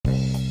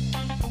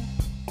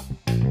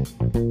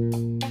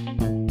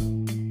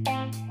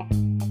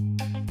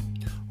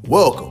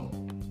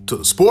Welcome to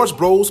the Sports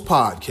Bros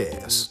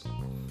Podcast,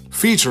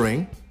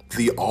 featuring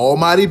the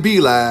Almighty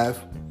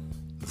B-Live,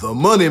 the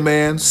Money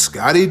Man,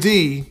 Scotty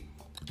D,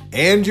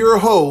 and your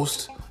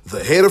host,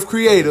 the head of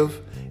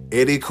creative,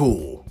 Eddie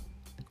Cool.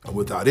 And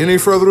without any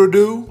further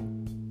ado,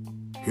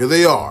 here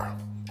they are,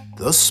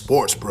 the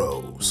Sports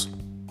Bros.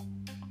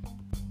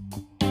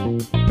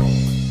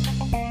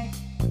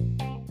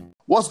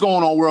 What's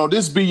going on, world?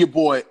 This be your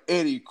boy,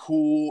 Eddie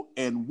Cool,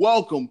 and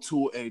welcome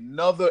to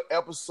another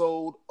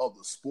episode of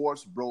the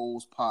Sports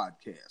Bros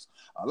Podcast.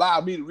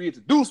 Allow me to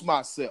reintroduce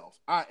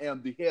myself. I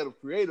am the head of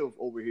creative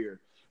over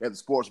here at the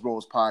Sports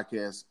Bros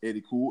Podcast,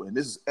 Eddie Cool, and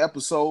this is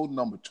episode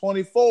number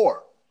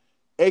 24,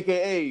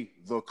 a.k.a.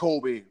 the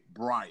Kobe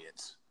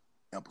Bryant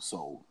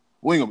episode.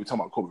 We ain't going to be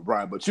talking about Kobe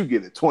Bryant, but you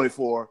get it,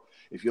 24.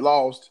 If you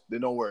lost,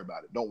 then don't worry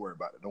about it. Don't worry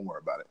about it. Don't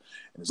worry about it.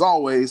 And as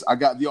always, I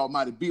got the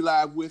Almighty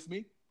B-Live with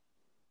me.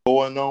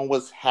 Going on,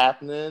 what's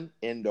happening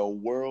in the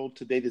world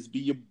today? This be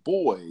your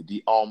boy,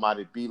 the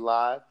Almighty B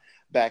Live,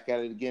 back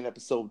at it again,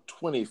 episode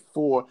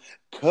 24.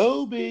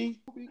 Kobe,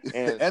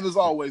 and as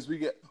always, we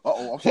get.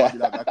 I'm sorry,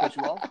 did I cut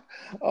you off?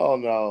 Oh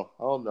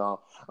no,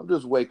 I'm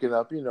just waking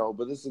up,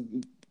 But it's a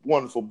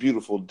wonderful,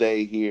 beautiful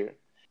day here.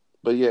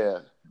 But yeah,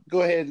 go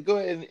ahead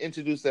and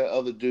introduce that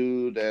other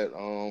dude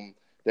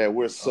that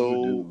we're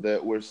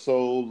so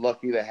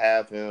lucky to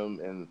have him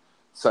and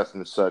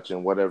such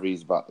and whatever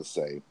he's about to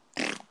say.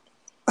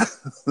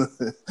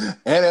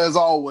 And as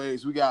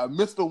always, we got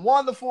Mr.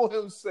 Wonderful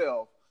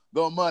himself,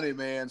 the Money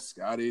Man,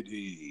 Scotty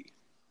D.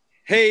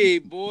 Hey,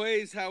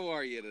 boys, how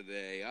are you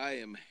today? I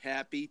am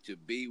happy to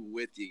be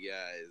with you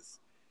guys.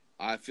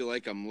 I feel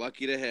like I'm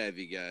lucky to have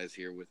you guys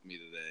here with me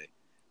today.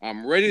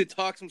 I'm ready to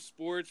talk some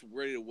sports,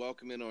 ready to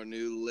welcome in our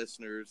new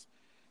listeners.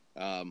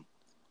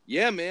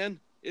 Yeah, man,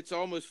 it's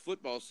almost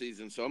football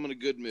season, so I'm in a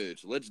good mood.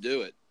 So let's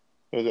do it.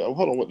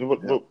 Hold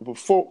on,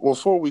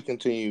 before we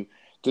continue,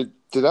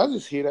 did I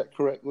just hear that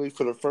correctly?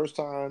 For the first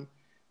time,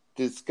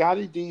 did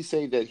Scotty D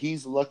say that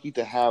he's lucky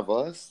to have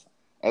us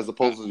as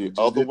opposed to the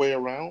other way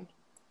around?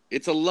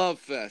 It's a love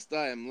fest.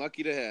 I am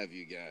lucky to have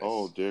you guys.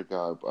 Oh, dear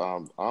God.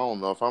 I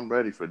don't know if I'm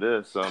ready for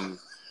this. But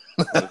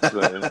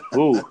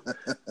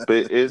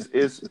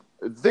it's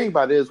the thing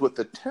about it is with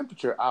the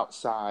temperature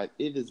outside,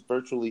 it is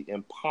virtually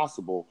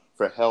impossible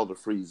for hell to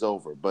freeze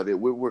over. But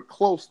we're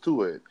close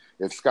to it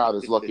if Scott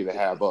is lucky to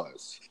have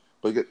us.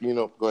 But,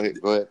 go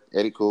ahead.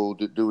 Eddie Cool,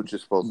 do what you're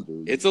supposed to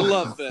do. It's a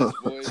love fest,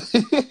 boys.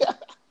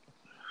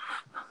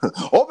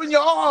 Open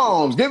your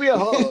arms. Give me a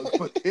hug.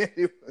 But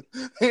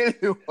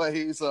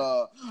anyways,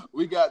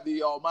 we got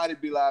the Almighty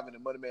B Live and the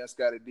Money Man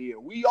Scotty D,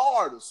 and we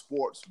are the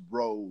Sports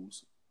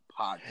Bros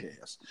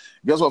Podcast.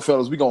 Guess what,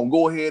 fellas? We're going to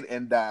go ahead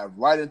and dive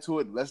right into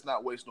it. Let's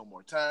not waste no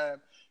more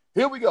time.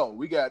 Here we go.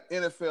 We got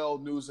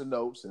NFL news and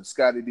notes, and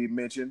Scotty D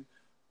mentioned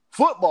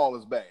football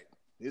is back.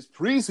 It's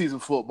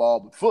preseason football,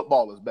 but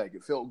football is back.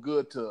 It felt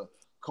good to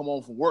come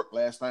home from work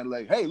last night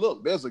like, hey,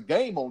 look, there's a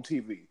game on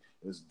TV.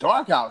 It's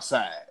dark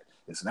outside.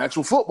 It's an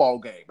actual football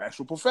game,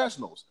 actual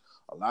professionals.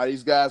 A lot of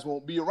these guys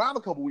won't be around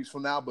a couple weeks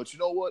from now, but you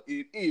know what?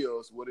 It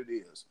is what it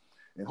is.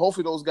 And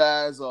hopefully those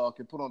guys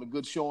can put on a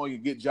good showing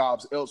and get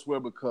jobs elsewhere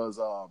because,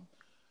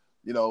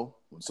 when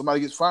somebody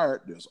gets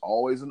fired, there's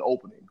always an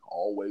opening,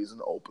 always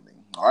an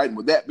opening. All right, and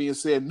with that being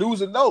said,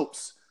 news and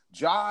notes,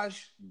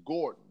 Josh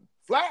Gordon,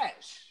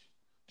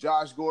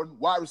 Josh Gordon,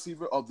 wide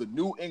receiver of the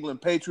New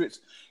England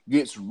Patriots,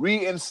 gets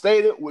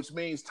reinstated, which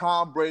means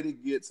Tom Brady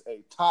gets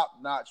a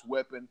top-notch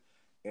weapon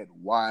at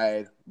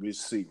wide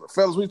receiver.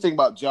 Fellas, what do you think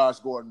about Josh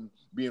Gordon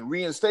being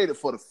reinstated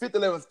for the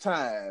 11th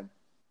time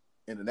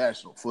in the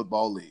National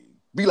Football League?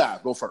 Be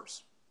live, go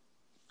first.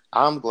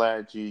 I'm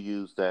glad you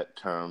used that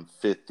term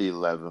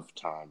 11th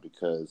time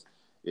because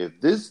if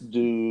this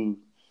dude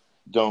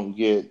don't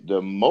get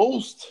the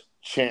most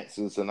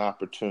chances and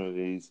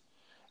opportunities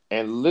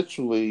and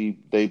literally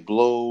they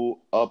blow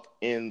up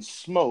in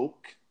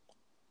smoke,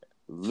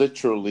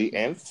 literally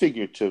and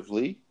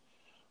figuratively.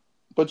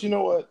 But you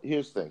know what?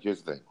 Here's the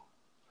thing.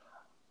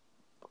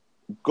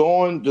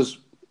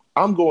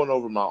 I'm going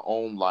over my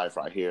own life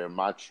right here and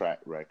my track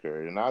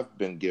record, and I've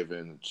been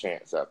given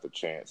chance after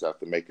chance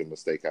after making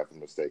mistake after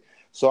mistake.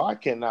 So I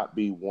cannot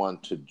be one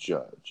to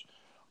judge.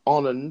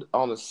 On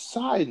a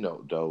side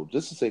note, though,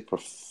 this is a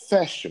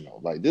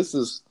professional.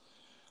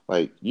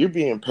 You're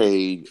being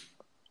paid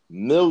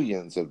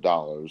millions of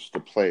dollars to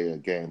play a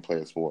game, play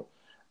a sport.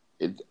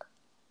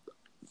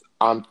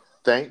 I'm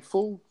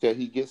thankful that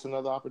he gets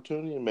another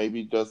opportunity and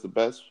maybe does the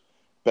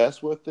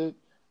best with it.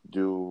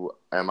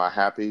 Am I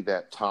happy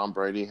that Tom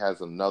Brady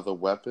has another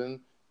weapon?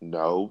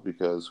 No,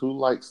 because who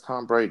likes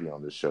Tom Brady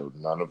on this show?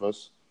 None of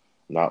us.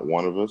 Not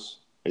one of us.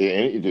 Do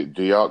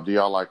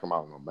y'all like him? I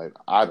don't know. Maybe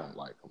I don't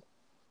like him.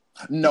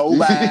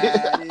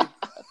 Nobody.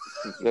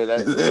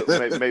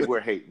 Maybe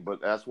we're hating,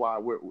 but that's why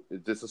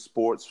this is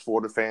sports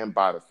for the fan,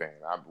 by the fan.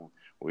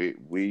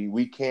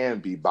 We can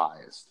be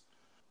biased.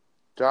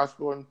 Josh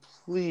Gordon,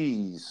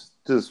 please,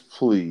 just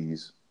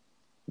please,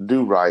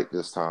 do right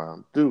this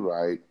time. Do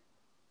right.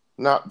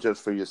 not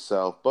just for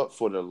yourself, but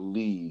for the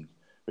league,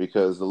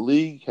 because the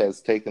league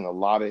has taken a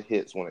lot of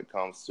hits when it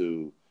comes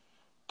to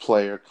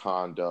player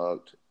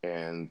conduct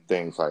and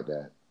things like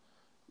that.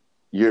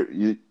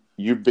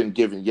 You've been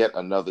given yet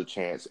another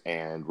chance,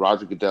 and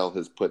Roger Goodell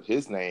has put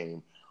his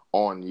name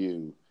on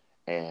you.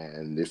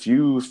 And if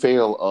you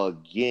fail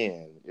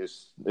again,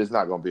 it's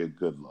not going to be a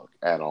good look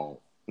at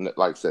all.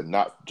 Like I said,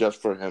 not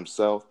just for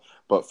himself,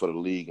 but for the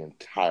league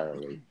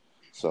entirely.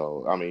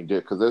 So I mean,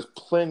 because there's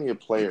plenty of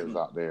players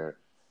out there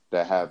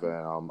that have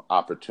an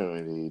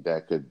opportunity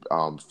that could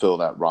fill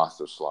that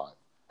roster slot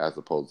as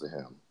opposed to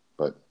him.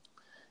 But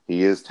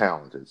he is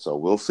talented, so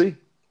we'll see.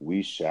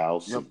 We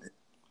shall see. Yep.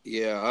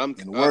 Yeah,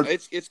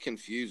 it's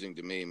confusing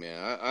to me,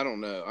 man. I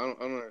don't know. I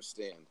don't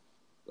understand.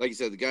 Like you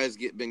said, the guy's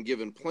been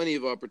given plenty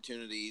of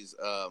opportunities,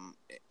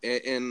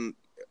 and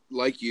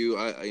like you,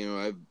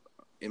 I've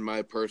in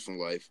my personal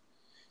life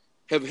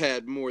have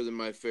had more than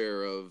my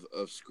share of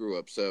screw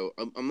ups. So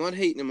I'm not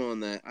hating him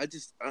on that. I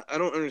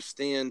don't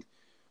understand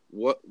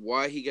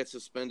why he got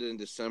suspended in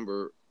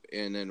December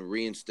and then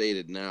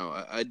reinstated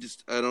now.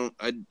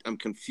 I'm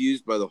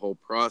confused by the whole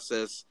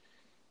process.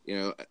 You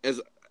know,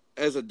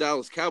 as a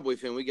Dallas Cowboy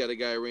fan, we got a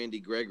guy, Randy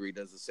Gregory,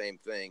 does the same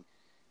thing.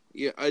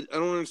 Yeah, I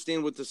don't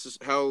understand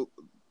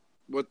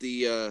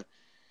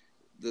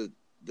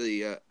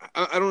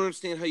I don't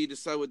understand how you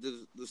decide what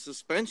the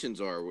suspensions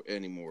are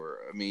anymore.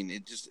 I mean,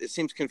 it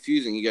seems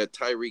confusing. You got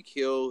Tyreek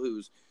Hill,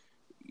 who's,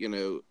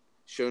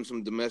 shown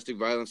some domestic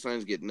violence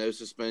signs, get no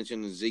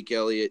suspension, and Zeke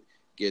Elliott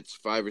gets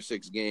 5 or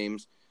 6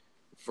 games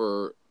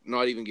for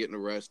not even getting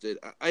arrested.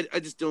 I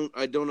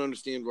don't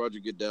understand Roger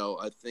Goodell.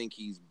 I think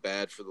he's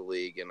bad for the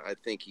league, and I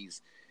think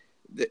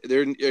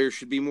there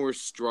should be more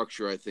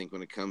structure, I think,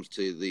 when it comes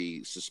to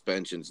the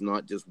suspensions,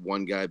 not just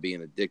one guy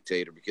being a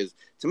dictator, because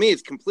to me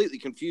it's completely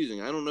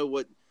confusing. I don't know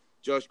what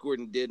Josh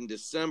Gordon did in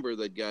December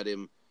that got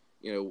him,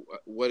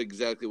 what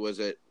exactly was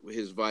it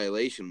his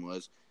violation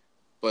was,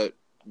 but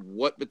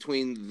what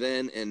between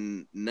then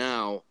and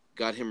now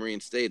got him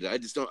reinstated? I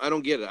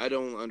don't get it. I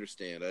don't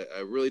understand.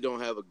 I really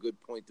don't have a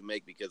good point to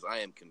make because I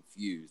am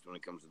confused when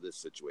it comes to this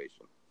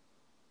situation.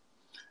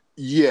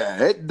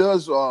 Yeah, it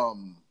does.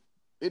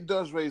 It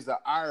does raise the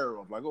ire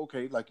of, like,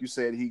 okay, like you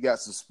said, he got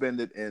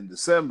suspended in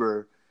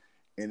December,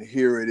 and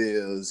here it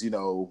is,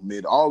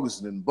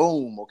 mid-August, and then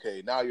boom,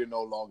 okay, now you're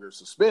no longer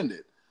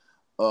suspended.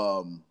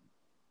 I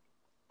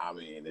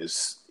mean,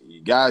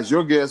 guys,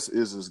 your guess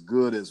is as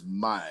good as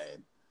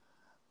mine.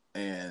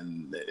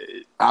 And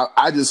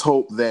I just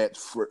hope that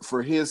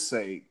for his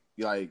sake,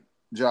 like,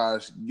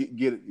 Josh,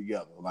 get it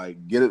together.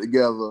 Like, get it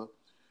together.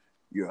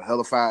 You're a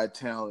hellified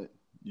talent.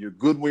 You're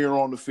good when you're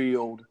on the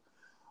field.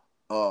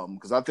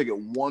 Because I think at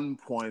one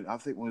point, when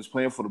he was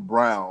playing for the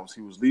Browns,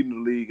 he was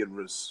leading the league in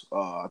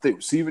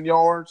receiving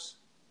yards,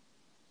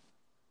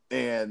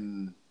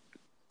 and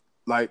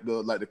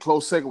the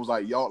close second was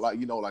like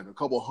a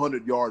couple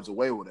 100 yards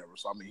away or whatever.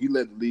 So I mean, he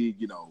led the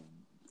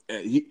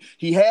league.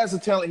 He has the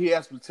talent, he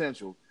has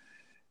potential.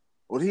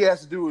 What he has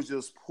to do is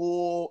just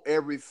pull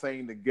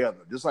everything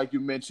together, just like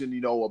you mentioned,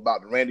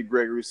 about the Randy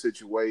Gregory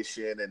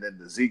situation and then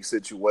the Zeke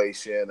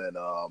situation, and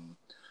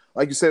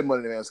like you said,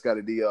 Money Man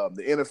Scotty, the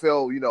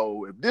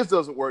NFL, if this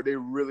doesn't work, they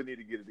really need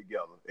to get it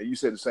together. And you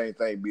said the same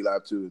thing,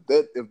 B-Live, too.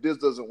 If this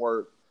doesn't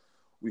work,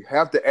 we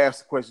have to ask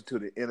the question to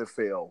the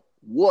NFL,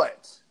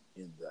 what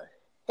in the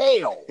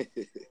hell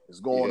is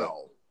going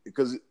on?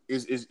 Because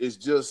it's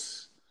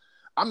just,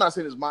 I'm not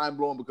saying it's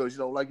mind-blowing because,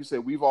 like you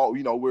said, we've all,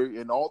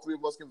 we're, and all three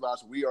of us can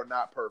vouch, we are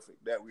not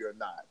perfect. That we are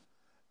not.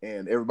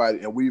 And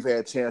we've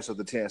had chance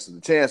after chance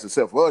after chance,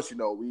 except for us,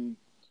 we,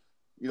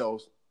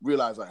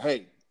 realize, like,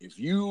 hey, if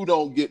you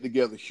don't get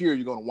together here,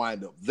 you're going to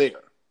wind up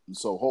there. And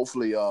so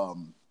hopefully the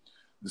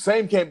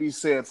same can't be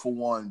said for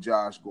one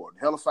Josh Gordon.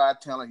 Hellified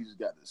talent, he's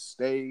got to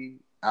stay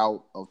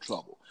out of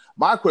trouble.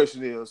 My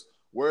question is,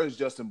 where is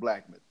Justin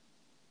Blackmon?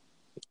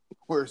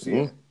 Where is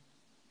he at?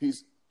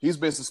 He's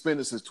been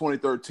suspended since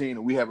 2013,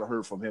 and we haven't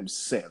heard from him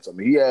since. I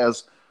mean, he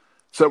has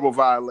several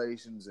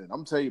violations, and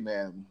I'm telling you,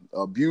 man,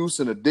 abuse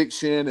and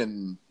addiction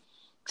and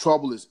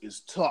trouble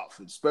is tough,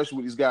 especially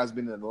with these guys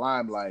being in the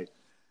limelight.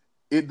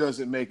 It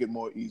doesn't make it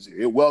more easier.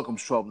 It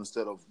welcomes trouble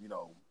instead of,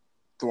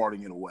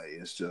 thwarting it away.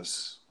 It's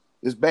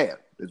bad.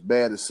 It's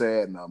bad. It's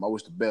sad. And I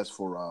wish the best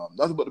for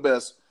nothing but the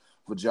best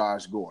for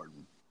Josh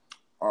Gordon.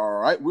 All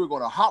right, we're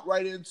going to hop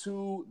right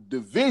into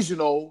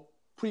divisional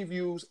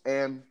previews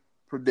and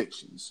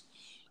predictions.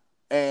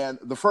 And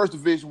the first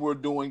division we're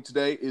doing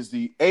today is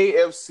the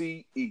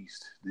AFC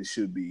East. This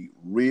should be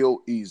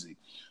real easy.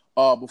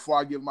 Before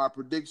I give my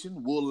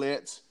prediction, we'll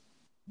let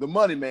the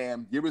Money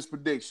Man give his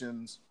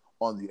predictions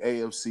on the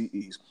AFC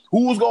East.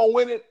 Who's going to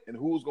win it and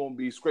who's going to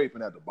be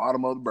scraping at the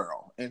bottom of the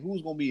barrel and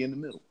who's going to be in the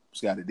middle?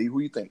 Scotty D, who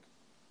you think?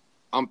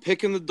 I'm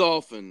picking the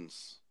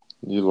Dolphins.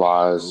 You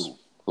lies. Ooh.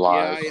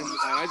 Lies. Yeah,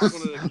 I just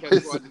wanted to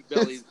catch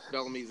Rodney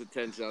Bellamy's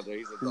attention out there.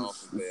 He's a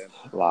Dolphin fan.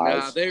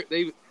 Lies.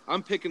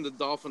 I'm picking the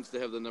Dolphins to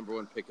have the number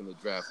 1 pick in the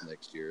draft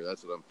next year.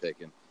 That's what I'm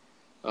picking.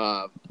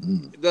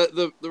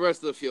 The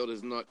rest of the field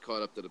is not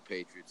caught up to the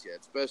Patriots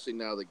yet, especially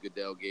now that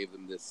Goodell gave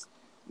them this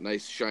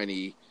nice,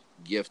 shiny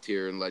gift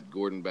here and let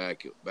Gordon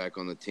back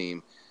on the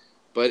team.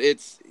 But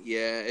it's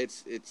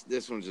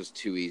this one's just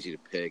too easy to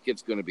pick.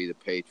 It's going to be the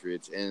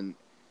Patriots, and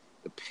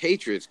the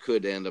Patriots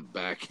could end up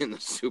back in the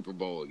Super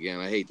Bowl again.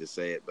 I hate to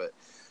say it, but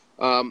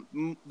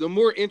the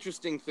more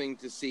interesting thing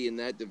to see in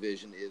that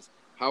division is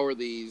how are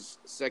these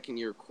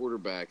second-year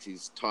quarterbacks,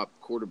 these top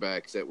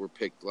quarterbacks that were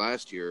picked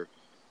last year,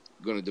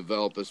 going to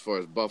develop as far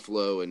as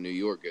Buffalo and New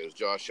York goes,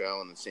 Josh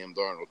Allen and Sam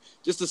Darnold,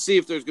 just to see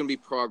if there's going to be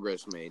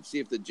progress made, see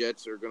if the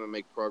Jets are going to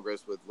make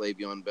progress with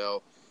Le'Veon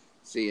Bell,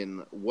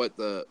 seeing what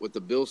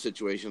the Bill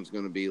situation is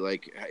going to be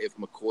like, if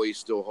McCoy's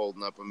still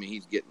holding up. I mean,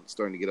 he's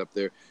starting to get up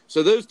there.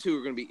 So those two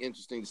are going to be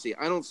interesting to see.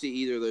 I don't see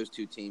either of those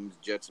two teams,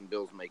 Jets and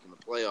Bills, making the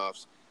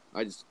playoffs.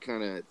 I just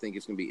kind of think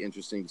it's going to be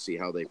interesting to see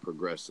how they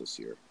progress this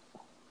year.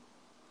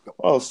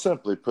 Well,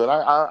 simply put,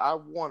 I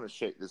want to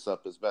shake this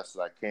up as best as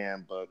I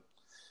can, but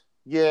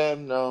yeah,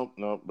 no,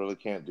 really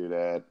can't do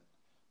that.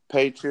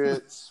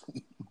 Patriots,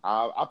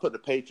 I put the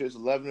Patriots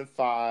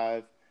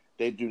 11-5.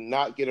 They do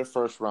not get a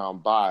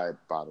first-round bye,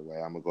 by the way.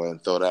 I'm going to go ahead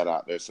and throw that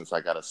out there since I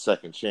got a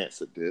second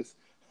chance at this.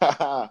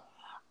 I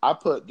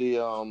put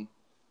the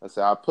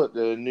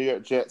New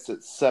York Jets at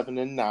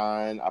 7-9.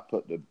 I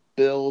put the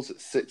Bills at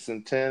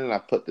 6-10, and I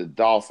put the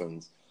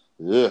Dolphins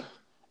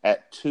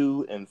at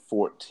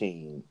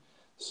 2-14.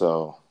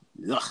 So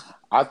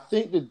I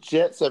think the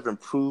Jets have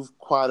improved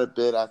quite a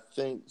bit. I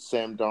think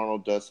Sam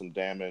Darnold does some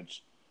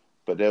damage,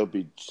 but they'll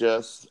be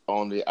just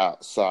on the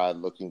outside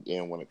looking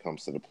in when it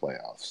comes to the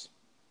playoffs.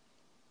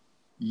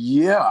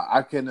 Yeah,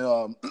 I can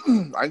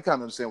kind of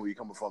understand where you're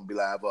coming from,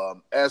 B-Live.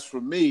 As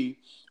for me,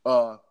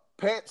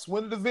 Pats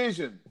win the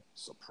division.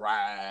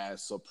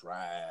 Surprise.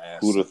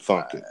 Who'd have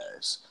thunk it?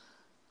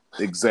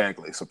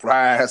 Exactly.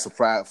 Surprise for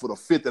the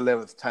 5th,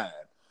 11th time.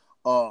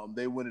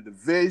 They win the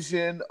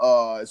division.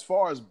 As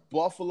far as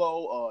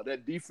Buffalo,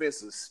 that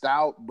defense is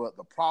stout, but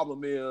the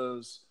problem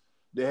is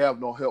they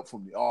have no help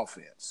from the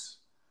offense.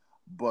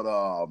 But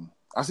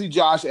I see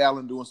Josh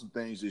Allen doing some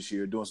things this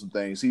year,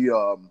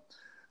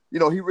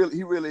 he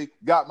really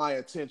got my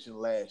attention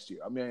last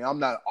year. I mean, I'm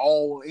not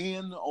all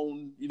in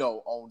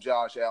on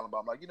Josh Allen, but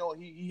I'm like,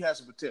 he has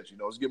some potential.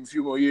 Let's give him a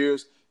few more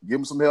years, give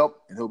him some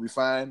help, and he'll be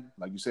fine.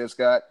 Like you said,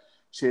 Scott,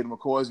 Shady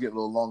McCoy's getting a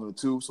little longer than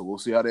 2, so we'll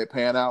see how that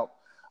pan out.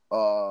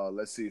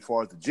 Let's see, as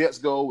far as the Jets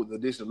go, with the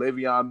addition of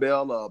Le'Veon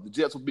Bell, the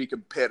Jets will be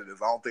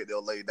competitive. I don't think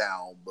they'll lay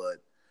down,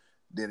 but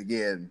then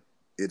again,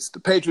 it's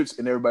the Patriots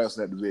and everybody else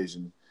in that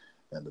division.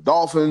 And the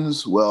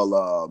Dolphins,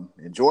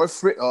 enjoy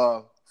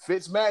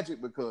Fitz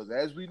magic, because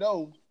as we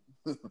know,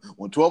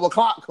 when 12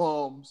 o'clock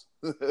comes,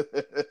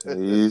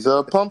 he's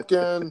a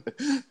pumpkin.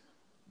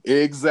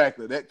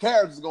 Exactly. That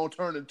character is going to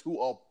turn into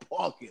a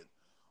pumpkin,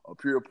 a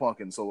pure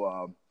pumpkin.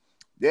 So,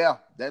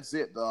 that's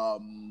it.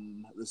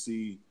 Let's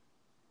see.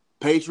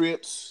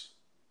 Patriots,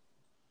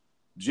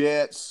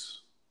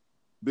 Jets,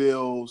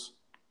 Bills,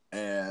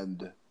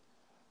 and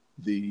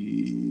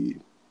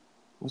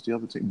what's the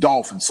other team?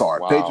 Dolphins,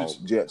 sorry. Wow. Patriots,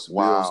 Jets,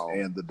 Bills,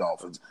 and the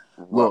Dolphins.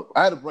 Look,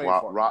 I had a brain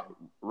fart.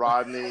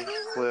 Rodney,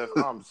 Cliff,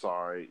 I'm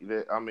sorry.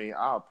 I mean,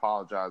 I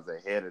apologize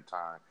ahead of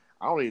time.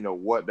 I don't even know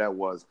what that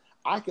was.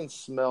 I can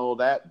smell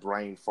that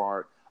brain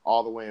fart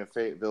all the way in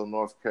Fayetteville,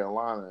 North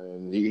Carolina,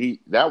 and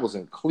that was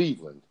in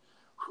Cleveland.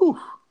 Whew.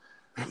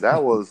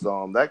 That was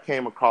that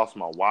came across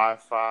my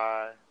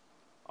Wi-Fi,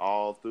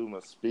 all through my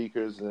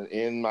speakers and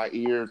in my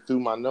ear, through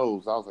my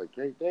nose. I was like,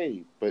 great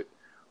day, but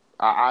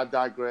I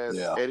digress.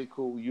 Yeah. Eddie,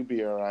 cool, you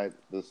be all right.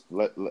 Just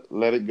let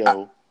it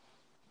go.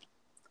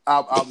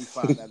 I'll be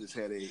fine. I just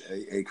had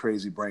a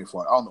crazy brain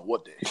fart. I don't know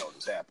what the hell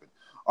just happened.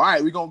 All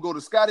right, we're going to go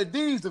to Scotty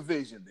D's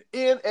division, the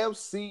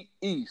NFC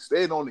East.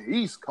 Staying on the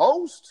East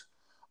Coast.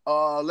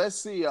 Let's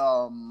see.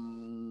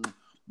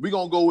 We're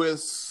going to go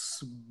with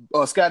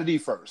Scotty D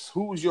first.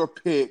 Who's your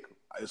pick?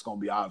 It's going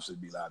to be obviously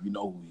B-Live. You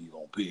know who you're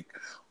going to pick.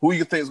 Who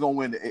you think is going to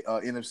win the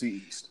NFC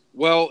East?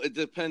 Well, it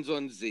depends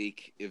on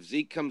Zeke. If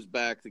Zeke comes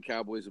back, the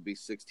Cowboys will be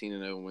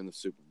 16-0 and win the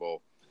Super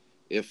Bowl.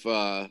 If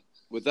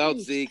without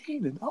Zeke,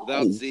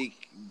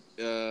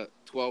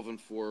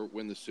 12-4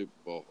 win the Super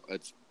Bowl.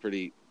 That's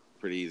pretty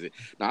easy.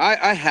 Now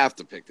I have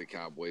to pick the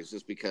Cowboys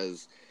just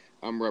because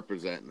I'm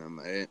representing them,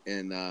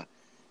 and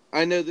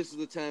I know this is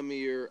the time of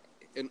year,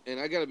 and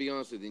I got to be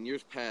honest with you. In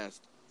years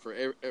past, for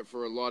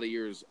a lot of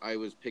years, I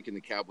was picking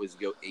the Cowboys to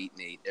go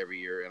 8-8 every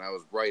year, and I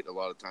was right a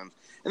lot of times.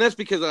 And that's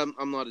because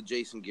I'm not a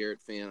Jason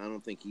Garrett fan. I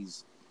don't think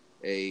he's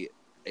a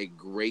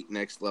great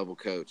next level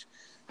coach.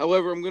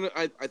 However,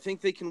 I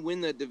think they can win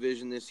that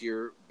division this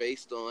year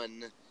based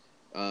on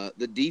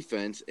the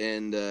defense,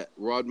 and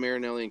Rod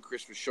Marinelli and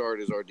Chris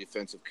Richard as our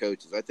defensive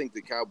coaches. I think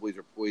the Cowboys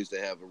are poised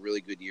to have a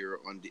really good year.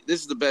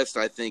 This is the best,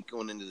 I think,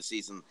 going into the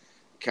season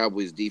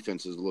Cowboys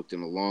defense has looked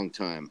in a long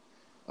time.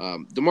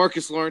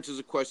 DeMarcus Lawrence is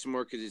a question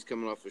mark because he's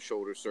coming off of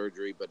shoulder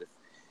surgery, but if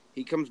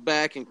he comes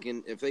back and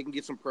if they can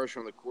get some pressure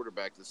on the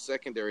quarterback, the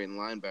secondary and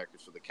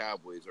linebackers for the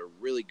Cowboys are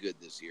really good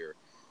this year.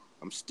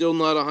 I'm still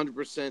not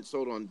 100%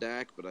 sold on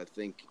Dak, but I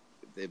think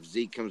if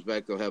Zeke comes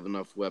back, they'll have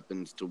enough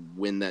weapons to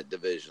win that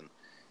division.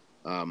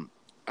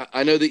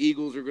 I know the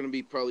Eagles are going to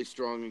be probably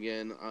strong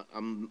again.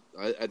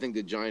 I think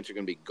the Giants are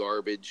going to be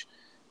garbage.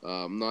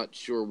 I'm not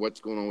sure what's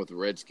going on with the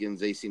Redskins.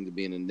 They seem to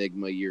be an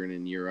enigma year in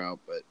and year out.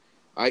 But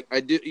I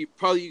do.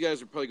 You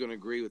guys are probably going to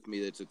agree with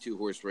me that it's a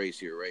 2-horse race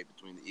here, right,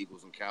 between the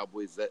Eagles and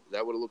Cowboys. That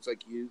what it looks like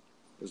to you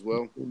as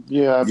well?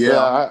 Yeah.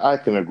 I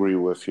can agree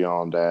with you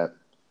on that.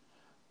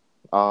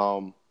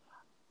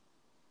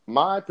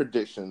 My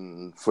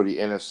prediction for the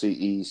NFC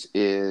East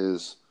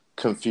is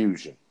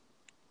confusion.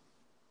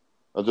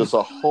 Just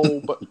a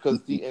whole, but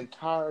because the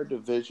entire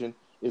division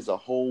is a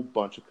whole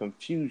bunch of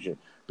confusion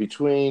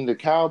between the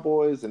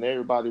Cowboys and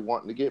everybody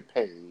wanting to get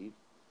paid,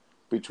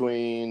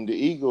 between the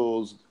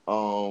Eagles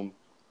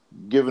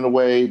giving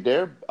away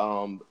their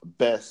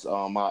best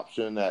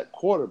option at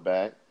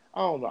quarterback. I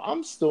don't know.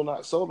 I'm still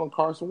not sold on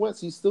Carson Wentz.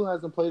 He still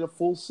hasn't played a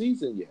full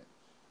season yet.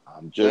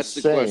 I'm just that's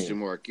the saying. Question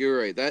mark. You're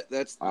right. That's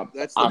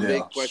the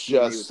big question.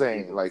 I'm just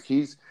saying, like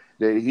he's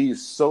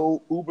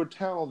so uber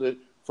talented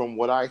from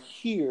what I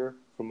hear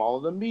from all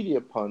of the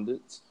media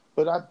pundits,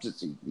 but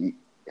he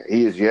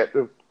is yet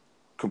to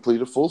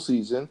complete a full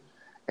season,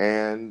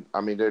 and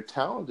I mean they're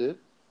talented.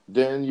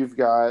 Then you've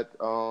got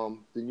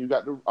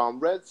the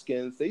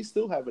Redskins. They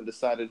still haven't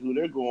decided who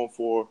they're going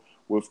for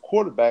with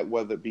quarterback,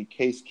 whether it be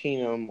Case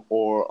Keenum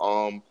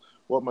or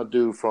what my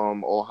dude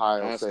from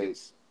Ohio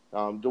State.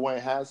 Dwayne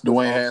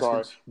Haskins.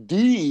 Sorry.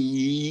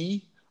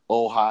 D.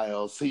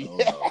 Ohio. See? Oh,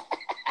 no.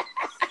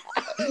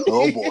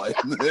 Oh boy.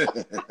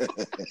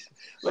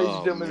 Ladies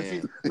and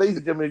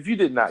gentlemen, if you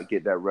did not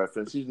get that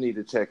reference, you need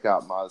to check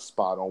out my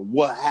spot on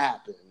what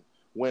happened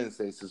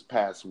Wednesdays this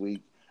past week.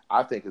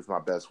 I think it's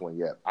my best one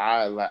yet.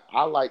 I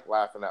like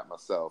laughing at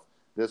myself.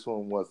 This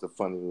one was the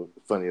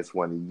funniest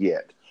one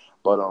yet.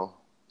 But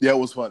yeah, it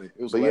was funny.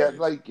 It was hilarious.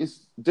 Yeah, like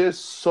there's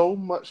so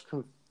much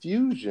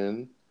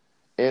confusion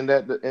in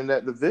that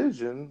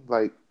division,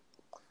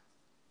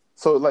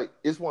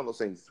 it's one of those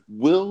things.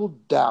 Will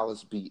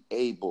Dallas be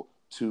able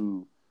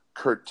to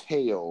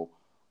curtail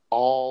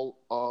all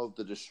of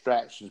the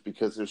distractions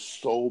because there's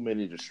so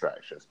many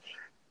distractions?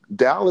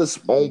 Dallas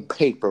on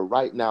paper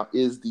right now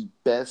is the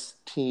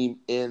best team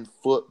in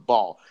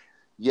football.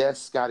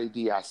 Yes, Scotty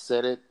D, I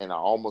said it and I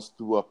almost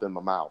threw up in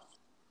my mouth.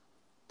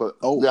 But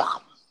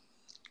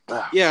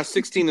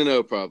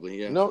 16-0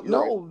 probably. Yeah.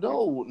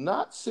 No,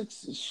 not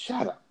 6.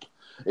 Shut up.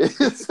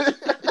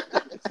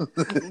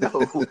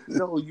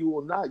 No, you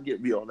will not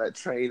get me on that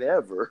train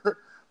ever.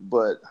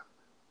 But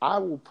I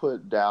will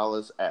put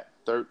Dallas at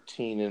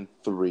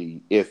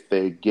 13-3 if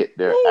they get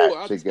their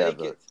act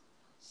together.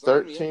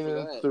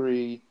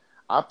 13-3.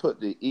 I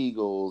put the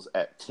Eagles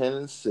at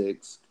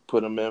 10-6.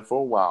 Put them in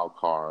for a wild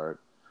card.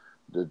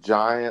 The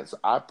Giants,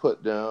 I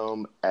put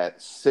them at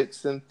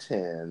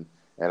 6-10,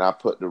 and I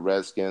put the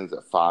Redskins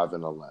at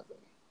 5-11.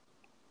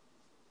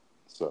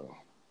 So.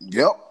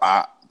 Yep,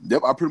 I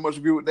pretty much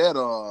agree with that.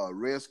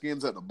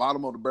 Redskins at the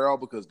bottom of the barrel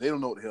because they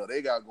don't know what the hell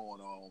they got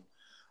going on.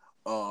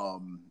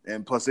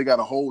 And plus they got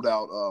a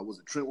holdout. Was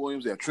it Trent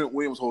Williams? Yeah, Trent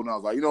Williams holding out. I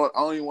was like, you know what? I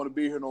don't even want to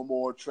be here no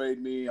more.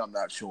 Trade me. I'm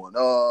not showing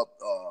up.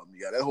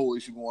 You got that whole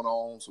issue going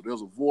on. So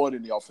there's a void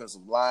in the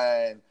offensive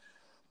line.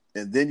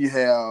 And then you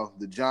have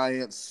the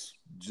Giants.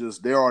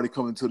 They're already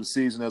coming to the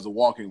season as a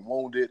walking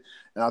wounded.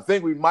 And I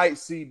think we might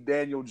see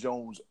Daniel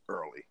Jones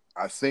early.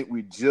 I think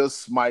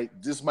this might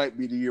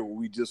be the year where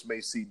we just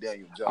may see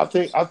Daniel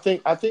Jones. I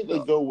think they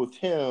go with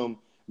him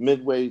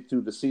midway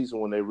through the season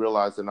when they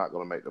realize they're not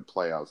going to make the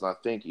playoffs. And I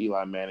think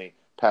Eli Manning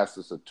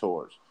passes the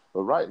torch.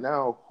 But right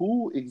now,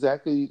 who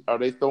exactly are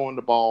they throwing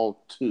the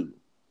ball to?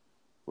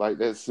 Like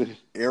that's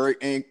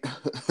Evan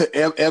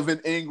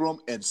Ingram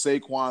and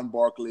Saquon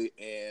Barkley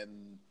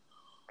and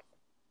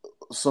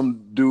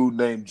some dude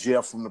named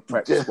Jeff from the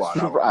practice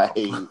squad. Right.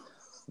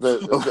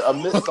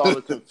 Amidst all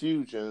the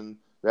confusion.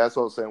 That's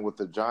what I'm saying with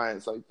the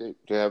Giants. Like they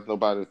have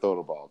nobody to throw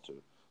the ball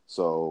to.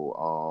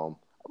 So,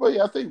 but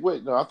yeah, I think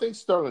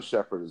Sterling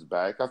Shepard is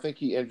back. I think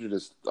he injured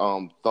his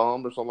thumb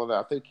or something like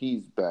that. I think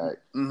he's back.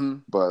 Mm-hmm.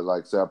 But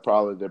like I said,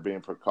 probably they're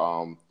being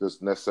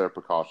just necessary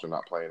precaution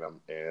not playing him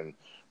in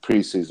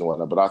preseason and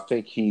whatnot. But I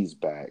think he's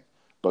back.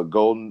 But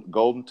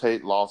Golden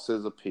Tate lost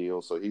his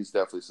appeal, so he's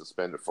definitely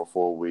suspended for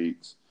 4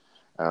 weeks.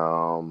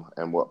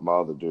 And what my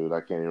other dude, I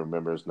can't even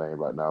remember his name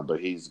right now, but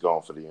he's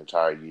gone for the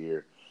entire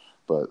year.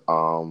 But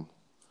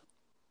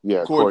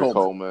yeah, Corey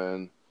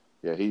Coleman.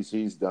 Yeah,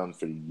 he's done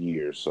for the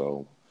year.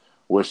 So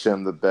wish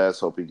him the best.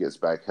 Hope he gets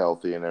back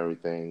healthy and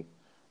everything.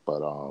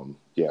 But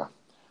yeah,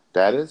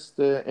 that is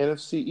the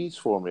NFC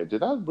East for me.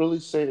 Did I really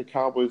say the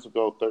Cowboys will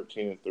go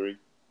 13-3?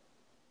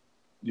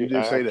 You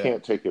did say that. I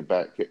can't take it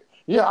back.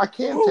 Yeah, I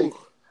can't take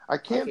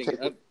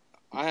it.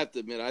 I have to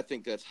admit, I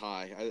think that's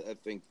high. I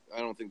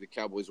don't think the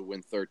Cowboys will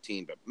win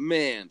 13. But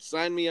man,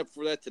 sign me up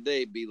for that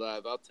today, B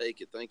Live. I'll take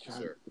it. Thank you,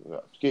 sir.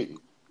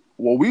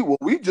 Well,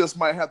 we just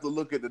might have to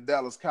look at the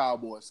Dallas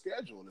Cowboys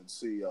schedule and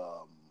see,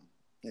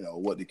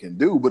 what they can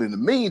do. But in the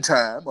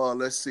meantime,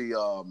 let's see.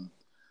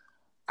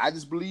 I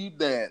just believe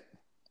that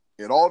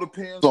it all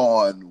depends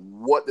on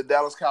what the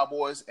Dallas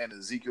Cowboys and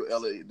Ezekiel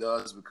Elliott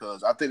does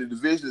because I think the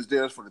division is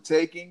theirs for the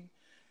taking.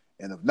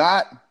 And if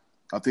not,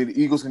 I think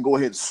the Eagles can go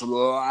ahead and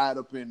slide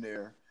up in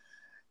there.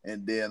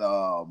 And then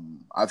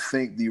I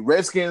think the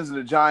Redskins and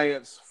the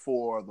Giants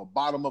for the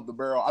bottom of the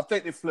barrel. I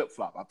think they flip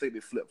flop.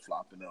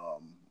 And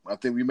I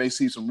think we may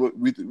see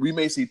we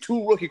may see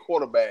two rookie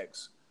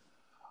quarterbacks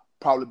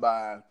probably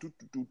by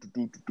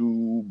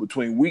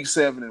between week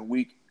 7 and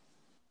week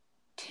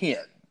 10.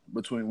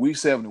 Between week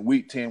 7 and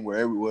week 10, where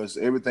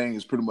everything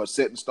is pretty much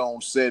set in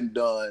stone, said and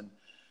done,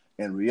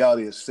 and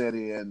reality is set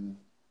in.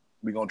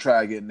 We're gonna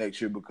try again next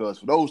year, because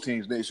for those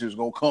teams, next year is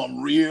gonna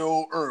come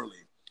real early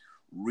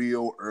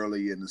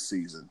in the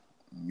season.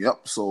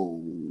 Yep.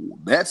 So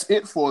that's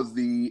it for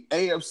the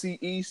AFC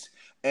East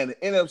and the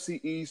NFC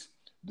East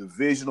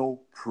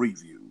divisional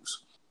previews.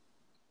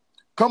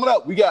 Coming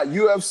up, we got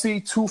UFC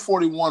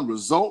 241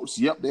 results.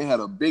 Yep, they had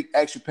a big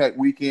action-packed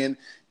weekend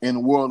in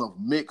the world of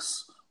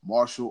mixed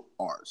martial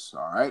arts.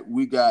 All right,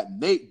 we got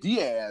Nate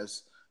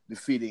Diaz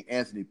defeating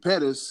Anthony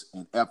Pettis,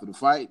 and after the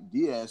fight,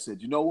 Diaz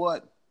said, "You know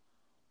what?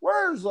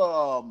 Where's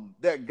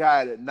that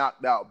guy that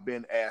knocked out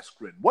Ben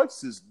Askren? What's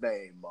his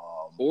name?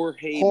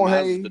 Jorge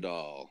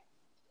Masvidal.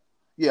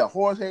 Yeah,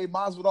 Jorge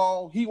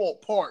Masvidal. He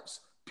want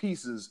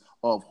pieces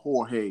of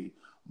Jorge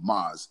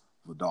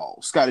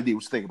Masvidal." Scotty D,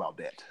 what you think about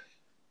that?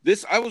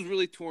 I was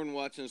really torn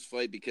watching this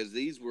fight because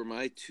these were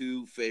my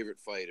two favorite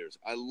fighters.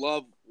 I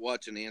love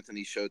watching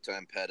Anthony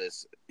Showtime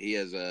Pettis. He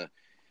has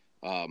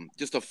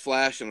just a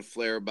flash and a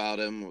flair about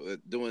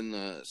him, doing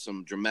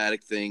some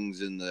dramatic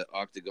things in the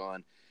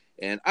octagon.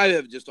 And I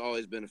have just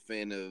always been a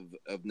fan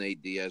of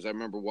Nate Diaz. I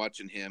remember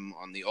watching him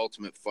on The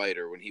Ultimate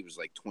Fighter when he was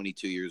like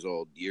 22 years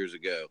old, years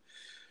ago.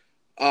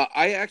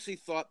 I actually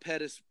thought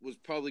Pettis was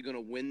probably going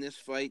to win this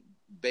fight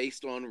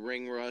based on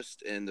ring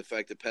rust and the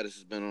fact that Pettis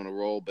has been on a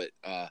roll. But,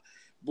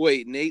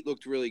 boy, Nate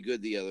looked really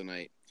good the other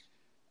night.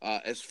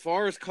 As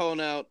far as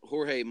calling out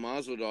Jorge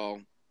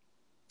Masvidal,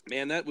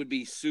 man, that would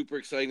be super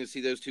exciting to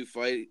see those two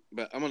fight.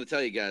 But I'm going to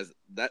tell you guys,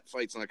 that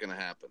fight's not going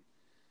to happen.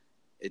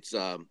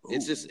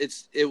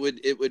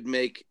 It would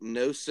make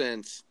no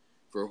sense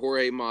for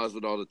Jorge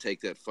Masvidal to take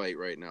that fight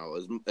right now.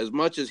 As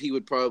much as he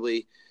would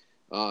probably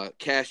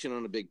cash in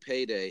on a big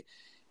payday,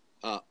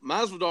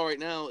 Masvidal right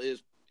now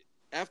is,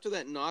 after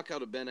that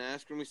knockout of Ben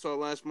Askren we saw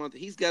last month,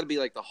 he's got to be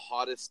like the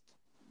hottest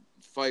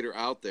fighter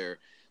out there.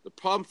 The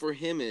problem for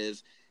him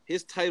is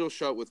his title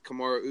shot with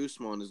Kamaru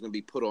Usman is going to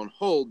be put on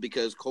hold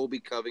because Colby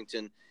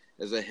Covington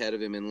is ahead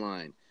of him in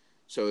line.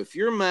 So if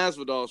you're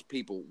Masvidal's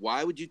people,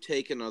 why would you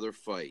take another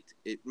fight?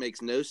 It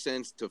makes no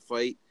sense to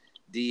fight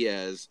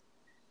Diaz,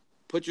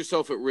 put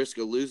yourself at risk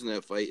of losing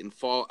that fight, and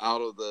fall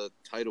out of the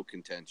title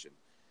contention.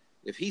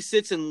 If he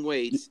sits and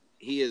waits,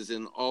 he is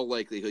in all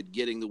likelihood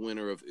getting the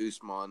winner of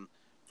Usman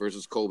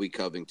versus Colby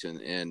Covington.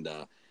 And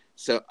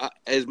so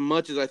as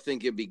much as I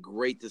think it'd be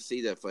great to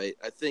see that fight,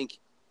 I think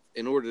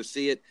in order to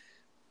see it,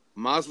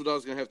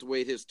 Masvidal's going to have to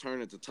wait his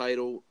turn at the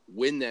title,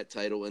 win that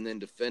title, and then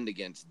defend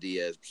against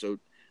Diaz. So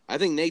I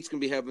think Nate's going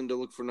to be having to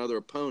look for another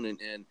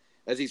opponent, and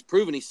as he's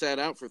proven, he sat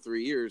out for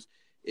 3 years.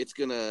 It's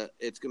gonna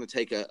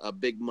take a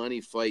big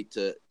money fight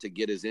to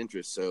get his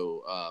interest.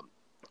 So,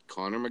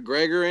 Conor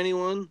McGregor,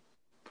 anyone?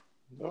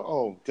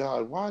 Oh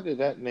God, why did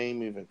that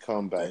name even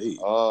come back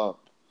up?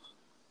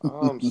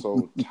 I'm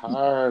so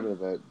tired of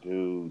that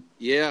dude.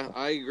 Yeah,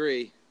 I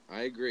agree,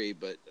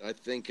 but I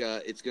think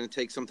it's going to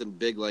take something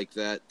big like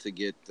that to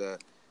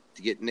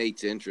get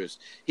Nate's interest.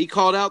 He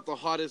called out the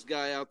hottest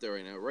guy out there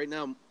right now. Right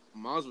now,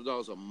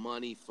 Masvidal is a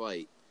money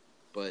fight,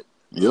 but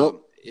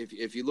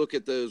if you look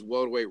at those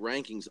welterweight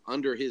rankings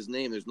under his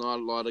name, there's not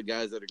a lot of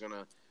guys that are going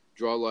to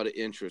draw a lot of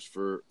interest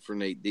for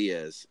Nate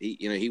Diaz.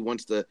 He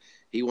wants the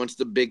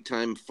big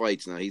time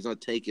fights now. He's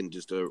not taking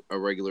just a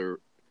regular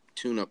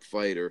tune-up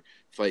fight or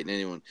fighting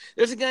anyone.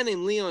 There's a guy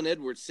named Leon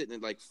Edwards sitting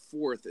at like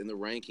 4th in the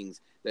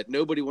rankings that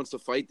nobody wants to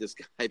fight this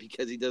guy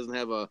because he doesn't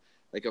have a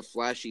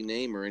flashy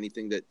name or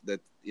anything that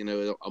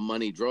a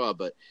money draw.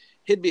 But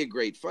he'd be a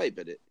great fight,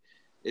 but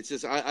it's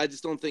just I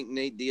just don't think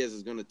Nate Diaz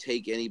is going to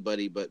take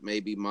anybody but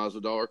maybe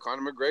Masvidal or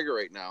Conor McGregor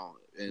right now,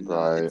 and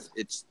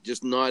it's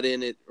just not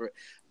in it.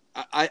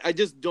 I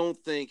just don't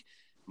think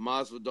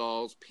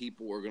Masvidal's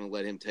people are going to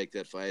let him take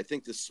that fight. I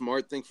think the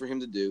smart thing for him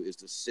to do is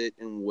to sit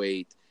and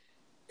wait,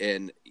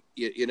 and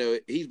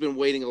he's been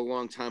waiting a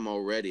long time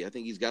already. I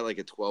think he's got like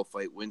a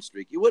 12-fight win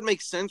streak. It wouldn't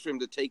make sense for him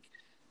to take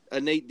a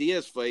Nate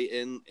Diaz fight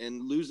and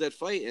lose that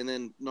fight and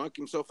then knock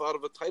himself out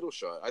of a title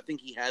shot. I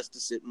think he has to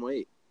sit and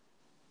wait.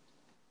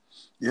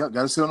 Yeah,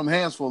 got to sit on them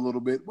hands for a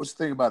little bit. What you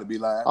think about it,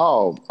 B-Live?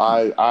 Oh,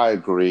 I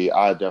agree.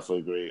 I definitely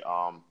agree.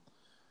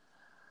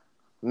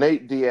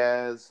 Nate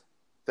Diaz,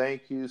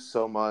 thank you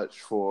so much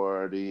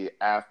for the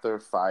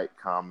after-fight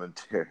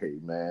commentary,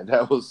 man.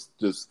 That was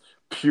just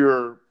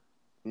pure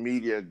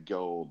media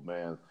gold,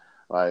 man.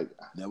 Like,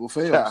 never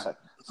fails. Yeah,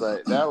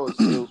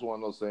 it was one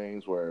of those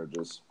things where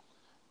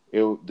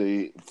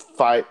the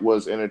fight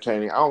was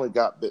entertaining. I only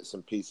got bits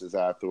and pieces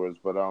afterwards,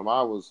 but I'm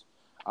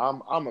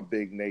a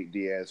big Nate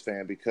Diaz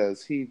fan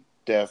because he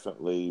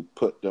definitely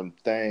put them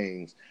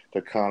things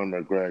to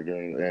Conor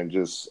McGregor, and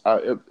just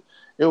it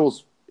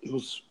was.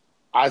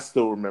 I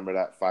still remember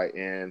that fight,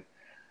 and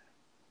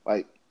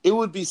like it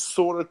would be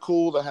sort of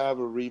cool to have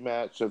a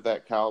rematch of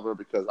that caliber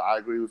because I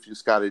agree with you,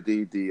 Scotty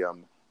D. The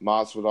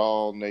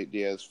Masvidal Nate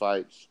Diaz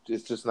fight,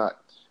 it's just not.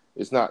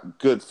 It's not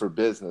good for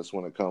business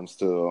when it comes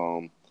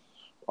to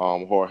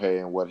Jorge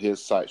and what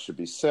his sight should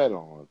be set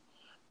on.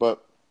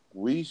 But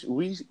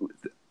weirder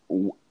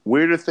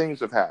things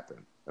have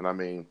happened, and I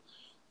mean,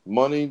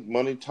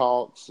 money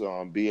talks,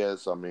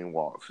 BS. I mean,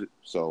 walks.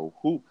 So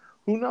who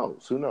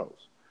knows? Who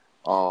knows?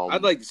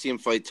 I'd like to see him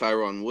fight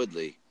Tyron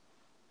Woodley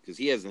because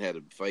he hasn't had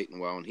a fight in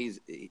a while, and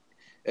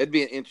that'd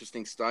be an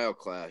interesting style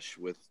clash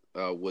with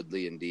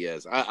Woodley and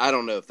Diaz. I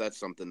don't know if that's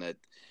something that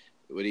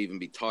would even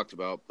be talked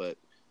about, but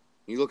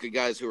you look at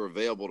guys who are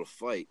available to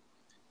fight,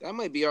 that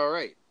might be all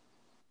right.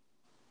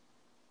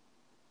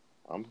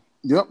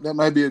 Yep, that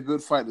might be a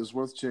good fight that's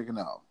worth checking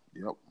out.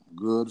 Yep,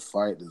 good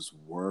fight that's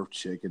worth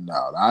checking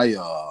out.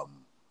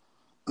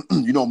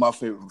 You know, my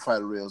favorite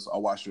fighter is, I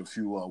watched her a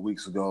few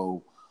weeks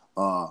ago,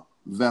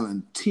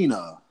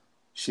 Valentina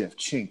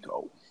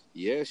Shevchenko.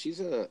 Yeah,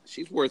 she's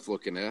worth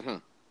looking at, huh?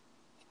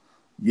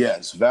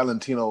 Yes,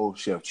 Valentino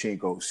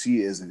Shevchenko.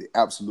 She is an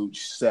absolute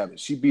savage.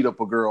 She beat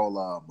up a girl.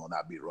 Well,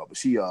 not beat her up, but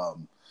she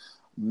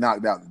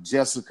knocked out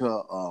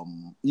Jessica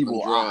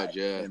Evil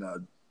Andrade, Eye.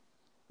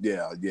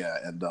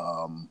 And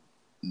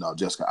no,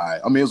 Jessica Eye.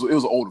 I mean, it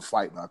was an older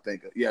fight, but I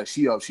think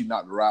she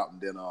knocked her out, and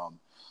then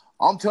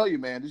I'm telling you,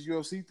 man, this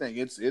UFC thing,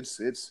 it's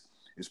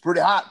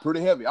pretty hot,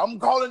 pretty heavy. I'm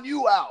calling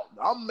you out.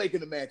 I'm making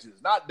the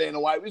matches, not Dana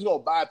White. We're just gonna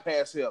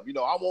bypass him. You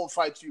know, I won't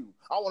fight you.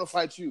 I want to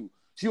fight you.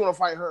 She want to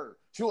fight her.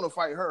 She want to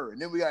fight her. And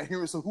then we got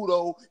Henry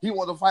Cejudo. He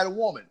wants to fight a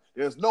woman.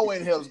 There's no way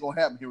in hell it's gonna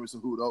happen, Henry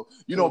Cejudo.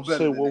 You know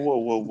better than that.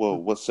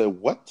 Whoa.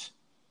 What?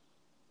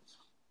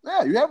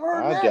 Yeah, you haven't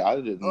heard that?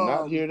 I did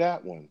not hear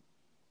that one.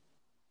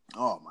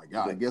 Oh my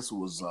God! I guess it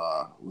was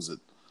it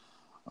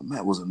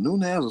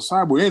Nunez or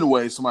Cyber?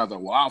 Anyway, somebody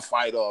thought, well, I'll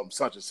fight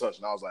such and such,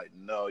 and I was like,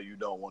 no, you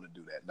don't want to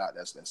do that.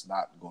 That's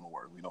not going to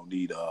work. We don't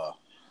need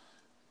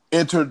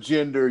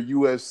intergender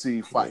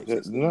UFC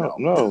fights. No,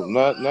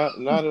 not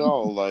at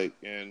all. Like,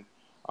 and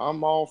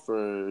I'm all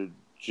for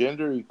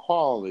gender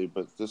equality,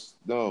 but just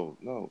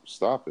no,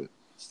 stop it.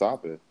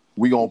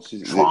 We gonna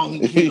yes,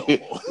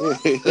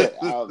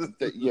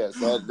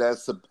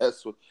 that's the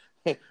best one.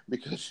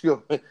 Because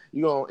you're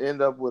gonna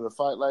end up with a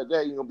fight like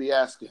that. You're gonna be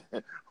asking,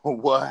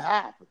 what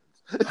happened?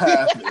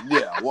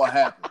 Yeah, what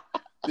happened?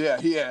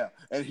 Yeah,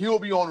 and he'll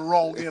be on the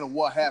wrong end of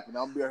what happened.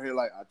 I'm be here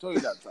like, I told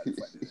you not to fight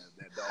that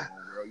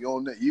doggone girl.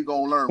 You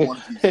gonna learn one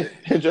of these days.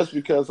 And just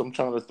because I'm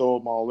trying to throw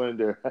them all in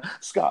there,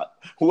 Scott,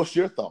 what's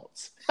your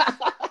thoughts?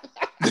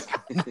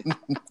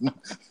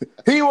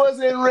 He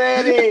wasn't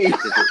ready.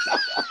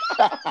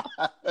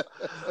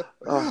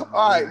 All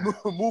right,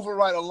 moving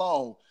right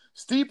along.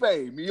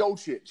 Stipe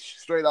Miocic,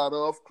 straight out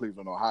of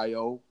Cleveland,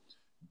 Ohio,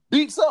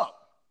 beats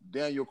up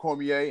Daniel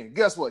Cormier, and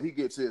guess what? He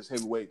gets his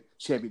heavyweight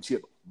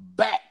championship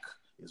back.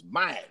 It's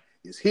mine.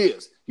 It's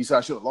his. He said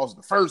I should have lost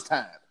it the first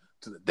time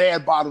to the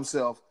dad bod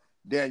himself,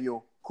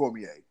 Daniel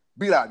Cormier.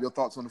 Beat out. Your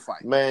thoughts on the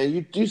fight?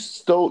 Man, you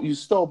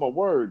stole my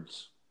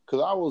words,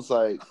 because I was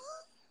like,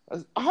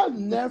 I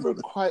never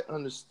quite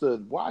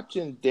understood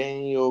watching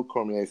Daniel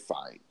Cormier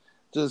fight.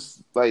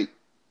 Just like,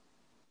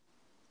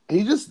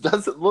 he just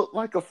doesn't look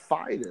like a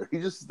fighter. He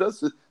just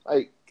doesn't,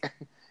 like,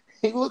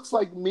 he looks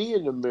like me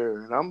in the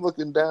mirror, and I'm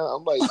looking down.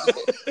 I'm like,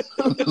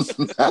 I'm just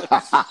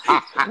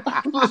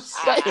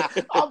saying,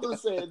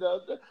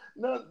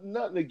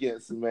 nothing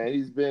against him, man.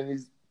 He's been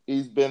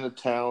a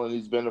talent.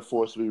 He's been a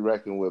force to be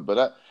reckoned with.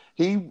 But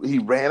he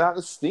ran out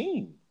of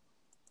steam.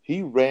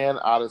 And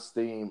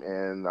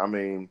I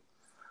mean,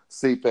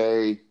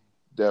 Stipe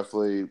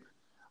definitely.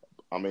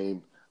 I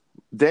mean,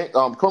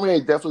 Cormier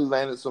definitely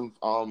landed some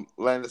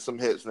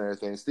hits and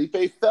everything.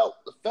 Stipe felt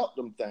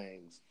them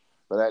things,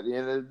 but at the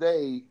end of the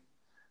day,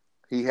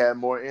 he had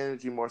more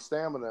energy, more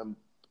stamina, and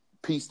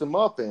pieced him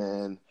up,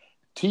 and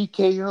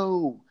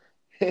TKO.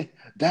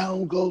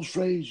 Down goes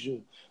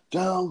Frazier.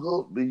 Down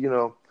goes,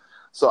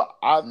 So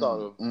I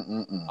thought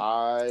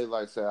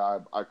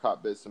I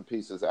caught bits and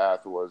pieces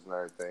afterwards and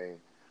everything.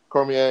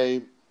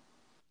 Cormier,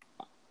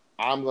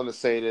 I'm gonna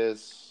say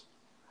this.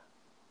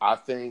 I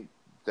think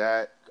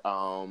that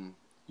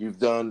you've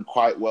done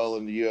quite well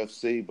in the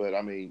UFC, but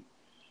I mean,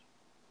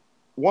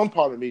 one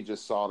part of me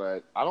just saw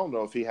that. I don't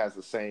know if he has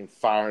the same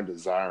fire and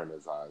desire in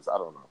his eyes. I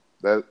don't know.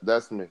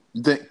 That's me.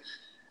 You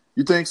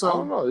think so? I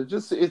don't know.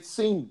 It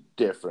seemed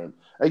different.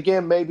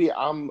 Again, maybe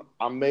I'm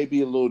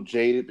maybe a little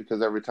jaded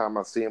because every time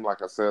I see him,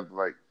 like I said,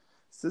 like,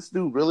 is this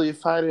dude really a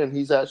fighter? And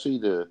he's actually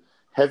the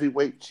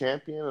heavyweight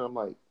champion. And I'm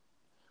like,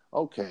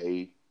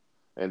 okay.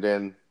 And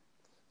then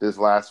this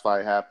last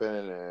fight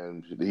happened,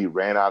 and he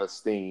ran out of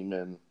steam.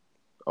 And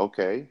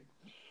okay,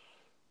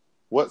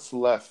 what's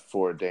left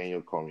for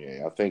Daniel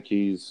Cormier? I think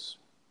he's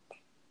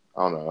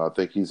on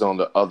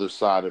the other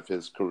side of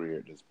his career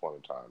at this point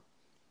in time.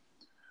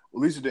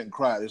 Well, at least he didn't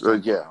cry this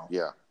time. Yeah.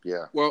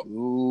 Well,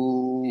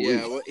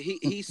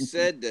 he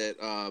said that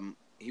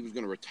he was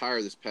going to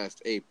retire this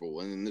past April,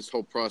 and then this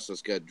whole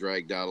process got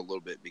dragged out a little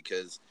bit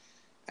because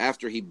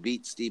after he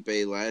beat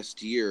Stipe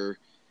last year,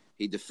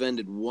 He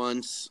defended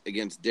once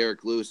against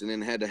Derek Lewis and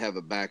then had to have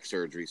a back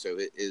surgery. So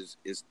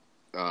his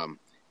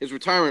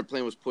retirement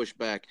plan was pushed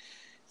back.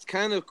 It's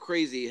kind of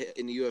crazy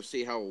in the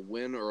UFC how a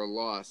win or a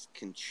loss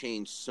can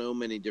change so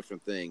many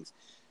different things.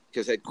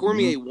 Because had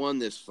Cormier won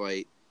this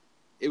fight,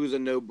 it was a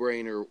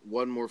no-brainer.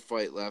 One more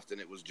fight left,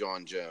 and it was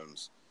John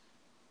Jones.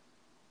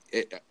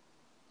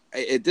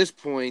 At this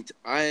point,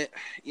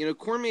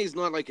 Cormier is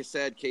not like a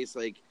sad case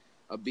like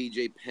a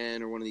BJ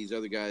Penn or one of these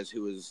other guys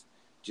who was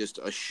just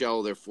a shell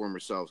of their former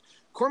selves.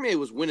 Cormier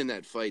was winning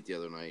that fight the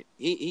other night.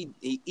 He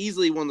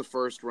easily won the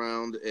first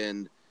round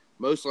and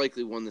most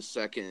likely won the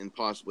second and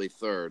possibly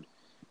third.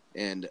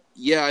 And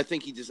yeah, I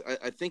think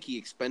he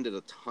expended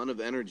a ton of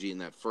energy in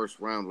that first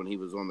round when he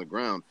was on the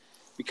ground,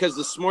 because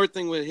the smart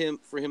thing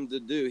for him to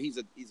do, he's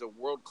a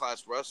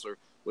world-class wrestler,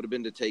 would have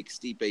been to take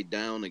Stipe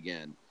down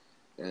again.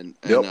 And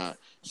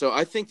so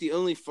I think the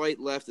only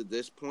fight left at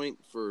this point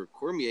for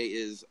Cormier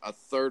is a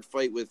third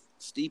fight with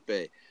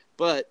Stipe.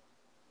 But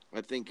I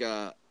think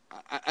I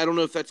don't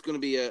know if that's going to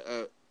be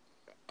a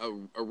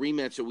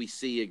rematch that we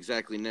see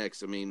exactly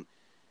next. I mean,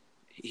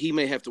 he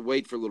may have to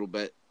wait for a little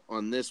bit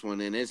on this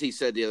one. And as he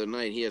said the other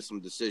night, he has some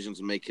decisions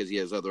to make because he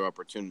has other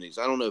opportunities.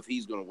 I don't know if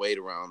he's going to wait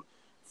around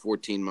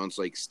 14 months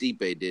like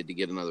Stipe did to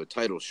get another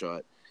title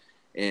shot.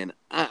 And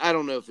I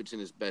don't know if it's in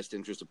his best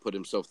interest to put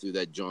himself through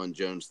that John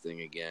Jones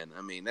thing again.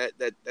 I mean,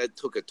 that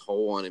took a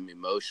toll on him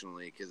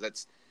emotionally, because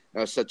that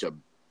was such a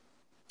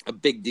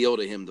big deal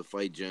to him to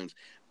fight Jones.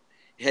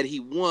 Had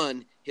he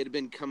won, he'd have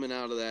been coming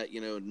out of that,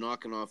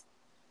 knocking off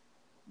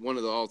one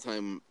of the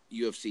all-time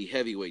UFC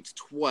heavyweights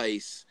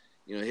twice.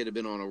 He'd have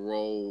been on a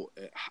roll.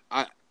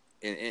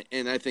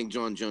 And I think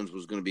John Jones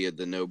was going to be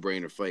the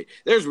no-brainer fight.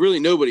 There's really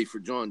nobody for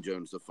John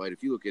Jones to fight.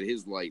 If you look at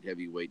his light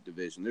heavyweight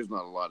division, there's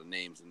not a lot of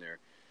names in there.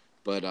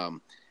 But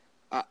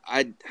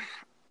I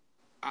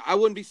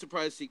wouldn't be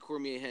surprised to see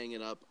Cormier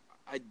hanging up.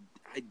 I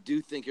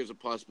do think there's a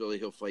possibility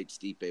he'll fight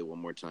Stipe one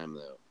more time,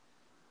 though.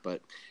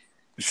 But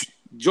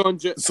John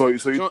Jones. I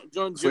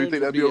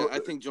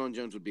think John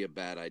Jones would be a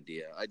bad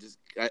idea.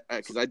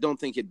 Because I don't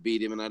think he'd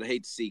beat him, and I'd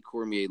hate to see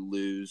Cormier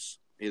lose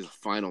his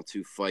final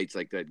two fights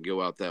like that and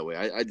go out that way.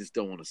 I just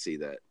don't want to see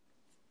that.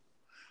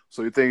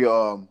 So you think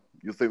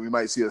we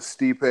might see a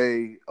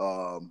Stipe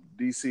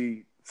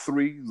DC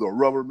 3, the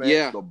rubber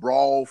match, the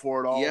brawl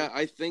for it all? Yeah,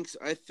 I think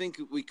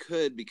we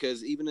could,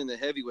 because even in the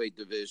heavyweight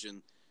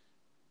division,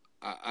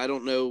 I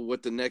don't know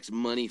what the next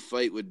money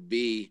fight would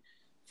be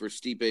for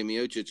Stipe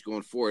Miocic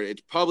going forward.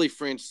 It's probably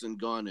Francis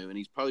Ngannou, and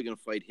he's probably going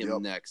to fight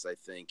him next, I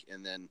think.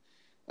 And then,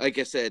 like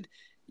I said,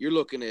 you're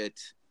looking at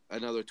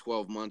another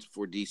 12 months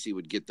before DC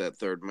would get that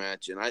third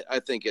match, and I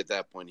think at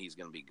that point he's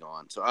going to be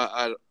gone. So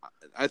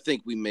I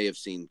think we may have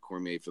seen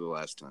Cormier for the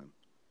last time.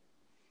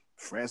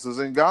 Francis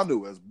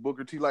Ngannou, as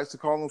Booker T likes to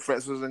call him,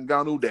 Francis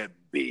Ngannou, that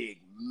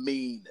big,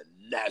 mean,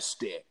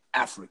 nasty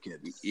African.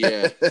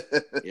 Yeah,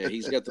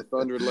 he's got the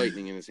thunder and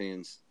lightning in his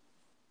hands.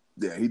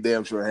 Yeah, he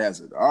damn sure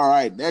has it. All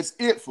right, that's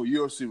it for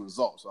UFC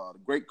results.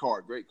 Great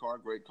card.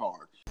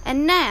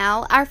 And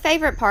now, our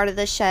favorite part of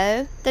the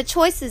show, the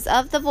choices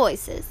of the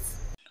voices.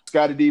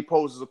 Scotty D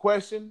poses a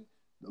question.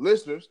 The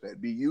listeners, that'd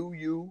be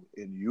you,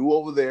 and you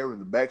over there in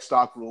the back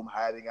stock room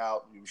hiding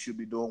out. You should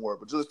be doing work.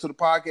 But just listen to the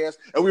podcast,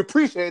 and we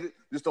appreciate it.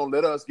 Just don't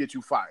let us get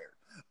you fired.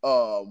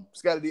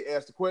 Scotty D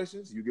asked the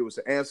questions. You give us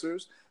the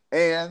answers.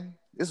 And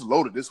it's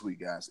loaded this week,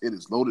 guys. It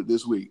is loaded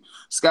this week.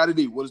 Scotty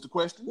D, what is the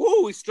question?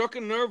 Whoa, we struck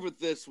a nerve with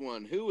this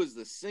one. Who is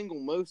the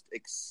single most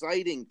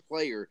exciting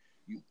player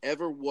you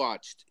ever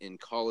watched in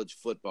college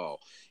football?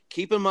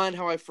 Keep in mind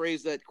how I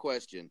phrased that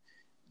question.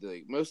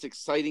 The most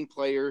exciting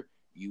player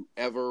you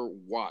ever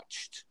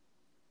watched.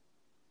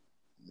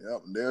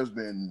 Yep, there's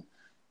been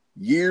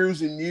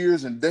years and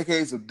years and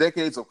decades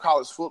of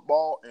college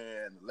football,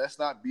 and let's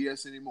not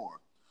BS anymore.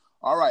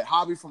 All right,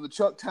 Hobby from the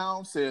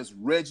Chucktown says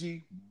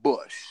Reggie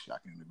Bush. I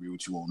can agree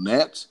with you on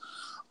that.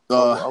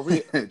 Are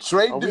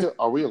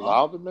we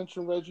allowed to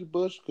mention Reggie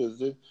Bush? Because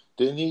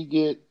didn't he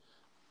get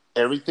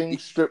everything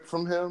stripped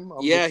from him?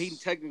 He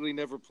technically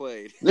never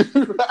played.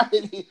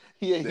 Right?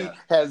 He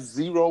has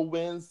 0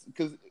 wins.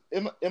 Because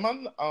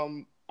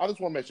I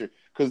just want to make sure,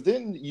 because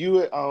didn't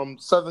you at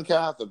Southern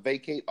Cal have to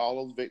vacate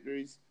all those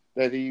victories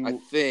that he? I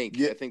think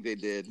they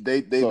did.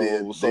 They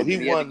did. So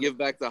he won. Had to give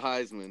back the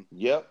Heisman.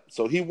 Yep.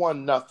 So he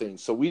won nothing.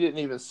 So we didn't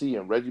even see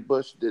him. Reggie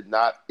Bush did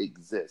not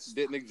exist.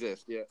 Didn't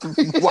exist. Yeah.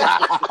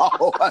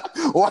 Wow.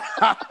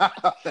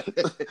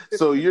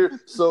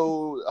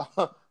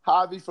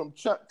 Javi from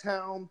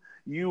Chucktown,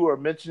 you are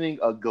mentioning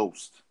a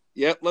ghost.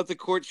 Yep. Let the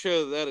court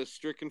show that is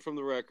stricken from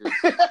the record.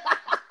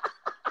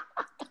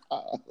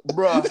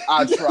 Bruh,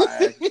 I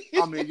tried.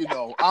 I mean,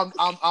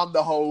 I'm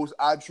the host.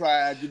 I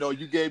tried.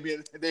 You gave me.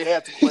 They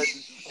had the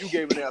question. You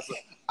gave an answer.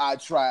 I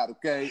tried.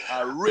 Okay,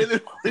 I really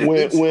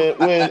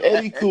when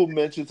Eddie Cool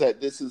mentions that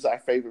this is our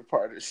favorite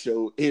part of the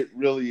show, it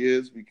really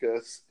is,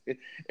 because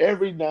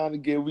every now and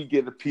again we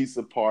get a piece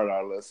apart.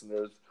 Our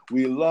listeners,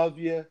 we love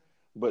you,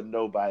 but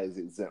nobody's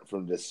exempt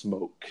from this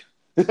smoke.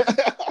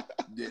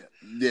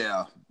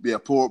 Yeah.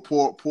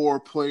 Poor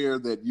player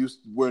that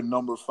used to wear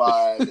number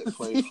 5 that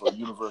played for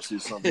University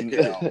of something.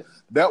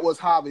 That was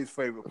Javi's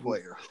favorite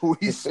player, who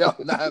he shall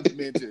not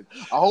mention.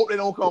 I hope they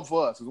don't come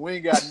for us, because we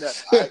ain't got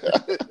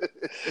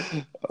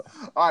nothing.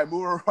 All right,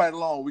 moving right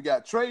along. We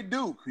got Trey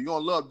Duke. You're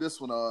gonna love this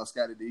one,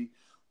 Scotty D.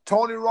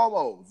 Tony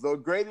Romo, the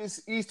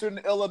greatest Eastern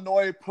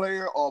Illinois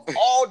player of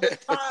all the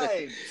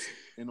times,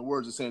 in the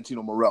words of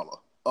Santino Marella,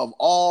 of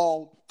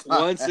all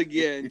time. Once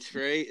again,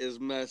 Trey is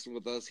messing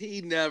with us.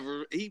 He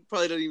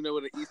probably doesn't even know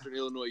what an Eastern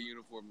Illinois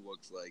uniform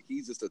looks like.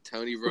 He's just a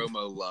Tony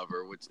Romo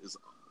lover, which is,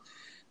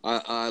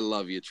 I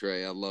love you,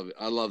 Trey. I love it.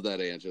 I love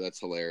that answer. That's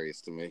hilarious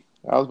to me.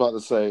 I was about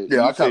to say,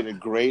 say the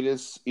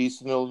greatest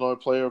Eastern Illinois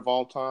player of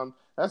all time.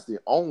 That's the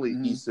only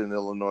Eastern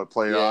Illinois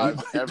player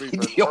I've ever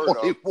even heard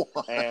of.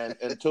 And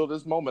until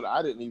this moment,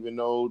 I didn't even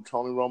know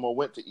Tony Romo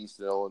went to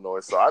Eastern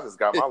Illinois. So I just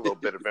got my little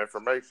bit of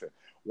information.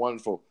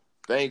 Wonderful.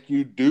 Thank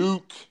you,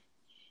 Duke.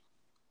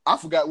 I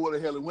forgot where the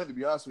hell he went, to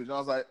be honest with you. I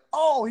was like,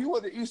 oh, he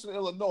went to Eastern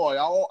Illinois.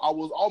 I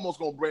was almost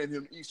going to brand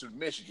him Eastern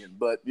Michigan,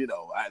 but,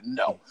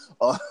 no.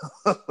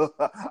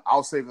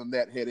 I'll save him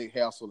that headache,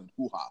 hassle, and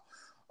hoo-ha.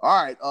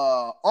 All right,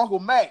 Uncle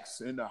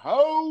Max in the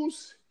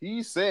house.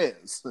 He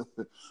says,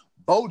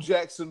 Bo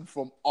Jackson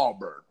from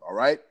Auburn, all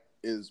right?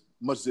 As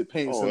much as it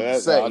pains him to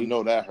say. I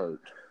know that hurt.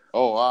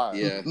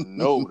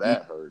 Know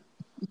that hurt.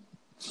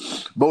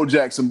 Bo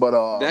Jackson,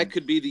 but that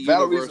could be the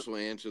universal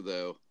answer,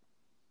 though.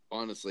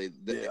 Honestly,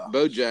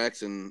 Bo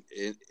Jackson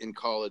in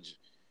college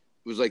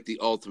was like the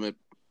ultimate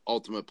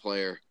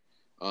player,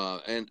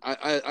 and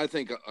I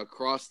think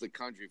across the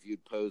country, if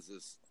you'd pose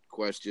this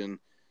question,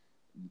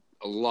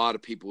 a lot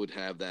of people would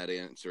have that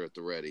answer at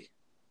the ready.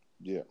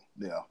 Yeah.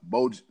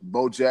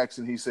 Bo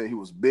Jackson, he said he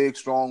was big,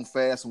 strong,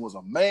 fast, and was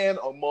a man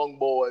among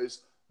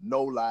boys.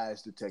 No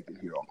lies detected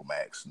here, Uncle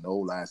Max. No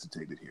lies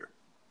detected here.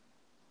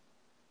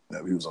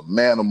 Yeah, he was a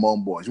man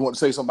among boys. You want to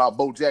say something about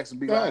Bo Jackson?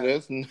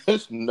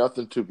 There's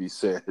nothing to be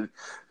said.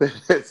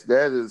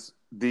 That is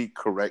the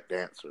correct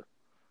answer.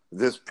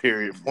 This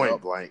period,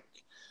 point blank.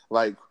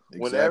 Like,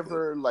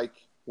 exactly.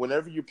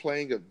 whenever you're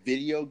playing a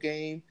video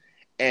game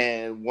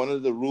and one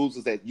of the rules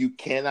is that you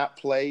cannot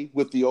play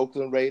with the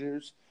Oakland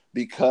Raiders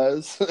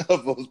because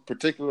of a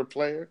particular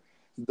player,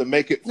 to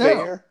make it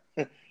fair.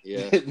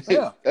 Yeah.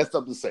 That's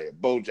something to say.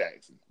 Bo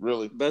Jackson,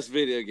 really. Best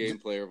video game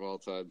player of all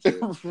time,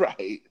 too.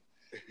 Right.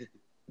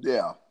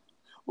 Yeah.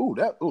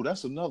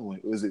 That's another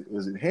one. Is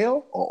it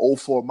Hale or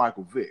 04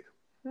 Michael Vick?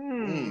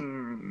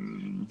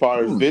 As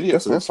far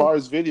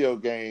as video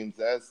games,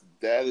 that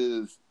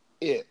is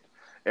it.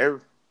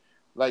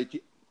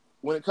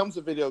 When it comes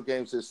to video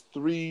games, there's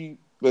 3.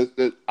 But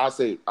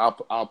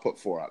I'll put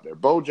 4 out there: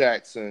 Bo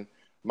Jackson,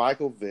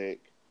 Michael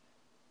Vick,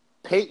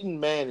 Peyton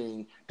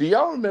Manning. Do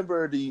y'all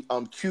remember the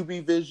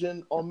QB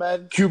vision on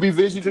Madden? QB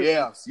vision?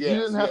 Yes. You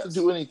didn't have to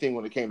do anything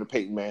when it came to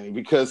Peyton Manning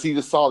because he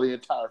just saw the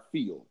entire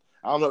field.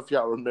 I don't know if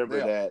y'all remember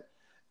that.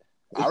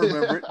 I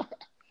remember it.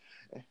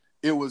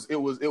 It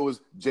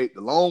was Jake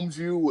Delhomme's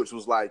view, which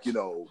was like,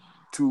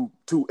 2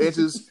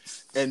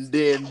 inches, and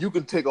then you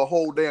can take a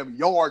whole damn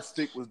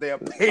yardstick was damn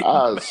Peyton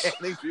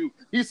Manning's view.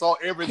 He saw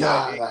everything.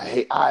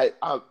 God,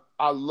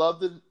 I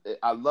loved it.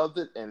 I loved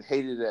it and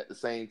hated it at the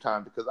same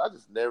time because I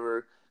just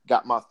never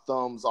got my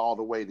thumbs all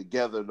the way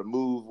together to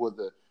move with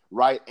the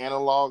right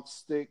analog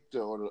stick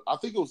I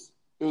think it was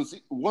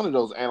one of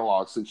those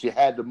analog sticks you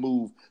had to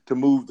move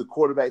the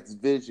quarterback's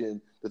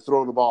vision to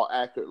throw the ball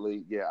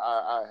accurately. Yeah,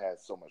 I had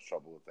so much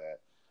trouble with that.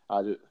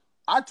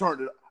 I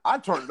turned it off. I'm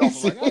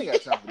like, I ain't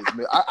got time for this,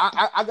 man.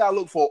 I gotta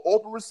look for an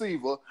open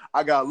receiver.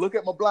 I gotta look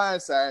at my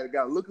blind side. I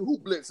gotta look at who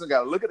blitzing. I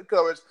gotta look at the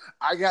coverage.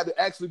 I got to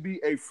actually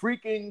be a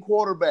freaking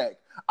quarterback.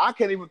 I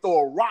can't even throw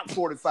a rock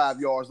 45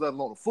 yards, let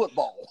alone a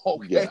football.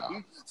 Okay,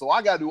 so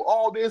I gotta do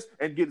all this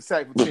and get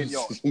sacked for 10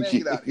 yards. Man,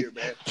 get out of here,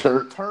 man.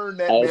 Turn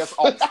that mess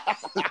off.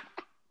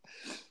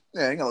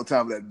 Yeah, ain't got no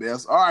time for that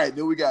mess. All right,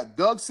 then we got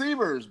Doug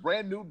Severs,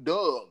 brand new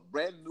Doug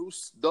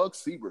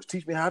Severs.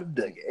 Teach me how to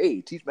Doug it. Hey,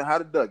 teach me how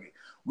to Doug it.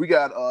 We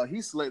got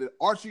he selected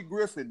Archie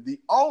Griffin, the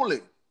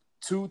only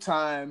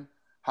 2-time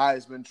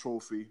Heisman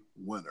Trophy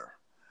winner.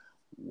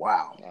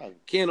 Wow. I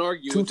can't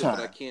argue with that,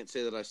 but I can't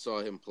say that I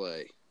saw him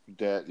play.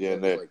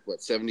 Like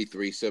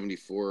 73,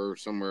 74, or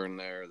somewhere in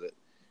there. That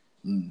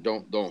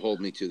don't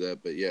hold me to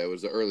that, but yeah, it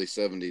was the early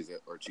 70s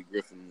that Archie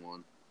Griffin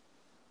won.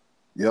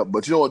 Yep,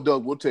 but you know what,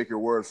 Doug? We'll take your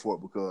word for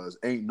it because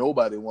ain't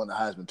nobody won the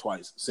Heisman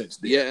twice since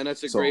then. Yeah, and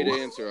that's a great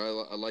answer.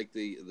 I like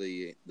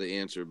the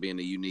answer being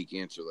a unique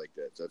answer like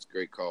that. So that's a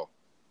great call.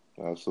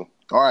 Awesome.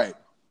 All right.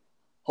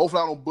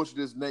 Hopefully I don't butcher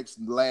this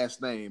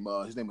last name.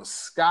 His name is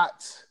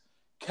Scott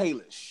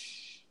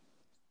Kalish.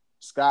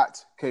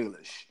 Scott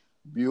Kalish.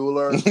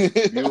 Bueller.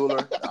 Never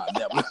mind.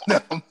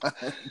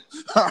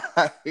 All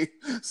right.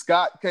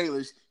 Scott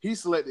Kalish. He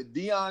selected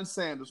Deion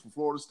Sanders from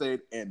Florida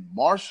State and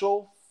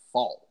Marshall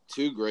Faulk.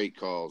 2 great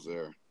calls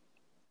there.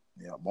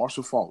 Yeah,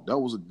 Marshall Faulk. That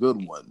was a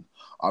good one.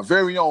 Our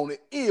very own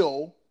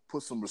Ill,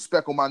 put some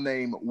respect on my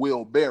name,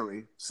 Will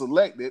Berry,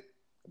 selected,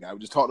 the guy we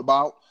just talked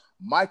about,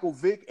 Michael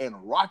Vick and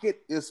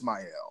Rocket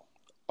Ismail.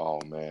 Oh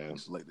man, He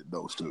selected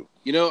those two.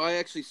 You know, I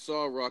actually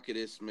saw Rocket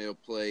Ismail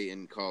play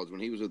in college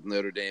when he was with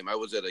Notre Dame. I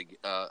was at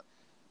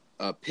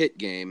a Pitt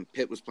game.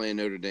 Pitt was playing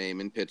Notre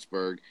Dame in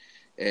Pittsburgh,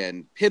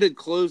 and Pitt had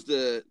closed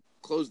the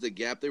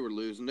gap. They were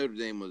losing. Notre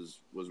Dame was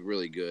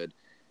really good.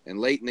 And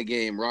late in the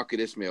game,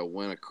 Rocket Ismail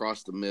went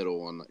across the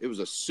middle it was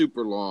a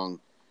super long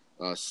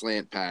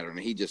slant pattern. And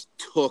he just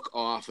took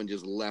off and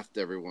just left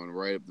everyone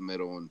right up the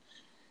middle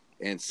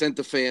and sent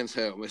the fans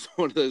home. It's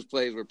one of those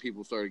plays where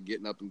people started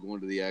getting up and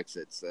going to the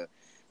exits.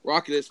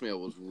 Rocket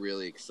Ismail was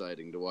really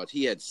exciting to watch.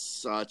 He had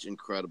such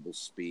incredible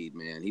speed,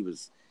 man. He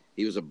was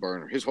a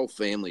burner. His whole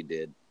family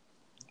did.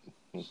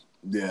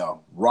 Yeah,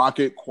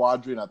 Rocket,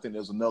 Quadrant. I think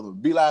there's another.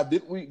 B-Live,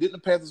 didn't the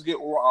Panthers get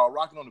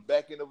Rocket on the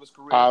back end of his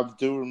career? I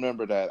do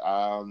remember that.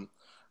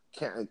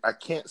 I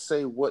can't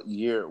say what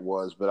year it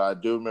was, but I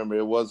do remember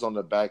it was on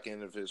the back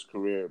end of his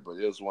career. But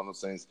it was one of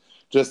those things.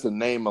 Just the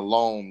name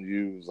alone,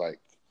 you was like,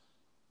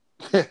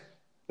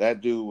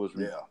 that dude was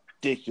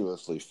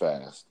ridiculously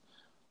fast.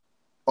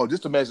 Oh,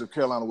 just imagine if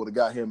Carolina would have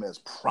got him as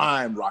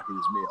prime Rocket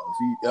Ismail.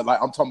 If he,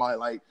 I'm talking about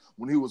like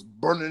when he was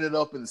burning it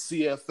up in the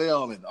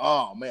CFL, and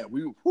oh man,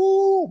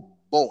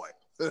 boy,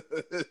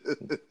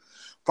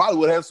 probably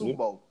would have had a Super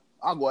Bowl.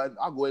 I'll go ahead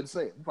and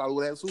say it. Probably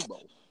would have had a Super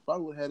Bowl.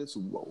 Probably would have had a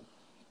Super Bowl.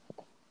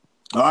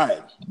 All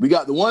right, we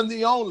got the one,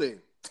 the only,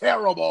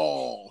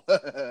 terrible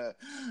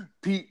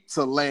Pete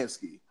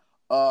Solansky.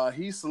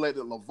 He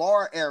selected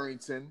LeVar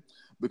Arrington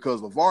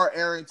because LeVar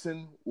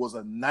Arrington was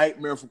a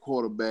nightmare for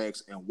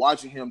quarterbacks, and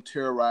watching him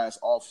terrorize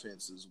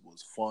offenses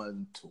was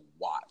fun to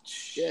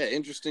watch. Yeah,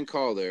 interesting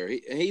call there.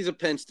 He's a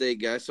Penn State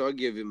guy, so I'll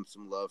give him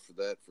some love for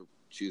that, for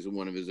choosing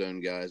one of his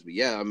own guys. But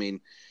yeah, I mean,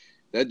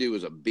 that dude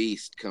was a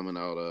beast coming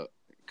out of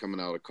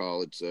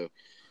college. So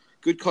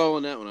good call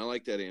on that one. I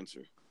like that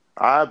answer.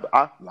 I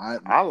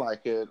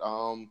like it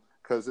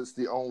because it's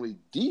the only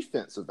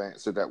defensive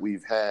answer that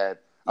we've had.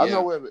 Yeah. I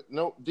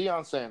know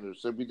Deion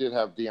Sanders. So we did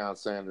have Deion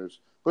Sanders.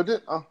 But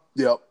then,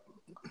 yep.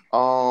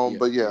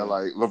 But yeah,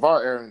 like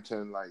LeVar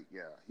Arrington, like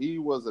he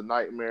was a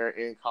nightmare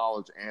in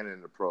college and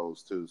in the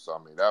pros too. So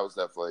I mean, that was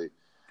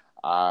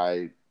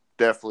I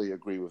definitely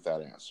agree with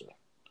that answer.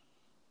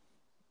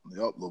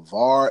 Yep,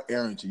 LeVar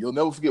Arrington. You'll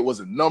never forget. Was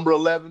it number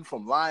 11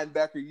 from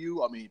linebacker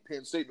U? I mean,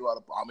 Penn State knew how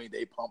to. I mean,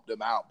 they pumped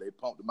him out. They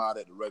pumped him out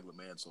at the regular,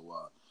 man. So,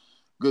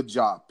 good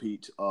job,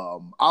 Pete.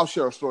 I'll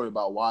share a story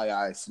about why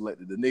I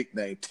selected the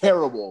nickname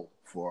 "Terrible"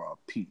 for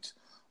Pete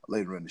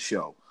later in the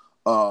show.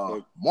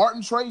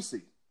 Martin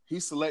Tracy, he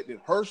selected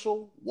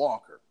Herschel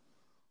Walker.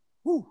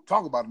 Whew,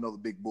 talk about another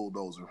big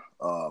bulldozer.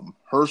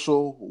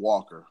 Herschel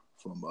Walker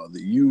from the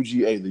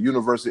UGA, the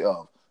University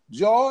of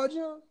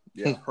Georgia.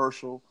 Yeah,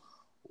 Herschel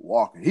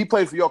Walker. He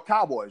played for your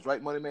Cowboys,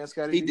 right, Money Man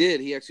Scotty? He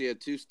did. He actually had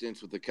 2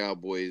 stints with the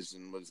Cowboys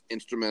and was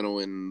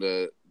instrumental in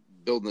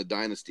building the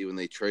dynasty when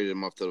they traded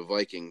him off to the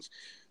Vikings.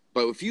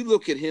 But if you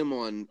look at him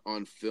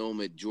on film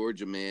at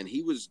Georgia, man,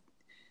 he was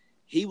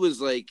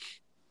like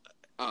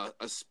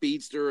a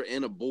speedster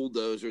and a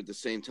bulldozer at the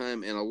same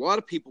time, and a lot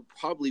of people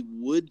probably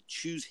would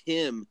choose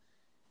him,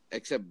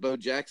 except Bo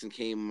Jackson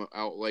came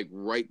out like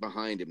right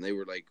behind him. They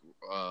were like,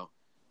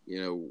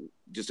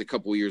 just a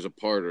couple years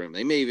apart, or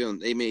they may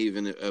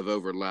even have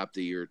overlapped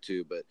a year or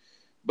two. But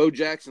Bo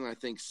Jackson, I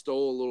think,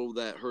 stole a little of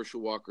that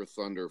Herschel Walker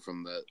thunder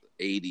from the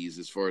 '80s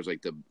as far as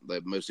like the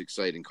most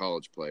exciting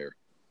college player.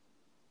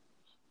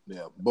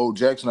 Yeah, Bo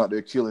Jackson out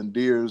there killing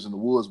deers in the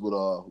woods with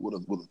a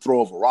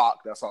throw of a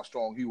rock. That's how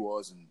strong he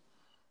was, and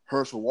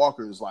Herschel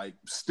Walker is like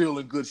still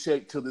in good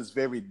shape to this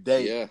very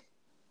day.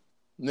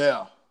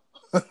 Yeah,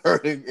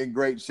 in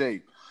great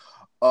shape.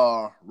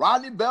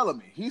 Rodney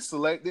Bellamy, he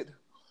selected.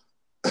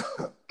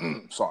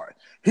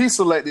 He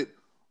selected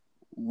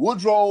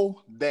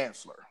Woodrow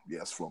Dantzler.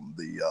 Yes, from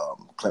the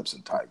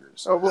Clemson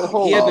Tigers. Oh,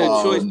 well, he had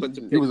no choice but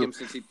to pick him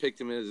since he picked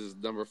him as his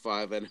number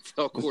 5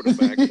 NFL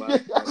quarterback.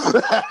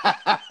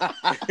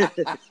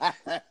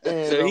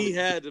 So he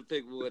had to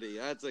pick Woody.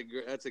 That's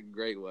a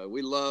great one.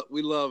 We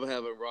love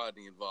having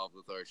Rodney involved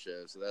with our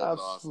show. So that was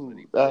awesome that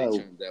he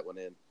turned that one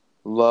in.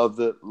 Loved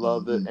it.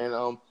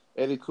 And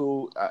Eddie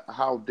Cool,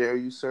 how dare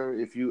you, sir?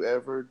 If you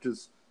ever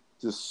just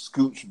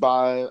scooch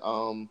by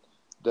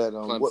that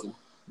Clemson.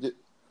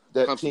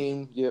 That Clemson.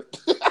 team, yep.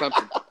 I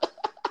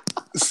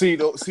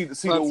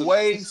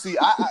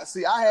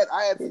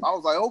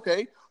was like,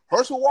 okay,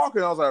 Herschel Walker,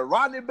 and I was like,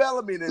 Rodney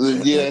Bellamy,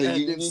 and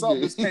then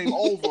something just came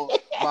over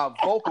my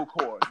vocal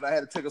cords, and I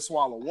had to take a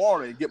swallow of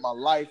water and get my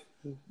life,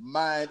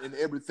 mind, and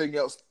everything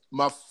else.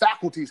 My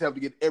faculties have to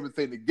get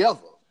everything together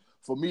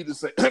for me to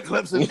say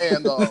Clemson,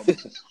 and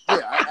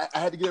I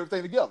had to get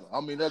everything together.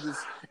 I mean, it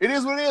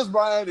is what it is,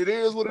 Brian. It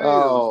is what it is.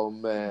 Oh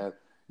man.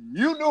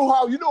 You know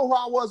how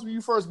I was when you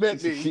first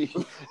met me.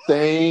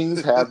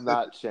 Things have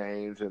not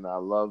changed, and I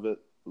love it.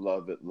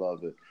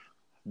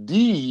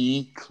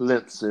 The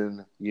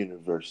Clemson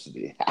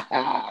University.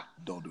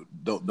 Don't do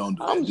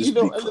that. Just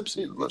be Clemson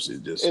University.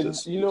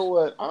 Just. You know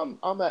what?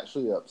 I'm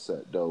actually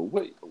upset though.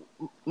 Wait,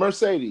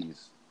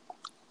 Mercedes.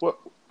 What?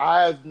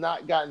 I have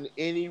not gotten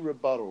any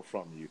rebuttal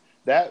from you.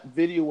 That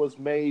video was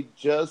made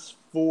just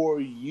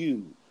for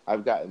you.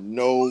 I've got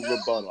no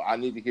rebuttal. I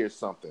need to hear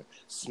something.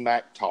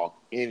 Smack talk,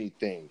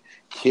 anything.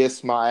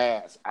 Kiss my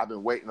ass. I've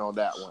been waiting on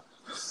that one.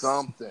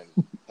 Something.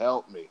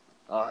 Help me.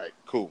 All right,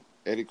 cool.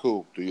 Eddie,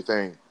 cool. Do your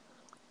thing.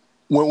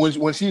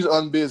 When she's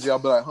unbusy, I'll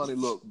be like, honey,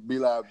 look, be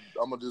like,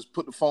 I'm going to just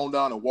put the phone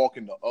down and walk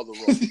in the other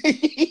room.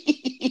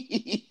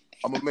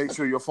 I'm going to make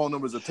sure your phone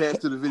number is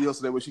attached to the video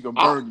so that way she can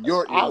burn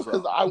your ears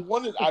Because I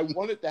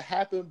wanted to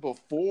happen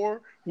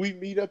before we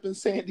meet up in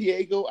San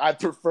Diego. I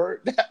prefer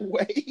it that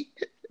way.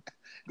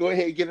 Go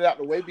ahead and get it out of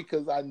the way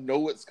because I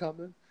know it's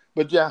coming.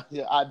 But yeah,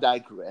 I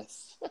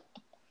digress.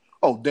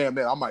 Oh, damn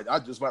that. I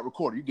just might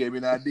record it. You gave me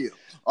an idea.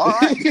 All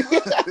right.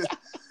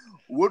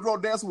 Woodrow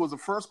Dancer was the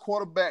first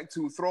quarterback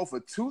to throw for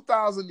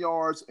 2,000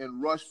 yards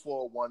and rush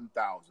for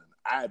 1,000.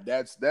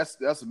 That's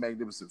a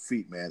magnificent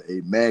feat, man.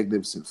 A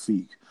magnificent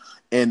feat.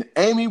 And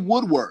Amy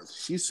Woodworth,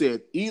 she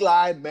said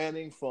Eli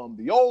Manning from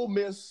the Ole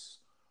Miss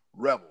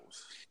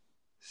Rebels.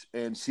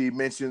 And she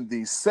mentioned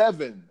the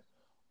 7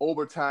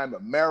 overtime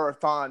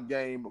marathon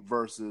game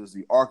versus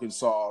the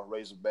Arkansas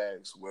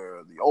Razorbacks,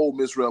 where the Ole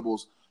Miss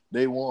Rebels,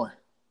 they won.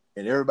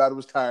 And everybody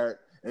was tired.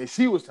 And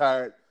she was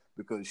tired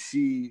because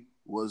she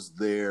was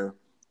there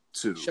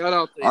too. Shout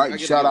out to Amy.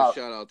 Right, shout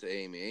out to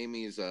Amy.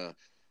 Amy's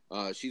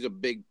she's a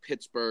big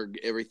Pittsburgh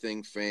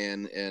everything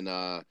fan and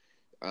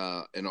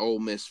an Ole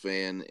Miss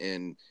fan,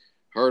 and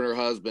her and her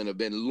husband have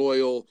been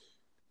loyal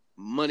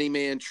Money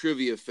Man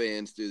trivia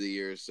fans through the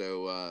years.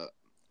 So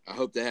I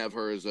hope to have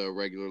her as a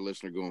regular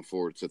listener going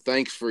forward. So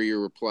thanks for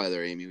your reply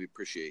there, Amy. We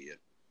appreciate you.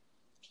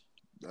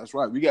 That's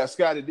right. We got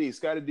Scotty D.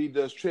 Scotty D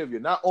does trivia.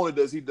 Not only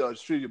does he do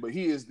trivia, but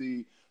he is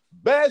the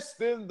best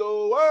in the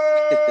world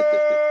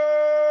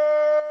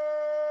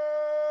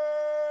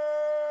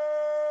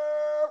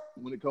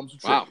when it comes to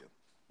trivia.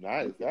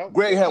 Nice.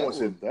 Greg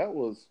Hamilton. That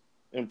was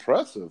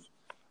impressive.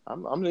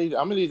 I'm gonna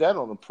need that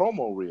on a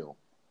promo reel.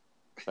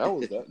 That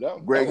was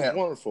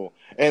wonderful.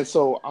 And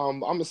so I'm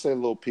gonna say a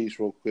little piece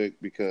real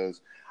quick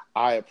because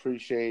I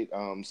appreciate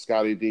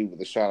Scotty D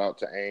with a shout out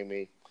to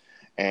Amy,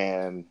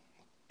 and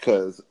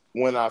because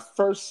when I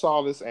first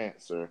saw this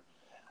answer,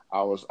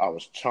 I was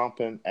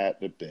chomping at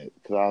the bit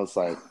because I was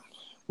like,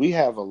 we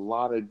have a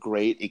lot of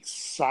great,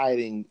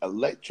 exciting,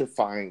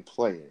 electrifying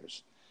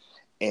players,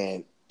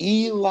 and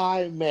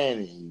Eli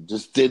Manning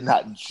just did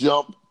not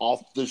jump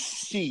off the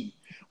sheet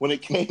when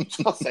it came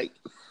to. I was like,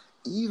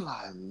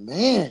 Eli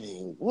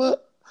Manning,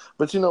 what?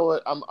 But you know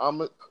what?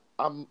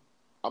 I'm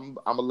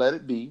gonna let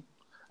it be.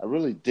 I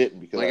really didn't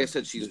because, like I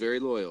said, she's very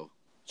loyal.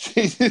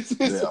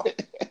 Yeah.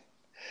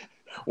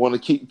 Want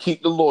to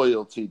keep the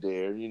loyalty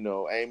there, you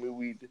know,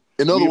 Amy.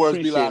 In other words,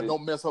 be like,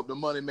 don't mess up the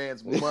money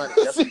man's money.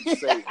 That's what you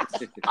say.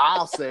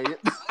 I'll say it.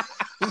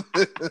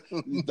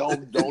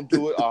 Don't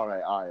do it. All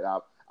right.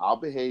 I'll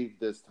behave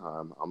this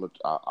time.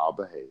 I'll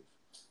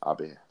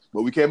behave.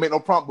 But we can't make no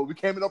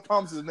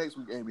promises next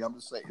week, Amy. I'm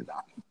just saying.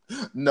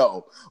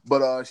 No.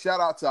 But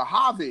shout out to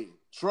Javi,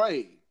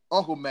 Trey,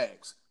 Uncle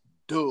Max,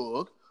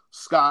 Doug,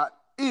 Scott,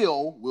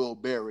 Will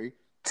Berry,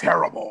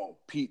 Terrible,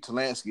 Pete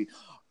Talansky,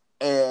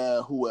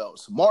 and who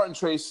else? Martin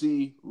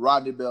Tracy,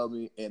 Rodney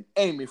Bellamy, and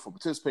Amy for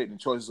participating in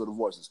Choices of the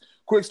Voices.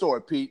 Quick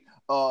story, Pete.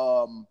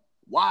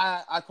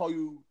 Why I call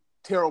you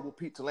Terrible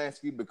Pete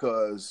Talansky?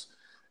 Because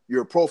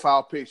your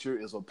profile picture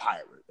is a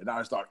pirate. And I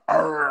just thought,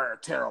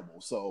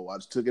 terrible. So I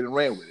just took it and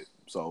ran with it.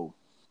 So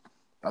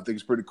I think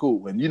it's pretty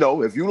cool. And, you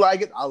know, if you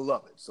like it, I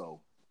love it.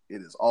 So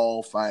it is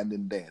all fine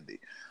and dandy.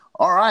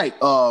 All right.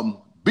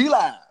 Be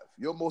Live,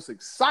 your most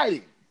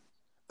exciting,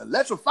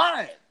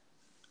 electrifying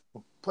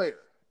player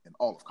in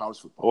all of college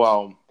football.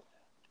 Well,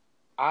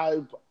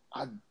 I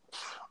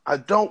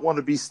don't want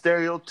to be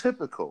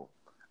stereotypical.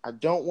 I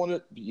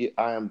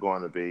am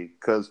going to be,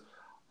 because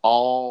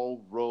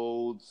all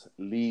roads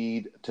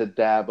lead to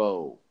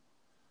Dabo.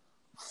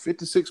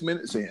 56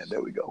 minutes in.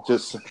 There we go.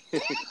 Just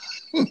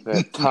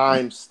that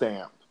time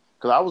stamp.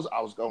 Because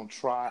I was going to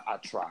try. I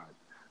tried.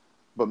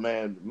 But,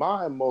 man,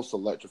 my most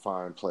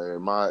electrifying player,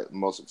 my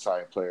most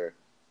exciting player,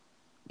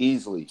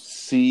 easily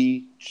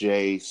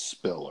C.J.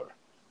 Spiller.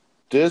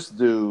 This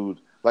dude,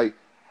 like,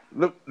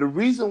 look, the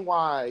reason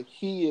why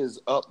he is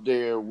up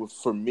there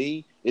for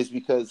me is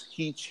because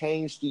he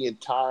changed the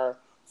entire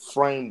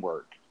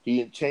framework.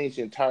 He changed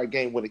the entire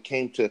game when it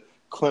came to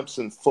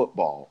Clemson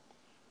football.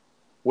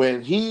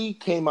 When he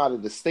came out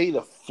of the state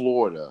of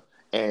Florida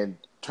and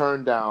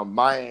turned down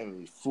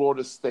Miami,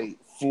 Florida State,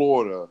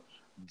 Florida,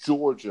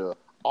 Georgia,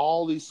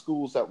 all these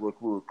schools that were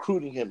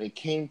recruiting him, and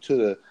came to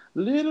the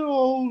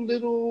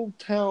little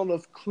town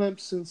of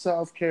Clemson,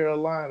 South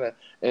Carolina,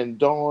 and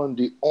donned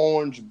the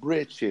orange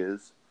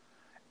breeches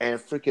and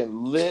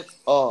freaking lit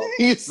up.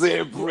 He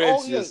said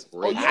breeches.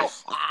 You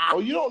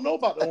don't know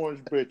about the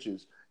orange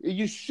breeches.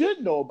 You should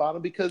know about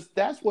them because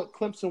that's what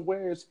Clemson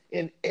wears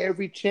in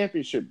every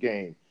championship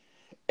game.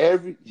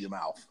 Your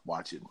mouth.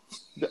 Watch it.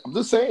 I'm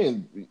just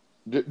saying,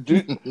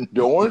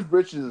 the orange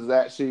breeches is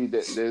actually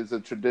there's a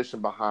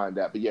tradition behind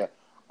that. But yeah,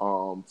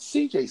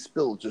 C.J.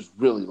 Spiller just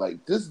really,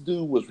 like, this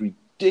dude was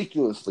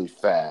ridiculously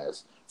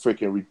fast,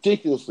 freaking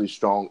ridiculously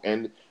strong,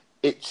 and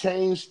it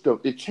changed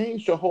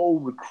the whole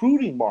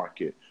recruiting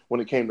market when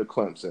it came to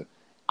Clemson.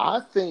 I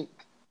think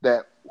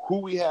that who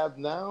we have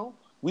now,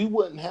 we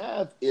wouldn't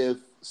have if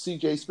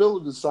C.J.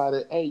 Spiller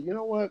decided, hey, you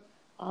know what?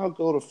 I'll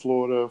go to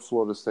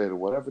Florida State or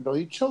whatever. No,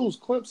 he chose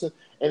Clemson,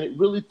 and it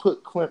really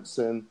put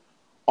Clemson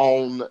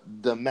on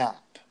the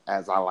map,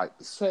 as I like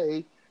to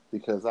say,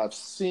 because I've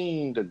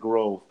seen the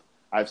growth,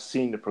 I've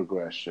seen the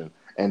progression,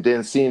 and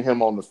then seeing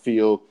him on the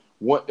field.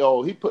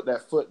 He put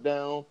that foot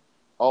down.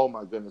 Oh,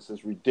 my goodness,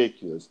 it's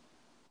ridiculous.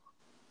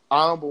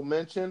 Honorable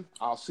mention,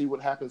 I'll see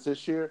what happens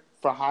this year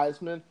for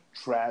Heisman,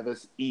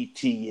 Travis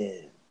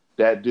Etienne.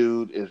 That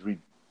dude is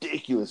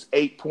ridiculous.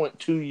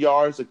 8.2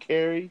 yards a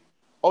carry.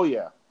 Oh,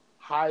 yeah.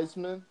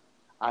 Heisman,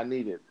 I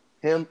need it.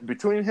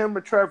 Between him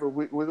and Trevor,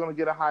 we're going to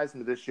get a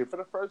Heisman this year. For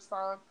the first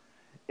time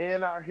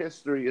in our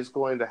history, it's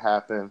going to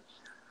happen.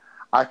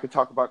 I could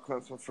talk about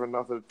Clemson for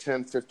another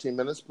 10, 15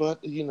 minutes,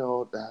 but,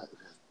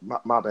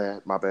 my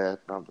bad.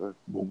 Well,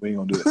 we ain't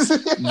going to do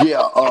it.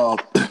 Yeah,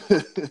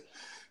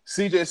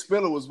 C.J.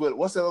 Spiller was with,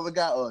 what's that other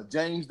guy?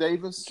 James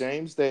Davis?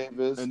 James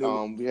Davis. And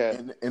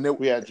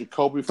we had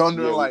Jacoby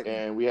Thunder Ford,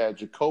 and we had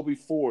Jacoby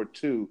Ford,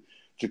 too.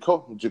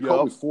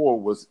 Jacoby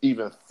Ford was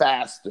even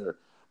faster,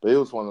 but it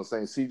was one of those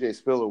things. C.J.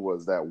 Spiller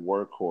was that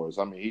workhorse.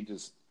 I mean,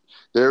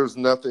 there was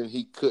nothing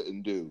he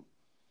couldn't do.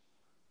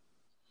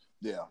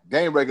 Yeah,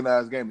 game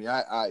recognized game.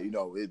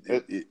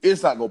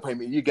 It's not gonna pay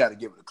me. You got to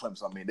give it to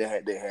Clemson. I mean, they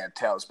had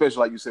talent, especially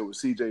like you said with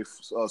C.J.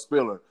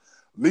 Spiller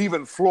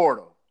leaving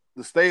Florida,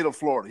 the state of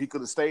Florida. He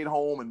could have stayed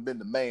home and been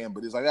the man,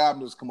 but it's like I'm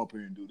just come up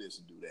here and do this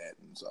and do that,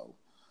 and so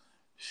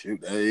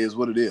shoot, that is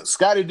what it is.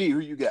 Scotty D, who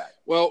you got?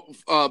 Well,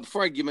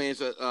 before I give my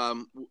answer,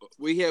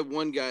 we have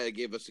one guy that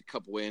gave us a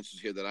couple answers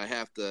here that I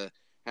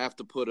have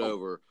to put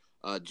over.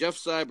 Jeff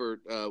Seibert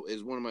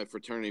is one of my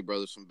fraternity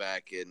brothers from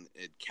back at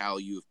Cal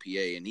U of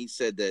PA, and he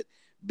said that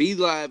B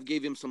Live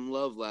gave him some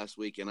love last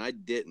week, and I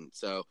didn't.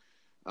 So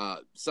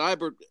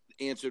Seibert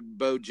answered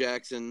Bo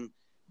Jackson,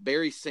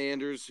 Barry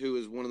Sanders, who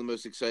is one of the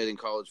most exciting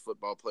college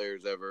football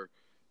players ever,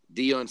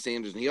 Deion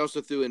Sanders, and he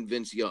also threw in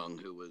Vince Young,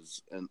 who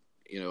was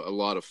a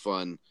lot of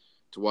fun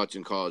to watch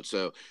in college.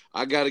 So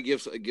I got to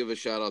give a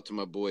shout out to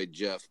my boy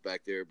Jeff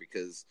back there,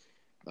 because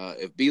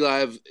if B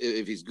Live,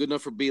 if he's good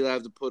enough for B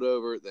Live to put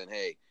over, then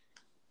hey,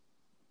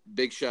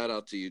 big shout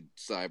out to you,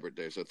 Seibert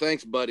there. So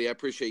thanks, buddy. I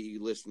appreciate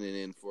you listening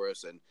in for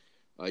us, and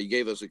you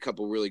gave us a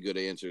couple really good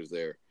answers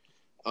there.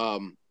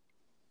 One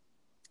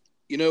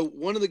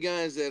of the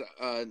guys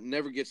that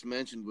never gets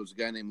mentioned was a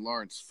guy named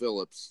Lawrence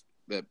Phillips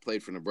that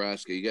played for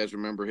Nebraska. You guys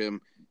remember him?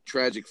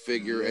 Tragic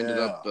figure, ended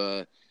up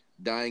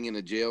dying in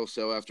a jail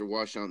cell after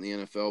washing out in the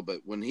NFL. But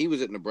when he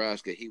was at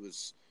Nebraska, he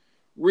was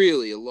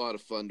really a lot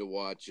of fun to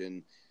watch.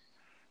 And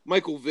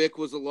Michael Vick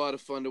was a lot of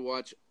fun to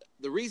watch.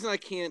 The reason I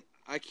can't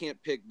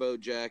pick Bo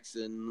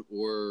Jackson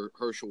or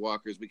Herschel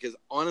Walker is because,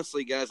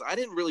 honestly, guys, I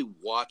didn't really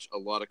watch a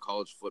lot of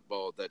college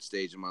football at that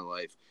stage in my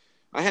life.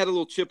 I had a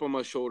little chip on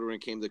my shoulder when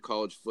it came to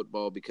college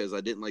football because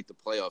I didn't like the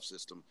playoff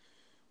system,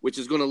 which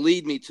is going to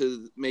lead me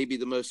to maybe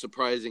the most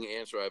surprising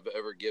answer I've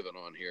ever given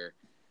on here.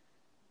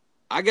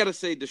 I got to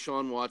say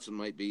Deshaun Watson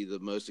might be the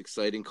most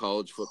exciting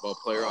college football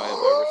player I have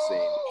ever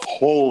seen.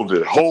 Hold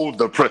it.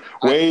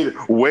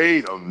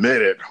 Wait a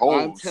minute.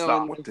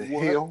 Stop. What the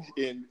hell?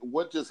 And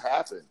what just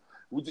happened?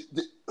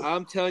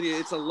 I'm telling you,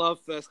 it's a love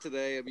fest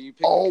today. I mean, you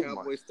picked the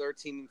Cowboys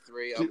 13-3.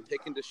 I'm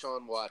picking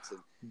Deshaun Watson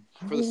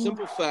for the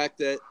simple fact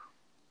that,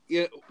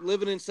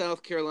 living in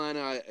South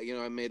Carolina,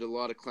 I made a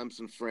lot of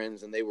Clemson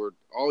friends, and they were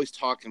always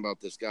talking about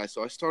this guy.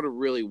 So I started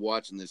really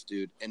watching this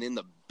dude. And in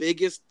the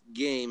biggest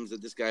games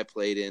that this guy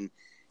played in,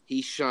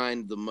 he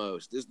shined the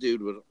most. This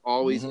dude was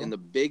always in the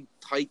big,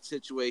 tight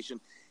situation.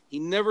 He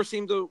never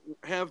seemed to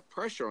have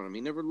pressure on him.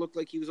 He never looked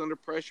like he was under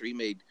pressure. He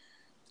made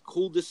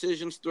cool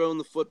decisions throwing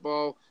the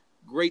football,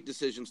 great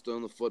decisions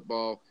throwing the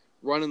football,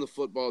 running the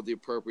football at the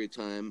appropriate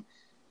time.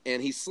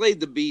 And he slayed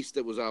the beast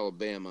that was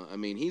Alabama. I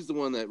mean, he's the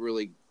one that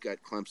really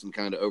got Clemson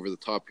kind of over the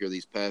top here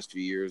these past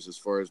few years as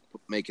far as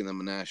making them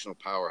a national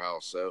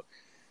powerhouse. So,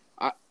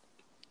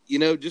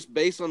 just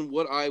based on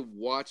what I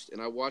watched,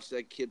 and I watched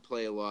that kid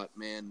play a lot,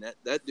 man,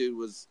 that dude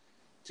was,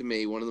 to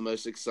me, one of the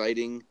most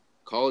exciting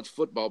college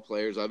football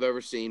players I've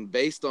ever seen,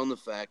 based on the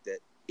fact that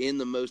in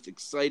the most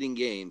exciting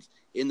games,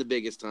 in the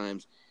biggest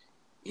times,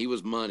 he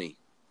was money.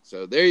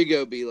 So there you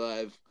go, B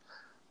Live.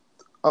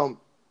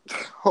 Hope.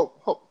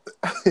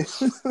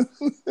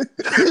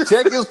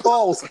 Check his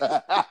pulse.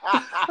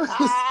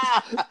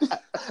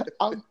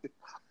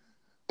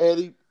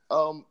 Eddie,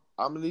 I'm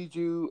gonna need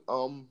you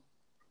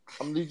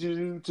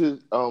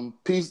to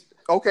piece.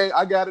 Okay,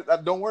 I got it.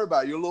 Don't worry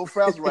about it. You're a little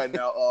frazzled right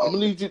now. I'm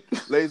gonna need you,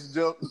 ladies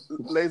and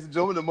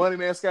gentlemen. The Money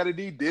Man Scotty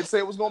D did say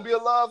it was gonna be a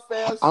love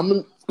fest.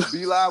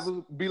 B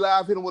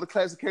Live hit him with a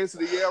classic case of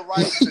the air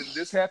rights, and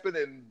this happened.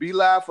 And B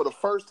Live for the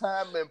first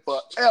time and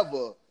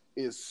forever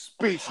is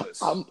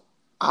speechless.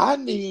 I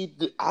need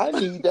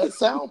that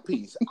sound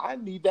piece. I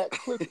need that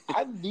clip.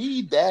 I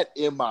need that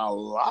in my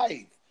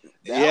life.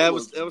 That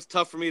was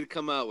tough for me to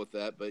come out with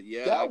that, but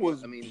yeah, that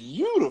was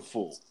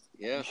beautiful.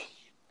 Yeah,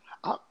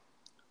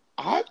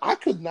 I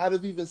could not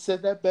have even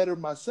said that better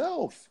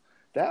myself.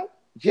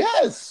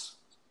 Yes.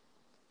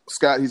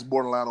 Scott, he's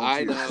borderline on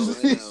I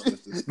tears.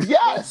 know.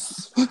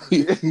 Yes,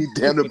 he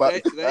damn about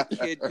that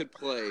kid could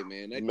play,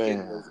 man. That kid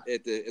was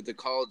at the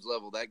college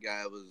level. That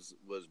guy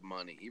was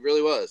money. He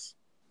really was.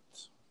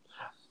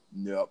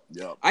 Yep.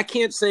 I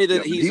can't say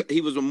that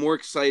he was a more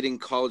exciting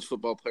college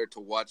football player to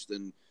watch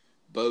than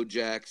Bo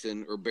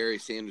Jackson or Barry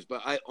Sanders,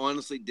 but I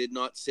honestly did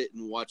not sit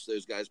and watch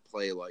those guys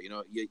play a lot. You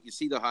know, you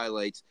see the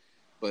highlights,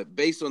 but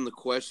based on the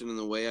question and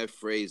the way I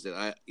phrased it,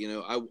 I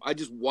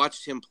just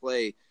watched him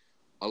play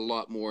a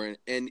lot more.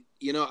 And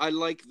you know, I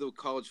like the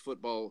college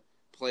football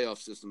playoff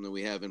system that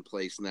we have in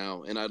place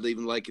now, and I'd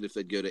even like it if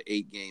they'd go to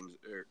 8 games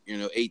or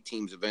 8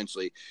 teams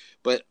eventually.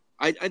 But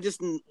I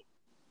just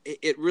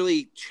it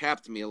really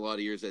chapped me a lot of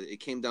years that it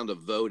came down to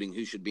voting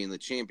who should be in the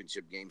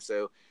championship game.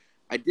 So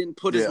I didn't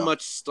put as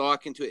much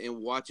stock into it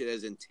and watch it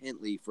as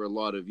intently for a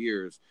lot of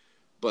years.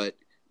 But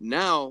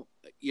now,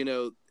 you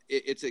know,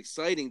 it's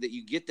exciting that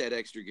you get that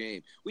extra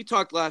game. We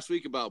talked last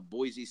week about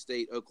Boise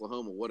State,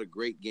 Oklahoma. What a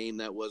great game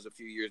that was a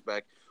few years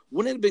back.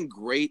 Wouldn't it have been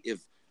great if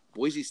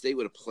Boise State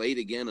would have played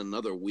again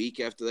another week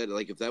after that?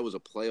 Like if that was a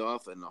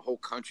playoff and the whole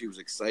country was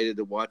excited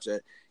to watch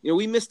that. You know,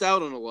 we missed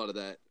out on a lot of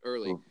that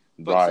early.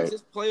 But since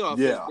this playoff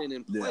has been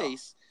in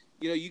place,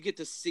 you know, you get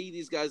to see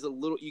these guys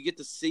you get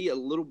to see a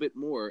little bit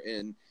more.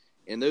 And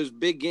those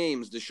big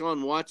games,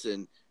 Deshaun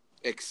Watson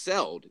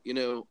excelled, you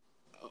know,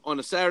 on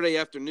a Saturday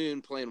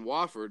afternoon playing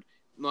Wofford,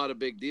 not a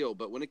big deal.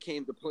 But when it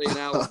came to playing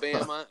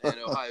Alabama and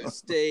Ohio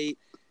State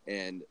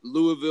and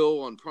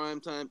Louisville on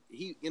primetime,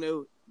 he, you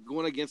know,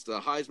 going against a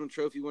Heisman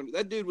Trophy winner,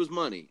 that dude was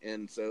money.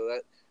 And so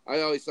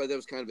I always thought that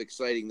was kind of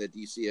exciting that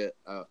you see a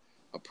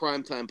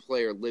primetime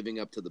player living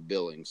up to the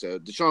billing. So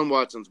Deshaun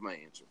Watson's my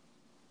answer.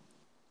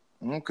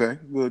 Okay,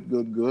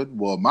 good.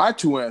 Well, my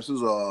 2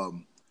 answers,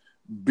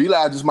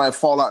 Beli just might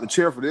fall out the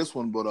chair for this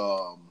one, but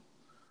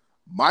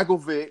Michael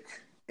Vick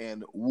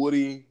and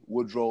Woody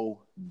Woodrow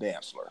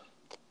Dantzler.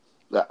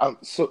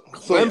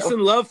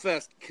 Clemson Love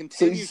Fest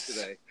continues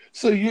today.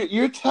 So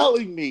you're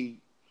telling me,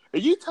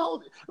 let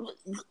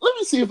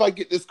me see if I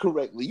get this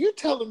correctly. You're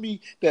telling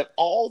me that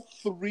all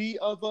three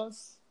of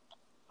us,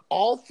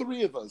 all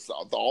three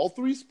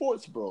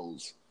sports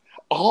bros,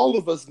 all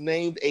of us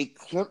named a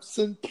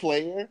Clemson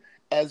player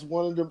as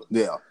one of them.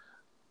 Yeah.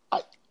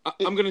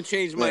 I'm going to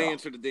change my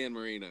answer to Dan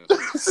Marino.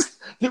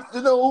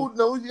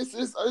 No,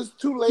 it's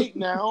too late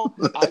now.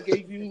 I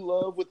gave you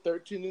love with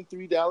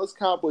 13-3 Dallas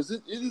Cowboys.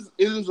 It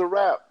is a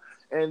wrap.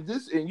 And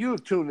you're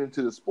tuned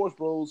into the Sports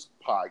Bros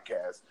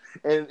podcast.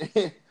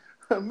 And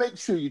make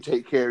sure you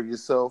take care of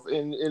yourself.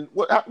 And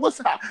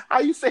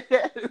how you say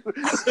that?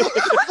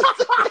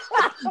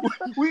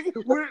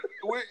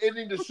 we're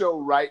ending the show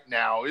right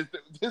now.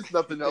 There's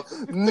nothing else.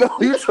 No,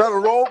 you're trying to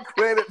roll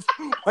credits.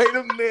 Wait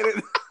a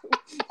minute.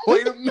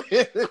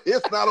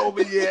 It's not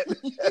over yet.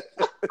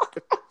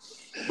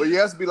 But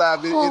yes, be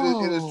live.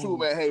 It is true,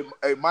 man.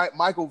 Hey,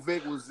 Michael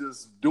Vick was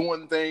just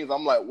doing things.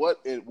 I'm like, what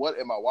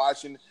am I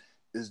watching?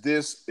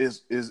 Did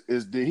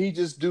he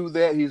just do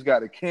that? He's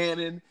got a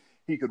cannon.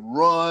 He could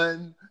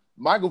run.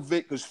 Michael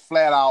Vick was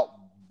flat out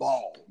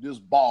ball.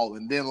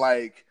 And then,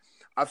 like,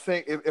 I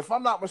think if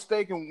I'm not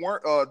mistaken,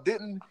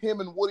 didn't him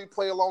and Woody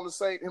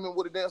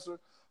Dantzler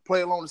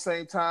play along the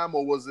same time,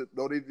 or was it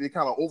though they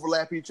kind of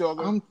overlap each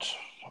other?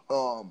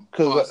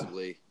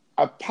 Possibly.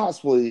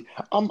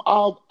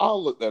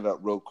 I'll look that up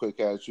real quick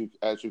as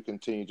you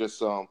continue. Just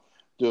do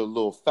a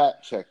little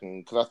fact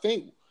checking, because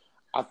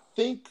I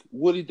think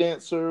Woody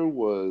Dantzler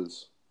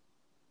was.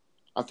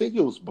 I think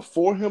it was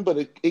before him, but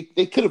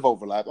it could have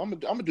overlapped. I'm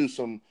gonna do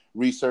some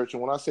research,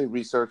 and when I say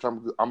research,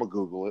 I'm gonna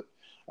Google it.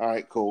 All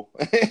right, cool.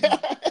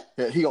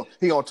 Yeah, he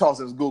gonna toss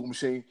his Google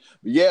machine.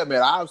 But yeah,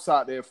 man, I was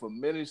out there for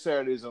many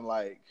Saturdays, and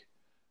like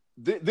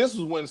this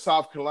was when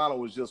South Carolina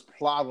was just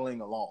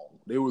plodding along.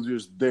 They were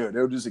just there. They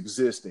were just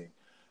existing.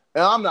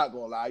 And I'm not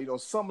gonna lie, you know,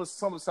 some of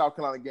South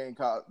Carolina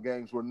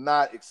games were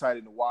not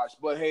exciting to watch.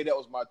 But hey, that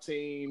was my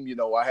team. You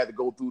know, I had to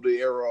go through the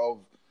era of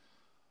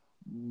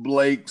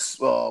Blake's,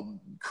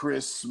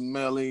 Chris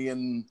Smelly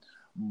and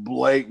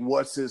Blake,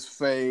 what's his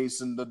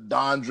face, and the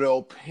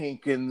Dondrell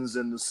Pinkins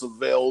and the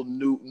Savell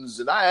Newtons,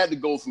 and I had to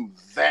go through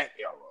that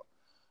era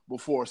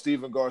before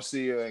Stephen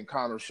Garcia and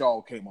Connor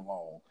Shaw came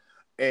along,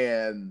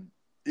 and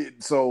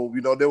so you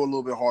know they were a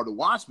little bit hard to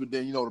watch. But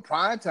then you know the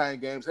primetime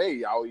games, hey,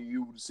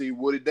 you would see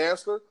Woody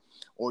Dantzler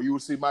or you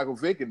would see Michael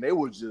Vick, and they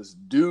would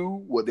just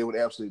do what they would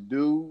absolutely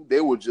do.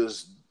 They would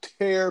just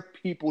tear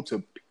people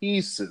to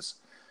pieces.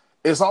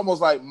 It's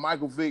almost like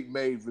Michael Vick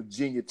made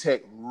Virginia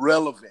Tech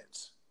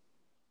relevant.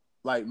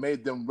 Like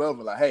made them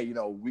relevant, like, hey, you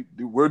know,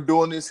 we're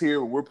doing this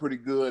here, we're pretty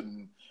good,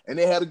 and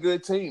they had a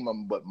good team.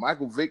 But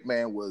Michael Vick,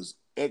 man, was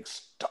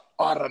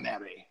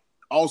extraordinary.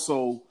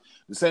 Also,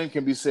 the same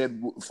can be said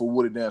for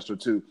Woody Dantzler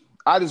too.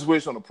 I just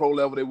wish on the pro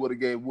level they would have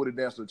gave Woody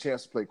Dantzler a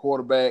chance to play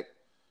quarterback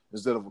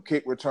instead of a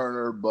kick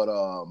returner. But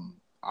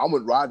I'm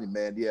with Rodney,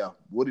 man. Yeah,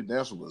 Woody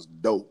Dantzler was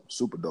dope,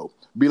 super dope.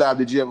 B-Live,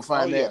 did you ever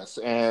find that? Yes,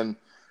 and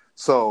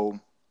so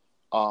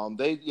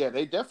they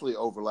definitely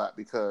overlap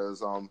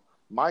because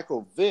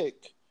Michael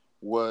Vick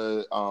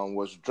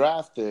was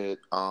drafted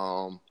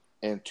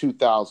in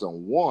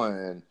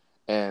 2001,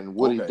 and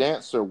Woody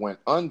Dancer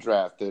went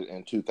undrafted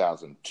in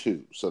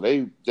 2002. So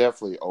they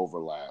definitely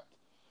overlapped.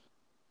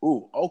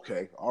 Ooh,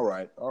 okay, all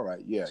right,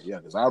 yeah,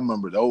 because I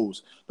remember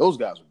those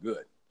guys were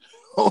good.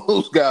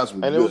 Those guys were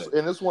good.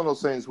 And it's one of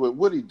those things with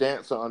Woody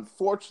Dancer,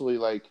 unfortunately,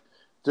 like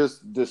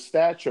just the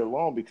stature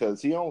alone,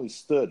 because he only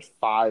stood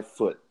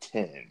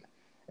 5'10",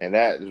 and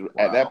that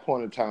at that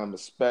point in time,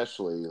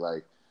 especially,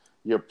 like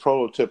your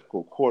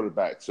prototypical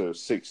quarterbacks are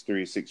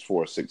 6'3", 6'4",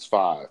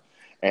 6'5",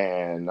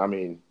 and I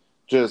mean,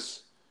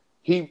 just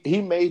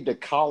he made the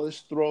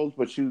college throws,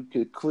 but you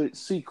could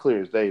see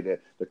clear as day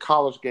that the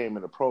college game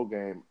and the pro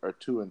game are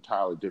two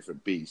entirely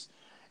different beasts.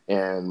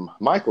 And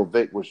Michael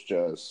Vick was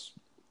just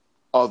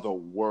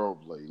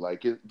otherworldly.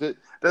 Like, it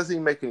doesn't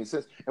even make any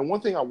sense. And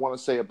one thing I want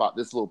to say about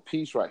this little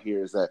piece right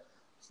here is that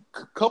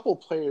a couple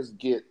players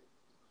get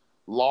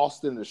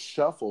lost in the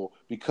shuffle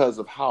because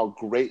of how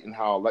great and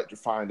how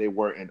electrifying they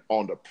were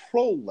on the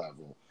pro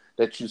level,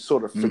 that you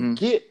sort of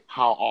forget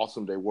how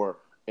awesome they were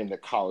in the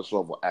college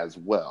level as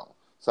well.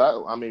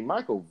 So, I mean,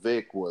 Michael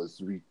Vick was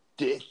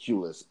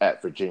ridiculous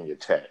at Virginia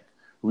Tech.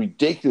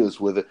 Ridiculous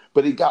with it.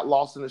 But he got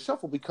lost in the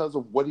shuffle because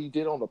of what he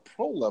did on the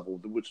pro level,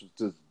 which was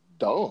just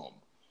dumb.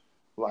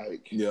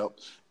 Like,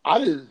 I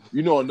didn't,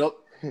 no.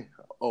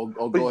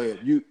 Go ahead.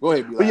 You go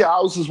ahead. But yeah, I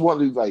was just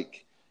wondering,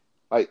 like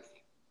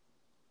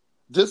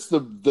just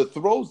the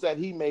throws that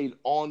he made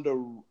on the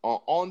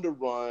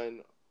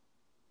run,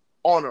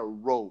 on a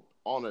rope,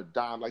 on a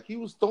dime. Like, he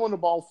was throwing the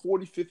ball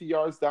 40, 50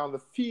 yards down the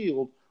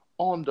field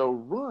on the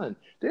run.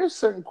 There's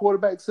certain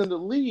quarterbacks in the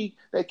league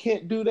that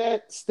can't do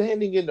that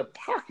standing in the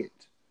pocket.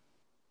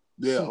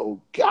 Yeah.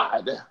 So,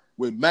 God.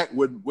 With max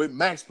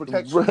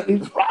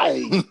protection.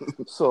 Right.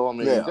 So, I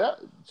mean, that,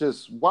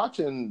 just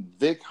watching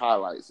Vic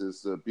highlights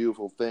is a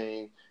beautiful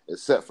thing,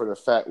 except for the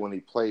fact when he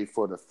played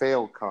for the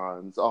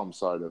Falcons. Oh, I'm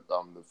sorry,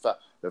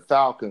 the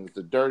Falcons,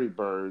 the Dirty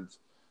Birds,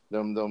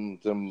 them.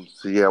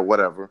 Yeah,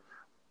 whatever.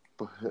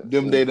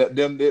 Them on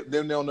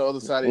the other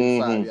side of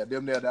the side. Yeah,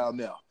 them there down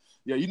there.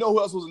 Yeah, you know who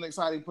else was an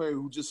exciting player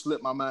who just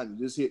slipped my mind and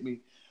just hit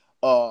me?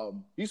 He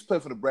used to play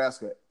for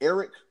Nebraska,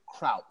 Eric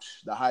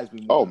Crouch, the Heisman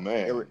winner. Oh,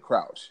 man. Eric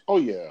Crouch. Oh,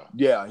 yeah.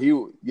 Yeah, he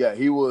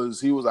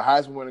was a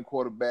Heisman winning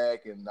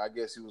quarterback, and I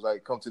guess he was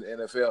like, come to the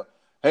NFL.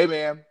 Hey,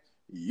 man,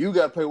 you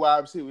got to play wide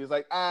receiver. He was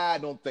like, I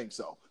don't think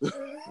so.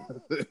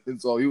 And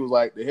so he was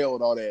like, the hell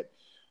with all that.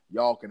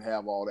 Y'all can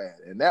have all that.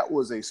 And that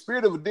was a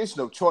spirited edition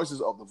of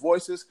Choices of the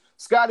Voices.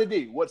 Scotty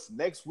D, what's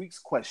next week's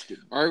question?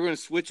 All right, we're going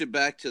to switch it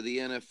back to the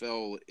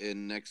NFL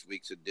in next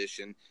week's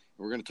edition.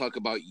 We're going to talk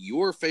about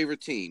your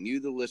favorite team, you,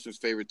 the listener's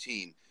favorite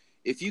team.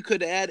 If you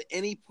could add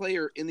any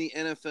player in the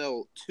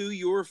NFL to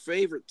your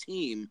favorite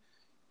team,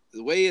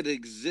 the way it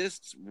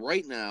exists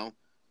right now,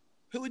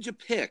 who would you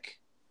pick?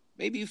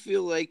 Maybe you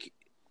feel like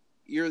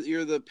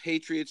you're the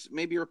Patriots.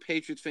 Maybe you're a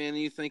Patriots fan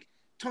and you think,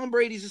 Tom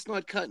Brady's just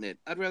not cutting it.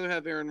 I'd rather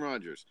have Aaron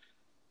Rodgers.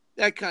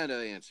 That kind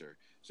of answer.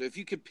 So if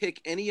you could pick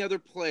any other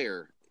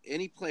player,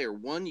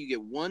 you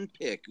get one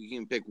pick. You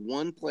can pick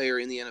one player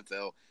in the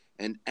NFL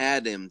and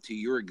add him to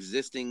your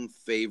existing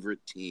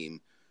favorite team.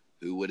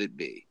 Who would it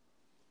be?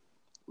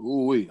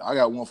 Ooh, I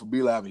got one for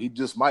B-Live. He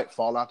just might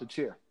fall out the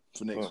chair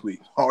for next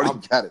week.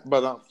 Already got it.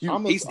 But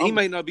he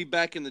might not be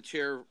back in the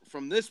chair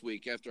from this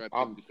week after I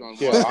pick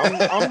Deshaun Watson.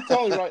 Yeah, I'm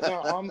telling you right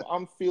now,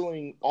 I'm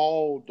feeling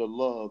all the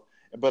love.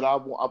 But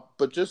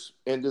just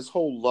in this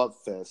whole love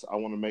fest, I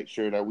want to make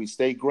sure that we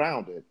stay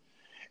grounded.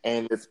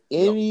 And if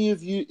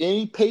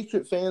any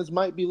Patriot fans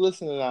might be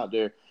listening out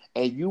there,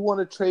 and you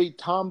want to trade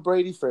Tom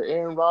Brady for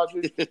Aaron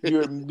Rodgers,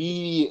 you're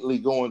immediately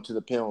going to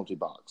the penalty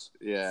box.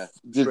 Yeah,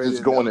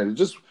 just going in.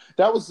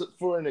 That was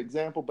for an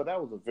example, but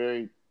that was a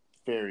very,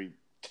 very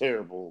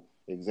terrible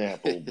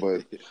example.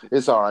 But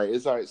it's all right.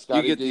 It's all right,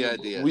 Scotty. You get the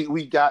idea.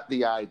 We got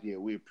the idea.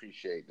 We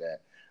appreciate that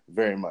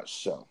very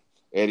much. So,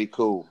 Eddie,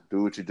 cool.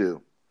 Do what you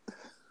do.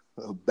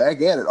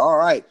 Back at it. All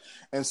right.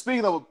 And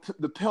speaking of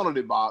the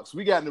penalty box,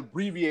 we got an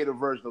abbreviated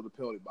version of the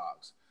penalty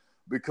box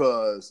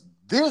because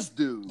this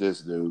dude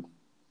deserves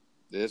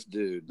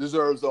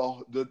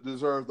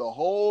the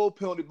whole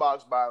penalty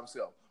box by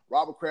himself.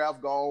 Robert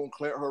Kraft gone,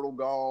 Clint Hurdle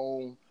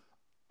gone,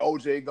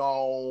 OJ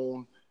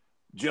gone,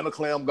 Jenna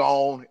Clem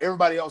gone,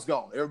 everybody else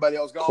gone. Clear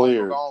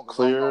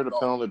the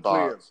penalty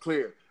box.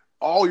 Clear.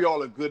 All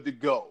y'all are good to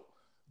go.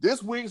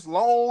 This week's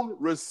lone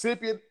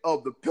recipient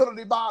of the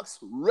penalty box,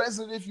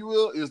 resident, if you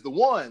will, is the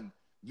one,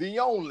 the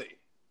only,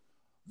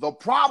 the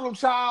problem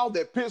child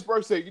that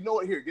Pittsburgh said, you know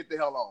what, here, get the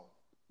hell on.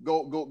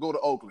 Go to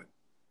Oakland.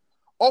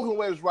 Oakland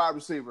Raiders wide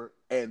receiver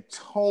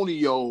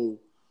Antonio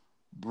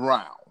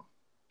Brown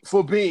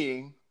for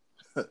being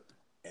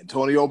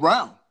Antonio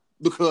Brown,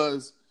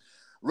 because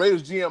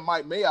Raiders GM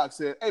Mike Mayock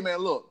said, hey, man,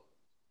 look,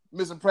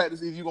 missing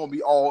practice, either you're going to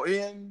be all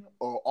in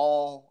or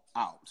all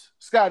out.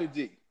 Scotty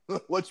G,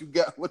 what you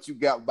got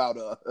about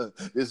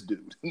this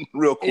dude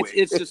real quick?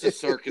 It's just a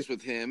circus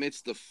with him.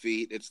 It's the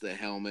feet, it's the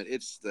helmet,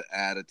 it's the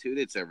attitude,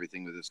 it's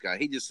everything with this guy.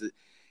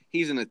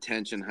 He's an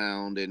attention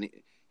hound, and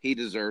he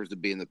deserves to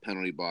be in the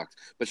penalty box.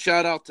 But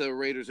shout out to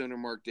Raiders owner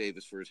Mark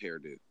Davis for his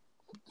hairdo.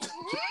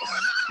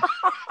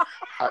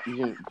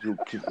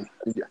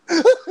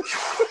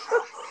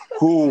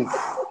 Whew,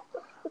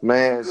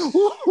 man.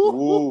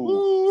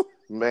 Woo,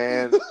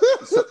 man.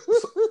 So,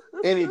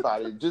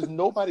 anybody, just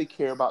nobody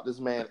care about this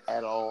man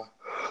at all.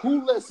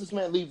 Who lets this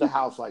man leave the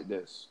house like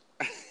this?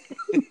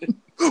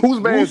 Whose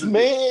man is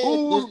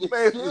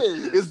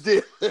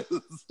this?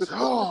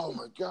 Oh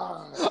my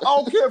God! I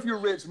don't care if you're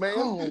rich,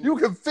 man. You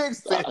can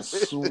fix it. I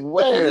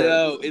swear.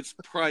 Yo, it's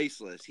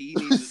priceless. He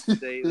needs to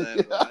stay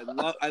that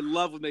way. I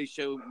love when they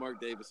show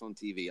Mark Davis on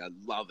TV. I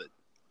love it.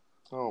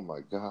 Oh my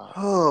God.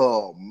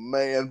 Oh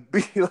man,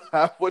 be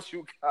like what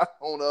you got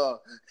on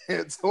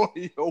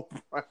Antonio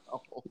Brown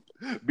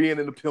being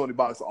in the penalty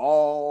box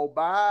all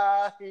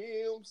by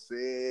himself.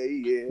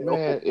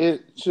 Man,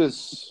 it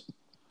just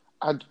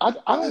I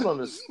don't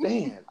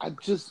understand.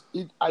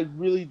 I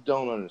really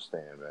don't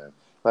understand, man.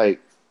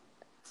 Like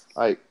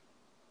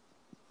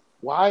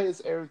why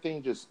is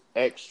everything just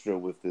extra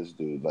with this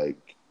dude?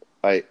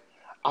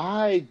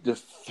 I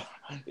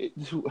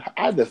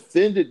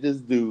defended this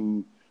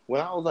dude when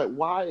I was like,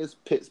 why is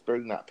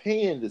Pittsburgh not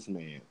paying this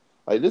man?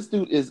 Like, this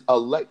dude is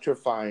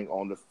electrifying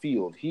on the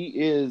field. He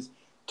is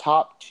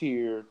top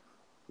tier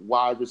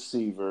wide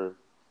receiver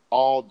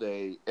all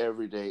day,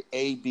 every day,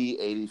 AB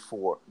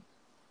 84.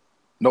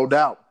 No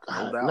doubt.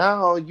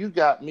 Now you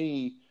got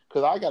me,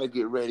 because I got to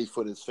get ready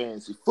for this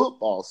fantasy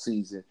football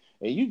season,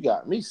 and you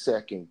got me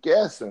second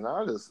guessing.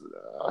 I just,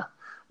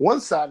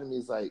 one side of me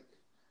is like,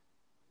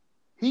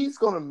 he's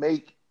going to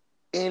make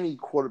any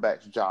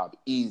quarterback's job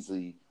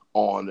easy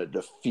on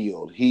the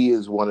field. He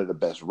is one of the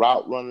best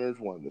route runners.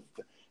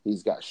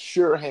 He's got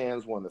sure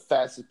hands. One of the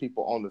fastest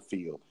people on the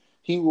field.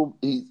 He's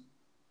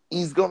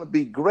going to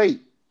be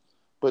great.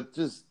 But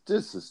this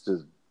is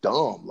just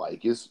dumb.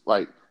 Like, it's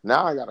like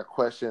now I got to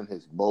question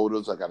his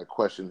motives. I got to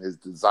question his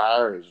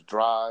desire, his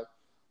drive.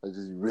 Like,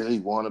 does he really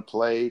want to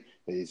play?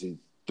 Is he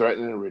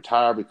threatening to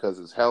retire because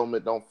his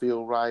helmet don't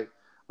feel right?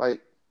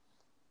 Like,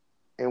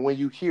 and when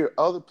you hear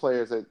other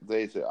players that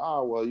they say,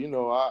 "Oh, well,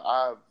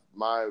 I have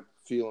my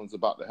feelings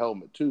about the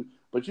helmet too,"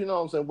 but you know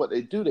what I'm saying? What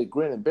they do, they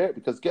grin and bear it,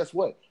 because guess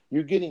what?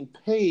 You're getting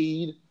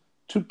paid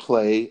to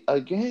play a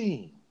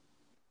game.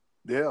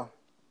 Yeah.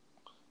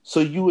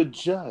 So you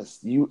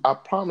adjust. I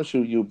promise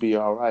you'll be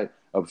all right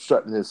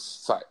obstructing his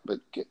sight. But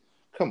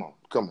come on,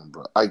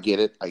 bro. I get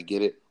it.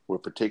 We're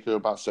particular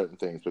about certain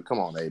things, but come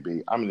on,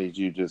 AB. I'm gonna need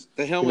you just.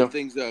 The helmet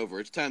thing's over.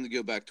 It's time to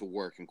go back to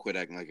work and quit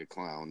acting like a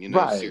clown.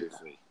 Right.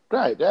 Seriously.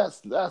 Right.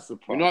 That's the problem.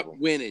 You're not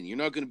winning. You're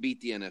not going to beat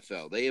the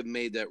NFL. They have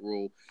made that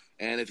rule.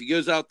 And if he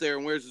goes out there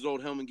and wears his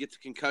old helmet and gets a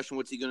concussion,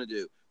 what's he going to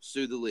do?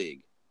 Sue the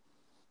league.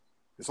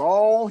 It's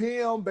all on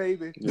him,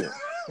 baby. Yeah.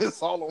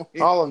 It's all on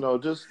him. All I know,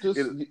 just at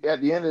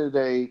the end of the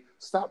day,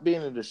 stop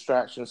being a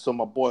distraction so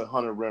my boy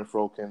Hunter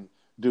Renfrow can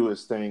do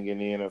his thing in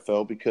the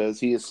NFL, because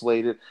he is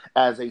slated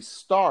as a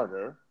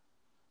starter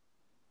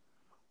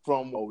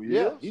from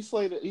he's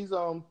slated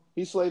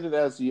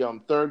as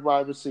the third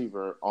wide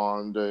receiver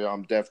on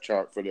the depth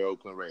chart for the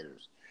Oakland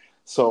Raiders.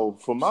 So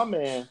for my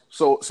man,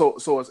 so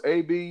it's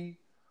AB,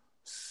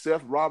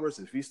 Seth Roberts,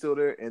 if he's still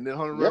there, and then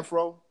Hunter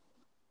Renfrow.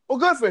 Well,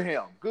 good for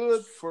him.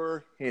 Good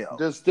for him.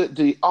 Just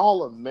the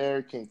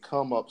All-American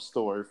come-up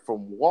story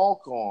from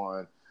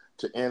walk-on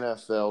to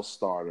NFL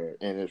starter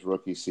in his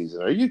rookie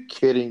season. Are you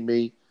kidding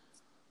me?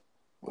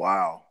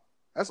 Wow.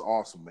 That's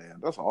awesome, man.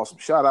 That's awesome.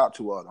 Shout out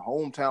to the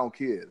hometown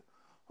kid,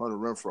 Hunter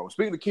Renfrow.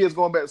 Speaking of kids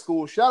going back to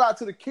school, shout out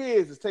to the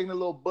kids that's taking their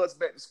little butts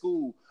back to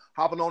school,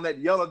 hopping on that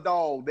yellow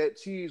dog, that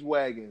cheese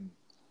wagon.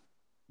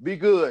 Be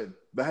good.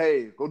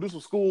 Behave. Go do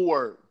some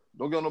schoolwork.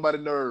 Don't get on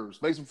nobody's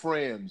nerves. Make some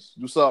friends.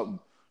 Do something.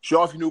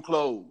 Show off your new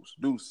clothes.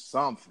 Do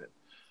something.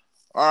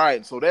 All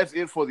right, so that's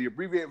it for the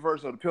abbreviated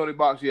version of the penalty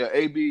box. Yeah,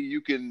 AB,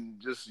 you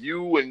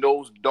and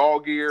those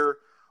dog ear,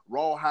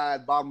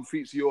 rawhide bottom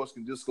feet of yours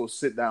can just go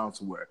sit down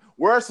somewhere.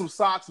 Wear some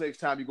socks next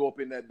time you go up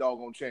in that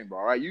doggone chamber,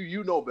 all right?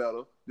 You know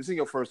better. This ain't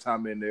your first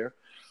time in there.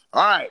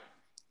 All right,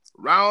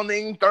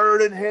 rounding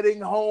third and heading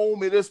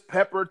home. It is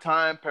pepper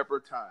time.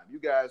 You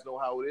guys know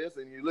how it is,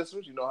 and your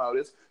listeners, you know how it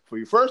is. For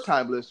your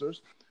first-time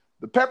listeners,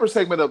 the pepper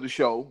segment of the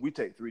show, we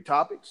take 3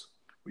 topics.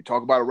 We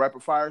talk about a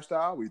rapid fire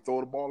style. We throw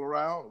the ball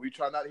around. We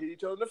try not to hit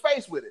each other in the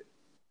face with it.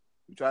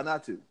 We try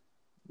not to.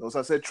 Notice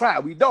I said try.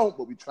 We don't,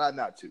 but we try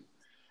not to.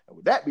 And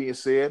with that being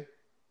said,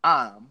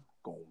 I'm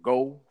going to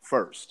go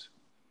first.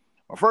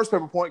 My first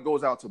pepper point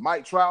goes out to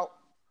Mike Trout,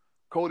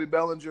 Cody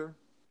Bellinger,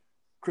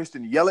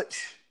 Christian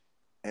Yelich,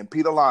 and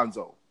Pete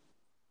Alonso.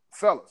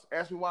 Fellas,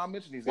 ask me why I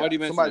mentioned these guys. Why do you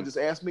mention Somebody them? just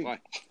asked me. Why?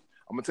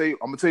 I'm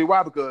gonna tell you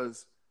why,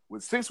 because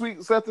with 6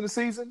 weeks left in the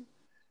season,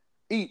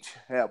 each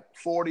have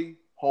 40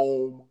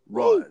 home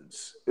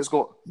runs.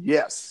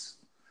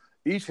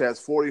 Each has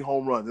 40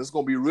 home runs. It's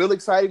going to be real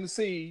exciting to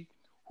see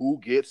who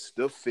gets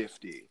the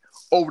 50.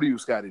 Over to you,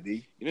 Scotty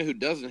D. You know who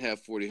doesn't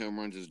have 40 home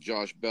runs is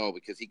Josh Bell,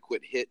 because he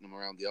quit hitting them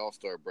around the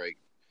All-Star break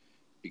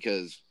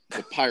because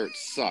the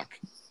Pirates suck.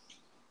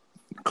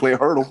 Clint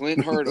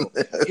Hurdle.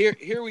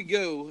 Here we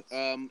go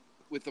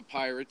with the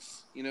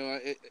Pirates. You know,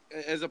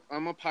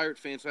 I'm a Pirate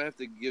fan, so I have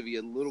to give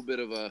you a little bit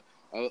of a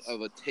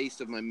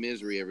taste of my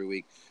misery every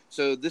week.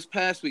 So this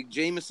past week,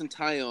 Jamison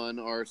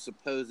Tyone, our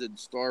supposed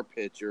star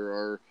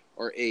pitcher,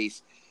 our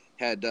ace,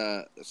 had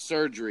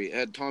surgery,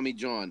 had Tommy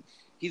John.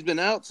 He's been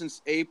out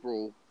since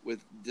April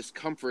with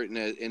discomfort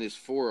in his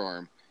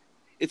forearm.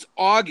 It's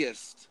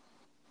August.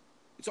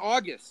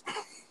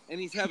 And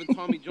he's having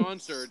Tommy John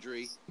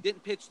surgery.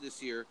 Didn't pitch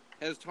this year.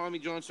 Has Tommy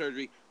John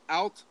surgery.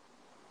 Out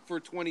for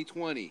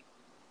 2020.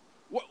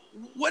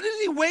 What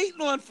is he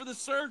waiting on for the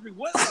surgery?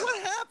 What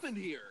happened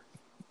here?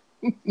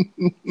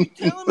 You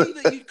telling me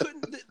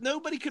that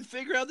nobody could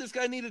figure out this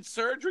guy needed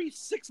surgery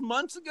 6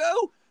 months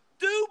ago?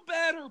 Do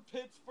better,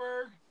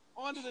 Pittsburgh.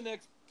 On to the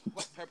next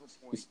Pepper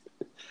point.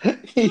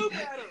 Do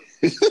better.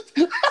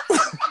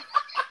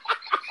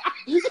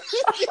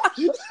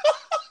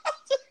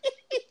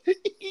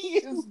 He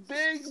is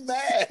big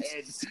mad.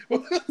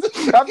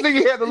 I think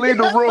he had to leave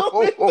the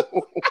room.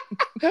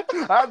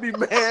 I'd be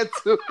mad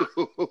too.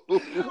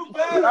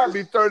 I'd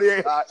be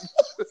 38 hot.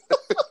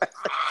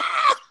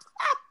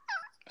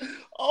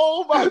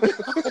 Oh my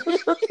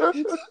God.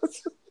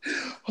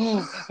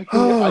 I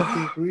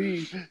can't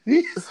breathe.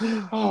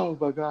 Oh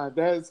my God,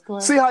 that's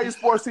classic. See how your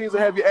sports teams will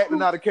have you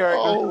acting out of character.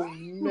 Oh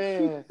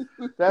man,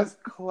 that's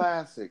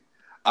classic.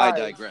 I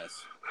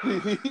digress.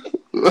 You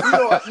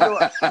know what?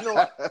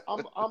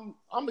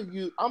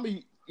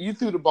 You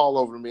threw the ball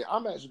over to me.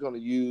 I'm actually going to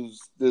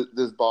use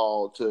this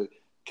ball to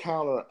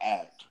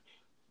counteract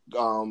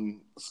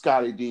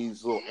Scotty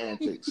D's little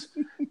antics.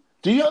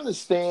 Do you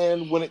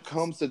understand when it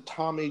comes to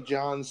Tommy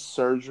John's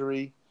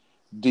surgery,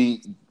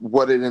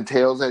 what it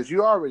entails? As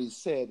you already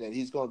said, that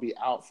he's going to be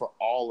out for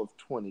all of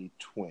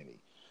 2020.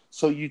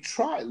 So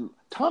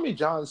Tommy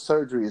John's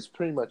surgery is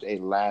pretty much a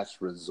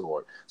last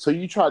resort. So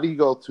you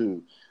go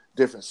to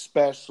different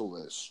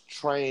specialists,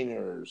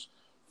 trainers,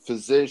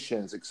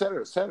 physicians, et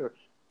cetera,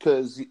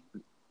 because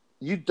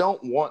you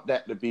don't want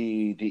that to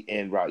be the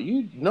end route.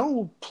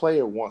 No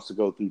player wants to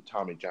go through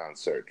Tommy John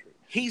surgery.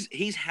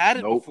 He's had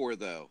it before,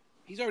 though.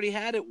 He's already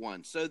had it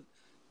once. So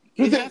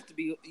you have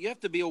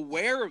to be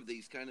aware of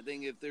these kind of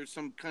things. If there's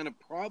some kind of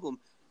problem,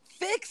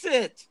 fix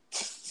it.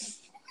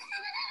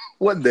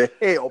 What the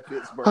hell,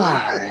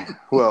 Pittsburgh?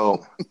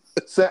 Well,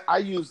 so I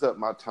used up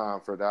my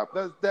time for that.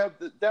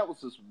 That was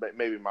just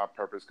maybe my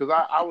purpose, because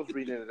I was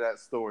reading into that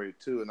story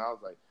too, and I was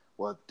like,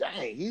 well,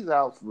 dang, he's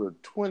out for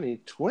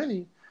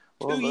 2020.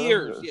 2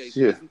 years. He's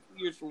 2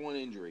 years for one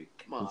injury.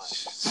 Come on.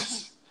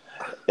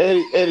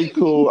 Eddie,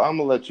 cool. I'm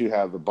gonna let you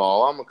have the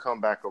ball. I'm gonna come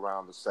back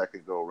around the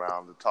second go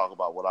around to talk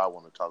about what I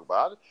want to talk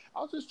about. I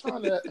was just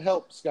trying to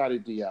help Scotty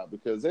D out,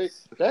 because they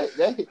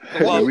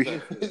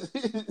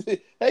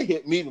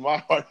hit me to my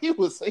heart. He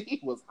was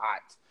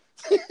hot.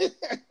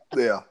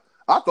 Yeah.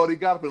 I thought he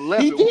got up and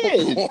left. He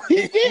did.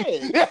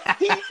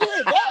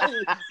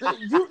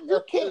 You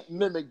can't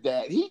mimic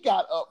that. He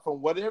got up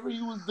from whatever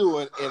he was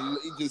doing and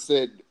he just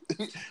said,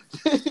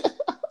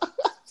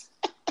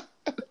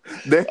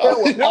 the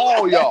hell with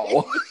all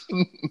y'all.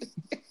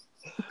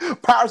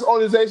 Pirates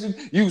organization,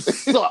 you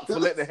suck for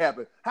letting it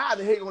happen. How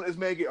the heck when this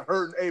man get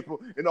hurt in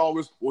April and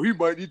August? Well, he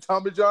might need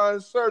Tommy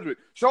John's surgery.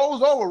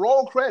 Show's over.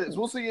 Roll credits.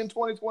 We'll see you in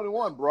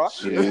 2021, bro.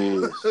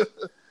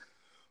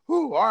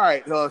 All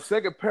right.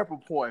 Second Pepper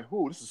point.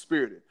 This is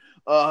spirited.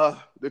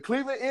 The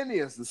Cleveland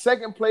Indians, the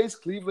second place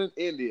Cleveland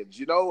Indians.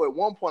 You know, at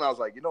one point I was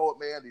like, you know what,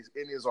 man? These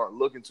Indians aren't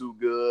looking too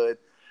good.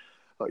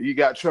 You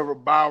got Trevor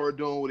Bauer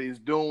doing what he's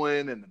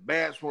doing, and the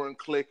bats weren't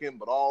clicking,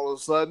 but all of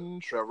a sudden,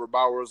 Trevor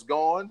Bauer's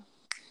gone.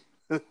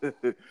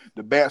 The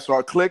bats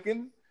are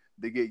clicking.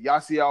 They get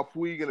Yasiel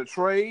Puig in a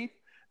trade,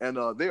 and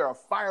they are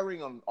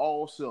firing on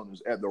all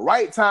cylinders. At the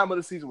right time of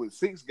the season, with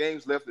 6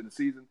 games left in the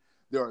season,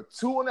 there are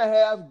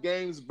 2.5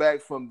 games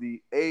back from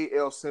the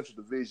AL Central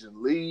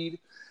Division lead,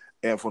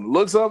 and from the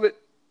looks of it,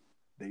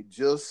 they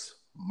just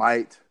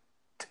might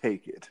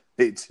take it.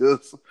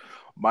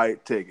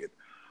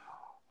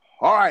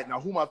 All right, now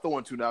who am I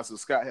throwing to now? So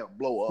Scott help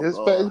blow up.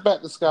 It's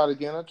back to Scott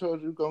again. I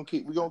told you we're gonna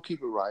keep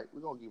it right.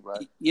 We're gonna keep it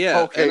right.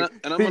 Yeah, okay.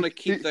 And I'm gonna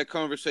keep that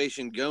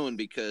conversation going,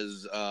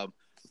 because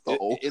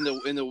in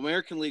the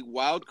American League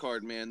wild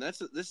card, man, this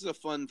is a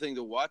fun thing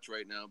to watch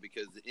right now,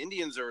 because the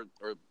Indians are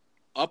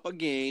up a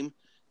game.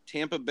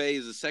 Tampa Bay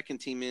is the second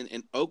team in,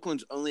 and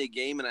Oakland's only a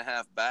game and a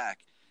half back,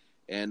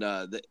 and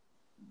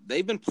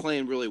they've been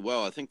playing really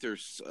well. I think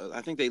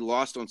they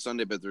lost on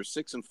Sunday, but they're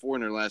 6-4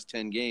 in their last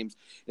 10 games.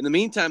 In the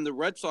meantime, the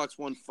Red Sox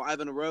won 5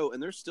 in a row,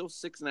 and they're still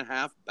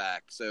 6.5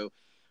 back. So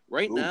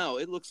now,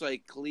 it looks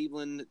like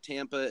Cleveland,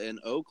 Tampa, and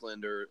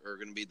Oakland are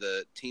going to be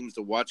the teams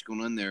to watch going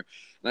on there.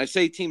 And I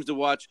say teams to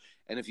watch,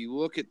 and if you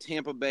look at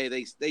Tampa Bay,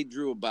 they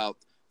drew about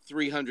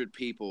 300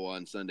 people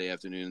on Sunday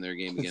afternoon in their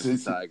game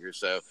against the Tigers.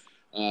 So,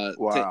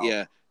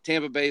 wow.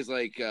 Tampa Bay's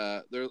like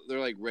they're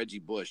like Reggie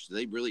Bush. Do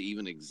they really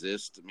even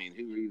exist? I mean,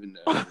 who even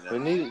knows?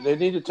 They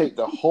need to take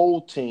the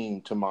whole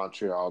team to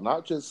Montreal,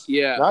 not just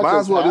might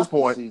as well at this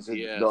point. Season,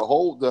 the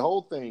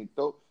whole thing.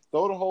 Throw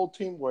the whole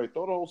team away.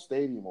 Throw the whole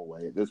stadium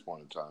away at this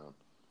point in time.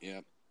 Yeah,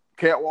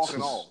 catwalk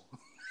and all.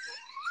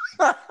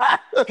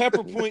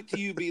 Pepper point to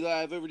you, Be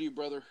Live. Over to you,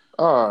 brother.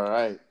 All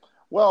right.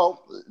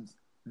 Well,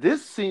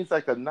 this seems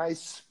like a nice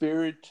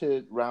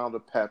spirited round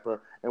of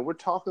pepper, and we're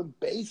talking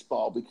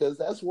baseball because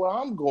that's where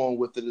I'm going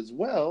with it as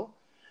well.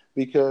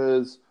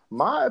 Because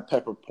My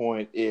pepper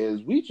point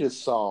is we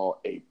just saw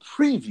a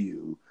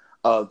preview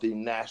of the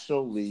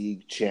National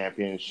League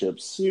Championship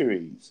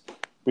Series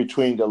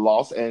between the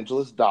Los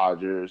Angeles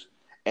Dodgers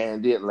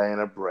and the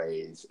Atlanta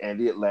Braves. And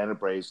the Atlanta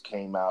Braves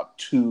came out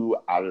 2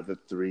 out of the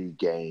 3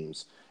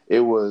 games. It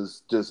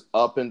was just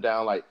up and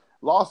down. Like,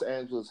 Los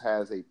Angeles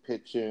has a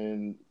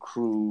pitching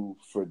crew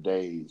for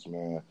days,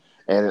 man.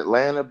 And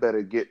Atlanta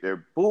better get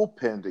their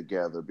bullpen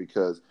together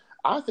because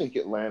I think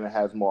Atlanta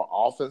has more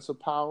offensive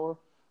power.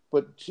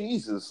 But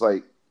Jesus,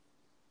 like,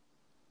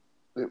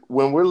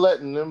 when we're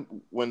letting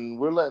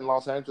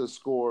Los Angeles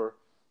score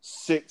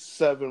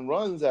 6-7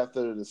 runs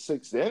after the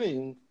 6th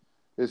inning,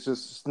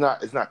 it's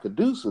not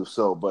conducive.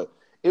 So, but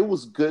it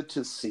was good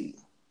to see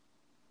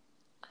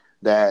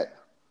that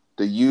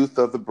the youth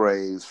of the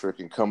Braves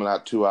freaking coming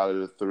out 2 out of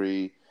the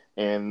 3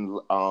 in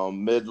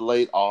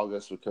mid-late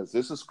August, because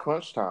this is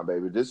crunch time,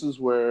 baby. This is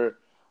where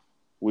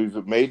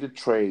we've made the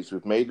trades,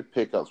 we've made the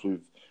pickups,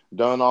 we've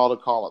done all the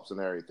call-ups and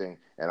everything.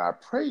 And I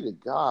pray to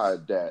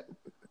God that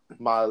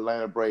my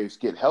Atlanta Braves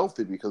get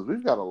healthy because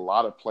we've got a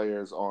lot of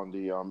players on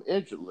the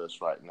injured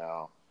list right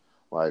now.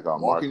 Like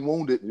walking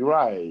wounded. You're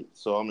right.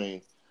 So, I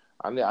mean,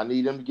 I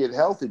need them to get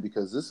healthy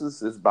because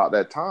it's about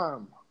that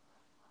time.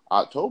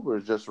 October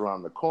is just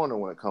around the corner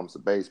when it comes to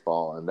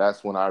baseball, and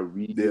that's when I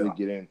really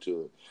get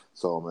into it.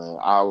 So, man,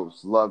 I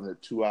was loving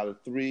it. 2 out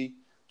of 3.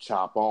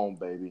 Chop on,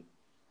 baby.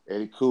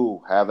 Eddie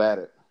Cool, have at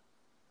it.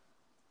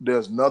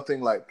 There's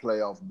nothing like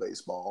playoff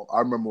baseball. I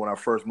remember when I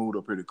first moved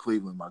up here to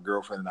Cleveland, my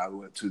girlfriend and I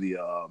went to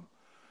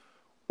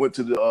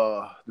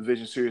the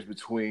division series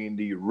between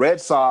the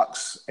Red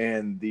Sox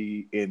and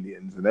the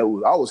Indians, and I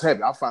was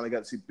happy. I finally got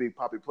to see Big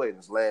Papi play in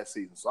his last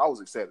season, so I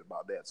was excited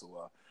about that.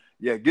 So,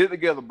 yeah, get it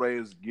together,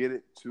 Braves. Get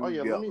it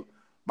together.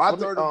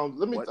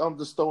 Let me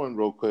just throw in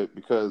real quick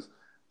because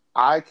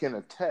I can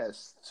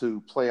attest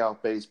to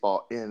playoff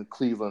baseball in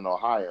Cleveland,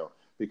 Ohio,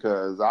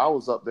 because I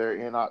was up there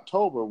in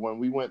October when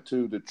we went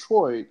to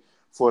Detroit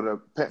for the.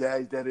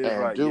 That is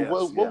right. Dude, yes,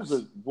 what was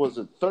it? Was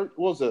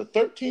it a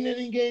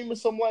 13-inning game or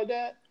something like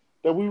that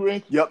we were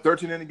in? Yep,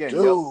 13-inning game.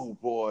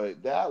 Dude, boy,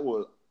 that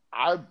was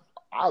I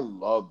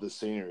love the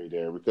scenery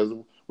there because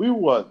we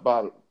were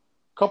about a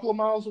couple of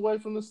miles away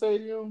from the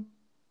stadium.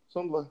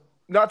 Something like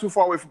not too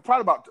far away from,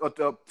 probably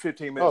about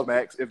 15 minutes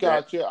max.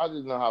 Gotcha. I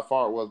didn't know how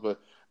far it was,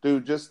 but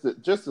dude, just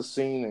the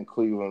scene in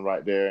Cleveland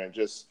right there, and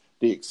just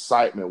the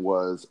excitement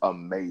was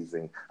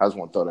amazing. I just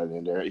want to throw that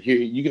in there. Here,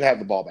 you can have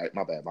the ball back.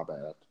 My bad.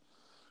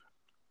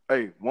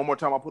 Hey, one more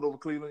time I put over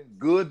Cleveland.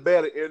 Good,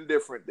 bad, or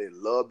indifferent, they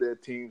love their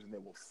teams and they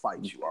will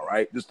fight you, all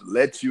right? Just to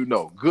let you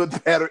know.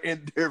 Good, bad, or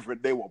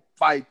indifferent, they will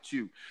fight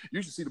you.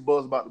 You should see the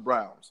buzz about the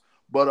Browns.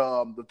 But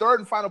the third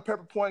and final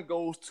pepper point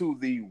goes to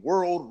the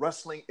World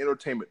Wrestling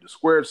Entertainment, the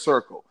squared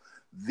circle,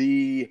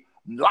 the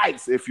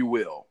lights, if you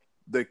will,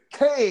 the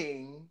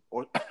king,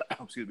 or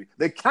excuse me,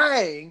 the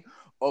king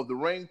of the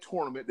ring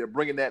tournament. They're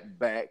bringing that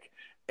back,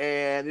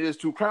 and it is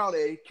to crown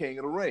a king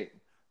of the ring.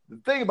 The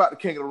thing about the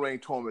King of the Ring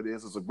tournament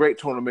is it's a great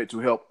tournament to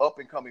help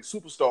up-and-coming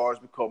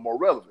superstars become more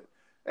relevant,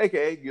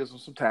 a.k.a. gives them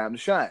some time to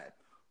shine.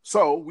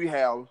 So we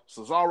have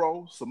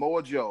Cesaro,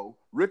 Samoa Joe,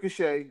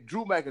 Ricochet,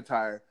 Drew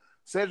McIntyre,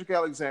 Cedric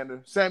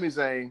Alexander, Sami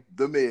Zayn,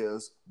 The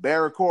Miz,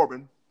 Baron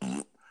Corbin.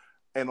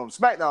 And on the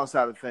SmackDown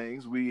side of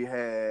things, we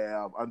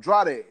have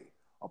Andrade,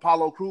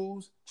 Apollo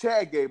Crews,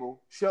 Chad Gable,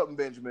 Shelton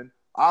Benjamin,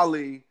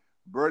 Ali,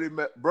 Buddy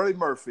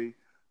Murphy,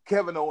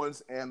 Kevin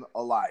Owens, and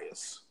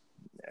Elias.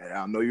 And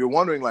I know you're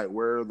wondering, like,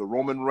 where the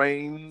Roman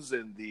Reigns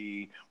and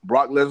the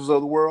Brock Lesnar's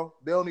of the world,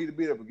 they don't need to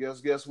be there. But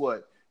guess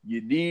what?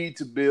 You need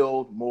to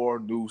build more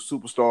new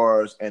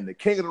superstars, and the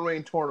King of the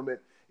Ring tournament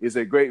is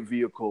a great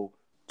vehicle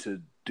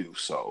to do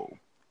so.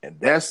 And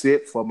that's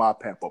it for my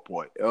pepper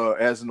point.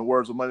 As in the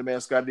words of Money Man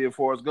Scott did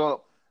Forrest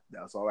Gump,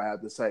 that's all I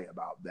have to say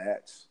about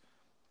that.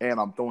 And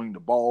I'm throwing the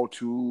ball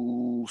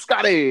to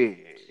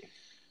Scotty.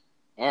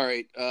 All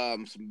right,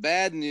 some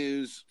bad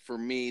news for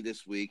me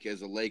this week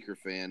as a Laker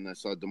fan. I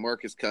saw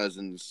DeMarcus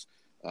Cousins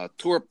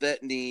tore up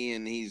that knee,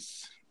 and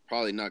he's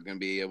probably not going to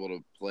be able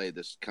to play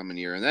this coming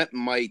year, and that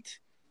might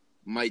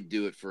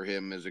do it for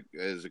him as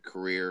a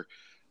career.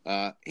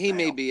 He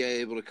may be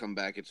able to come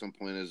back at some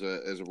point as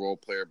a role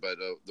player, but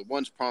the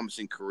once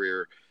promising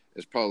career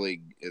is probably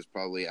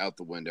out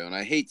the window, and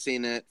I hate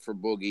seeing that for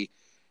Boogie.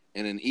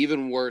 And in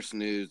even worse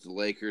news, the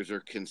Lakers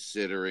are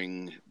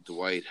considering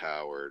Dwight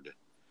Howard.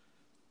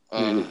 Be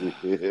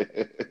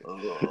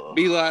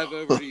live,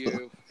 over to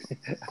you.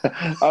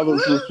 I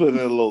was just putting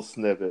in a little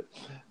snippet.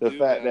 The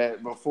fact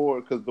that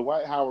before, because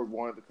Dwight Howard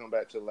wanted to come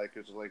back to the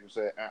Lakers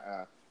said,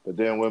 But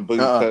then when Boogie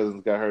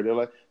Cousins got hurt, they're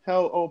like,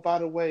 by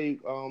the way,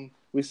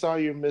 we saw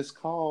your missed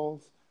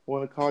calls.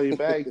 Want to call you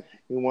back?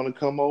 You want to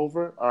come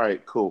over? All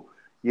right, cool.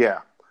 Yeah,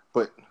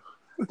 but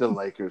the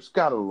Lakers,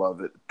 gotta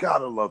love it.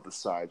 Gotta love the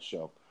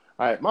sideshow.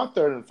 All right, my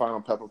third and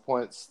final pepper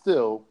point,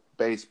 still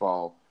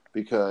baseball.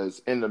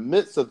 Because in the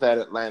midst of that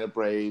Atlanta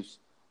Braves,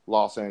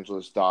 Los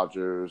Angeles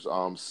Dodgers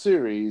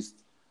series,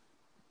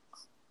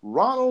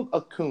 Ronald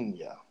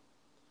Acuna,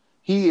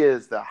 he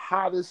is the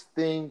hottest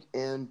thing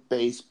in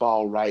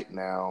baseball right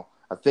now.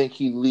 I think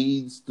he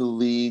leads the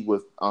league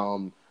with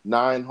 9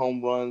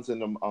 home runs in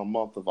the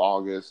month of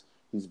August.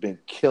 He's been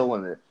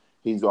killing it.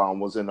 He's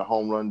was in the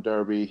home run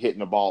derby, hitting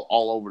the ball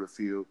all over the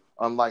field.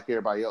 Unlike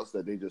everybody else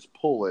that they just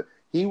pull it,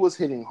 he was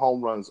hitting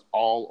home runs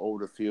all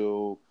over the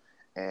field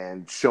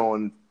and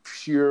showing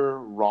pure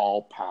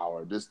raw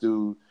power. This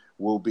dude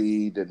will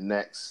be the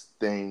next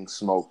thing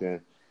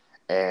smoking,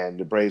 and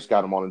the Braves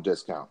got him on a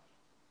discount.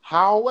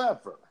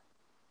 However,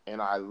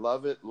 and I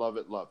love it.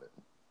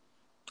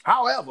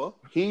 However,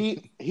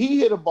 he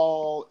hit a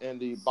ball in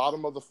the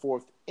bottom of the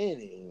 4th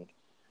inning,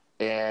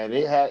 and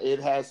it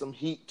had some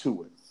heat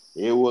to it.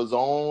 It was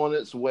on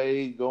its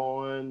way,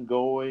 going.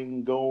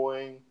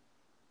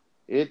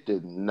 It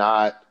did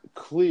not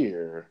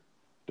clear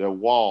the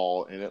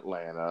wall in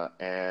Atlanta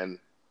and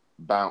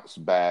bounce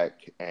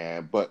back.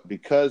 But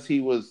because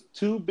he was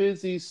too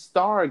busy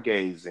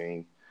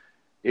stargazing,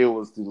 it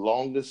was the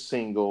longest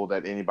single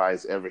that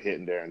anybody's ever hit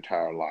in their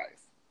entire life.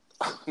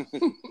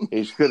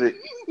 It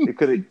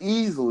could have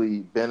easily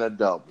been a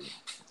double.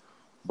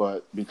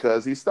 But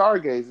because he's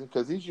stargazing,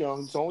 because he's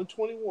young, he's only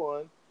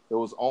 21, it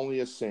was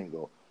only a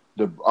single.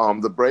 The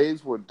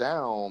Braves were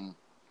down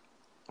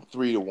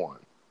 3-1.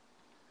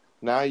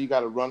 Now you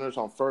got runners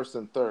on 1st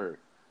and 3rd.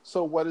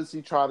 So what does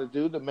he try to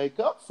do to make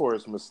up for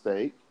his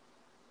mistake?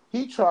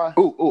 He tries.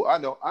 I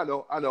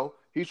know.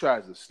 He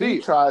tries to steal.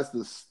 He tries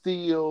to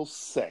steal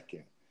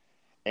second,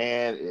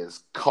 and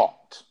is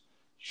caught.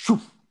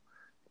 Shoof,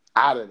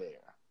 out of there.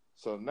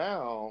 So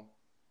now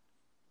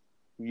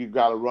you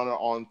got a runner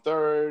on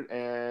 3rd,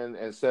 and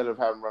instead of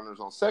having runners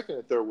on 2nd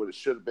and 3rd, what it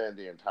should have been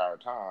the entire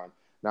time,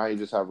 now you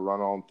just have a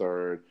runner on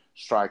 3rd,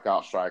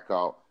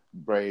 strikeout.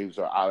 Braves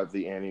are out of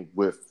the inning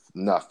with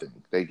nothing.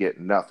 They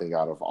get nothing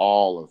out of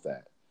all of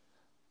that.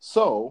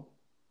 So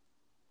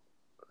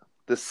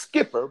the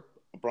skipper,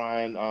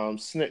 Brian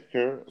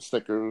Snickers,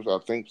 I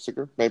think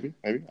Snicker, maybe,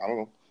 I don't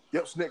know.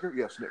 Yep,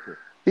 Snicker.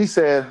 He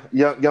said,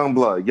 young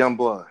blood.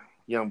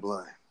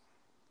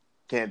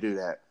 Can't do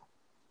that.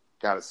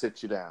 Got to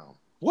sit you down.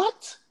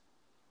 What?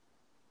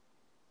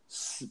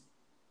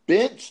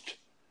 Benched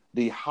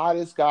the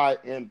hottest guy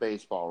in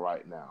baseball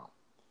right now.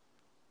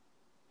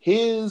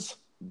 His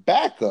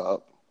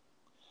backup,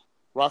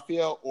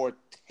 Rafael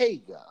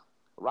Ortega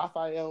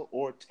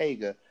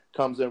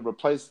comes in,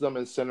 replaces them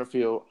in center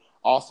field.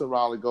 Austin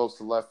Riley goes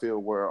to left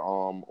field where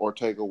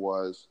Ortega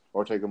was.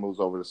 Ortega moves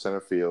over to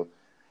center field.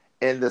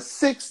 In the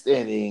 6th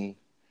inning,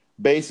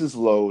 bases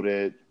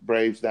loaded,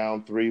 Braves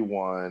down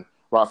 3-1.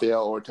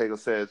 Rafael Ortega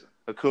says,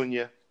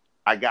 Acuna,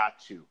 I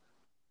got you.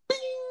 Bing!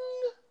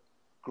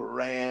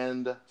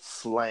 Grand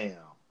slam.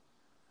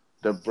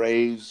 The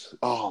Braves,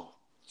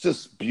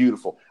 just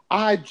beautiful.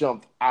 I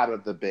jumped out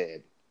of the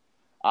bed.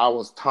 I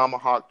was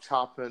tomahawk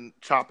chopping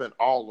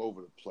all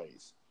over the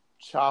place.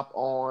 Chop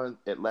on,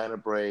 Atlanta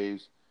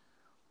Braves.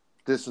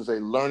 This is a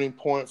learning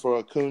point for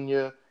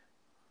Acuna.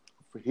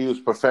 He was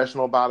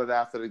professional about it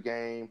after the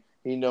game.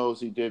 He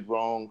knows he did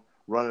wrong.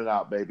 Run it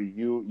out, baby.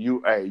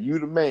 You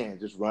the man.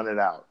 Just run it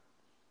out.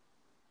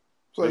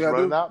 So just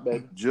run it out,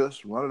 baby.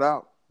 Just run it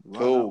out.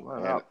 Run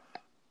it out.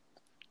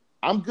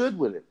 I'm good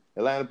with it.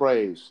 Atlanta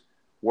Braves,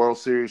 World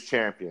Series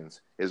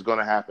champions. It's going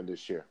to happen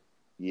this year.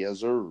 Yes,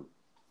 sir.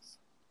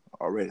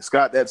 Already.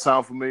 Scott, that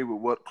sound familiar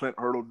with what Clint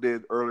Hurdle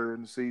did earlier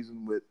in the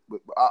season with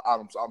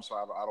I'm sorry,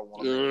 I don't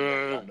want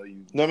to. I know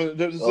you. No,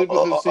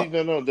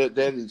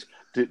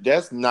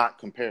 that's not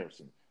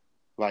comparison.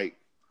 Like,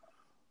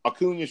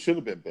 Acuna should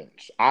have been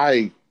benched.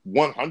 I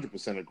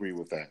 100% agree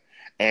with that.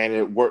 And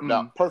it worked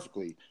out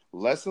perfectly.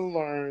 Lesson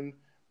learned,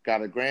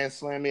 got a grand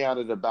slammy out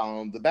of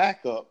the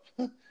backup.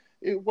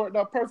 It worked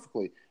out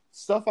perfectly.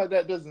 Stuff like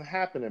that doesn't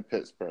happen in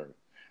Pittsburgh.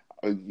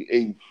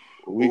 It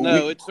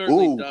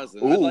certainly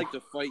doesn't. I'd like to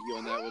fight you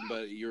on that one,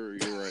 but you're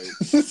right.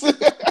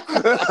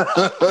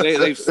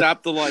 They've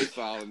sapped the life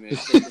out of me. They've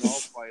taken all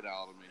fight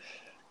out of me.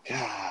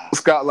 God.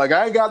 Scott, like,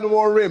 I ain't got no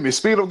more in me.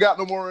 Speed got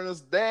no more in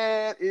us.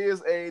 That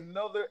is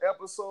another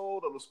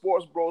episode of the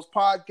Sports Bros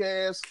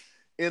podcast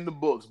in the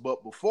books.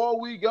 But before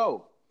we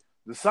go,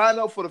 the sign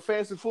up for the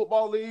Fantasy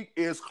Football League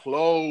is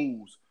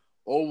closed.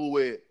 Over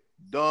with.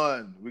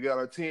 Done. We got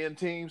our 10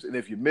 teams. And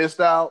if you missed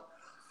out,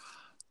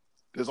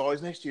 there's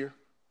always next year.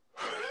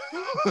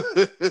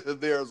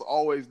 There's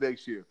always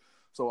next year.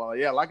 So,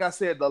 like I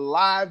said, the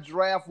live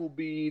draft will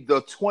be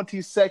the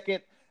 22nd,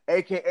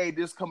 a.k.a.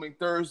 this coming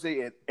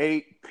Thursday at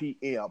 8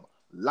 p.m.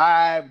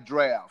 Live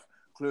draft.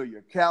 Clear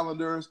your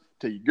calendars.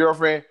 Tell your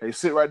girlfriend, hey,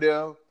 sit right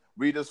there,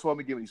 read this for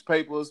me, give me these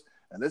papers,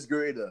 and let's get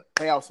ready to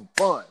have some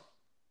fun.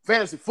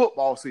 Fantasy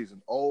football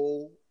season.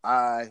 Oh,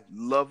 I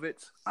love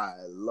it.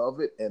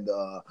 And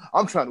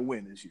I'm trying to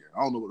win this year.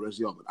 I don't know what the rest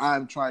of y'all, but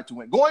I'm trying to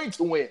win. Going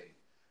to win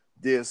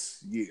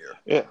this year.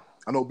 Yeah.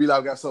 I know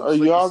B-Live got something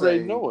to you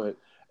already know it.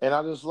 And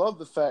I just love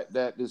the fact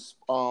that this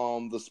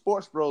the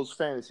Sports Bros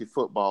Fantasy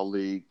Football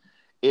League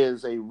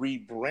is a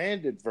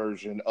rebranded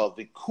version of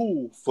the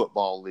Cool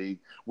Football League,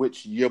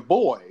 which your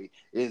boy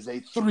is a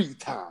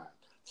three-time.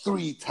 Here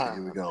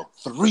we go.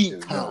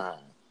 Three-time.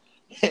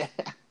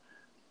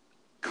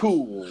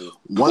 Cool.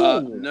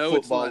 No,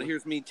 it's not.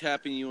 Here's me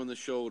tapping you on the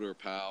shoulder,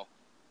 pal.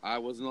 I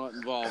was not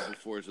involved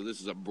before, so this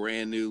is a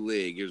brand new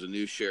league. There's a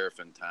new sheriff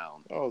in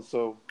town. Oh,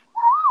 so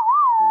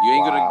you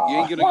ain't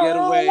gonna get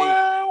away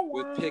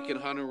with picking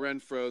Hunter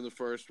Renfrow in the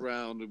first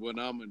round when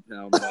I'm in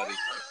town, buddy.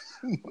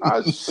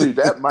 Shoot,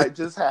 that might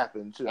just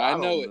happen. Shoot, I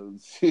don't know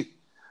it.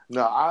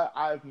 No,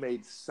 I've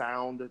made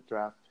sound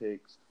draft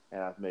picks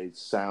and I've made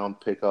sound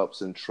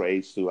pickups and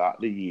trades throughout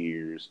the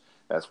years.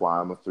 That's why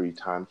I'm a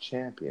 3-time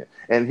champion.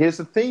 And here's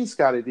the thing,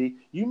 Scotty D,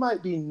 you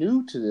might be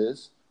new to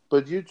this,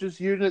 but you're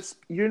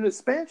an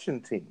expansion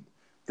team.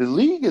 The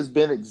league has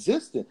been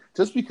existing.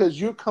 Just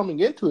because you're coming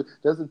into it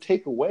doesn't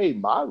take away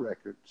my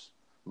records,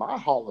 my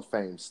Hall of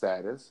Fame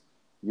status.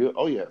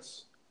 Oh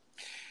yes.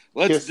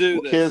 Let's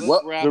do this.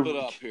 Let's wrap it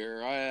up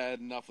here. I had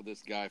enough of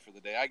this guy for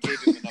the day. I gave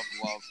him enough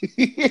love.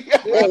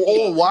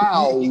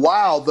 Wow.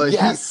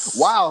 Yes.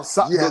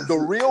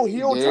 The real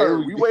heel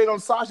turn. We wait on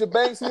Sasha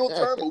Banks' heel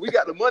turn, but we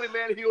got the Money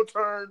Man heel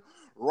turn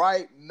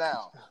right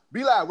now.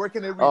 Be live. Where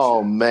can they reach you?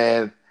 Oh,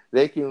 man.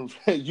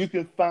 You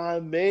can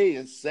find me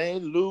in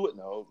St. Louis.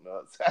 No.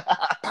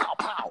 Pow,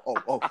 pow.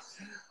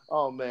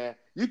 Oh, man.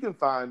 You can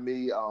find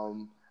me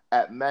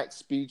at Max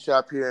Speed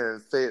Shop here in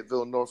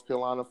Fayetteville, North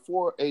Carolina,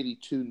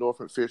 482 North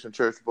McPherson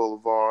Church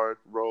Boulevard.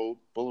 Lord,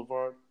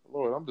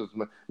 I'm just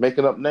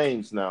making up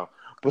names now.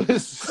 But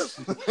it's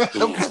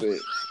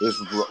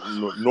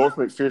North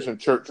McPherson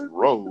Church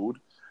Road.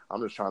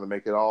 I'm just trying to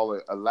make it all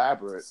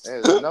elaborate.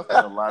 There's nothing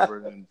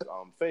elaborate in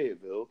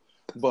Fayetteville.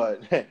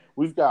 But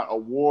we've got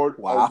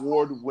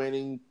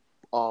award-winning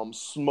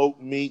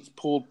smoked meats,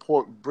 pulled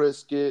pork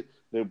brisket.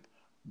 They're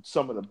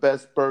some of the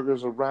best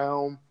burgers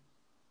around.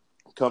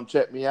 Come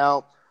check me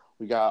out.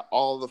 We got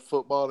all the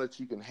football that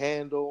you can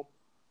handle,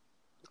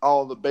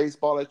 all the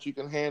baseball that you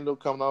can handle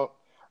coming up.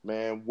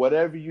 Man,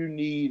 whatever you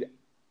need,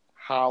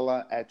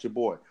 holla at your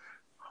boy.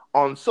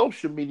 On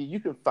social media, you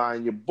can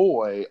find your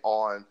boy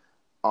on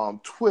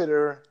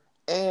Twitter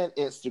and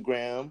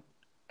Instagram.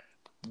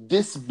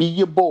 This be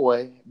your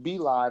boy, Be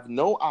Live,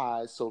 no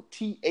I's, so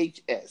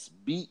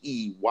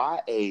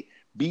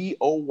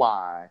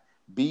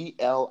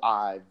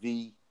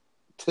THSBEYABOYBLIV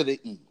to the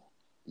E.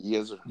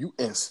 Yes, sir.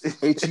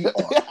 USHER.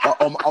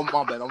 Oh,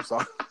 my bad. I'm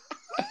sorry.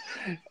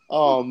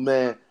 Oh,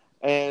 man.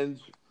 And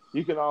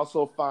you can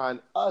also find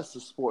us,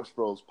 the Sports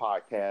Bros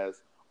Podcast,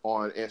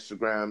 on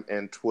Instagram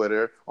and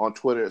Twitter. On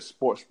Twitter, it's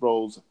Sports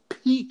Bros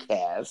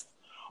PCast.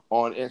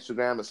 On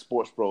Instagram, it's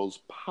Sports Bros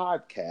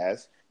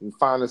Podcast. You can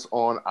find us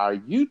on our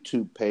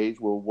YouTube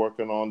page. We're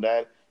working on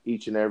that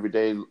each and every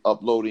day,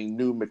 uploading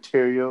new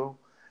material.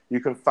 You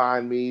can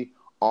find me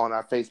on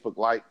our Facebook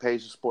like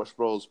page, the Sports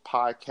Bros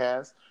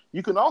Podcast.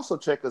 You can also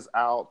check us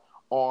out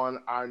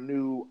on our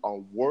new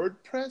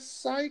WordPress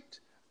site.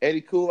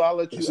 Eddie Cool, I'll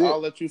let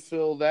you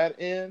fill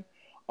that in.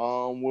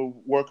 We're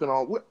working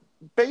on. We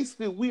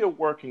are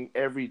working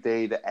every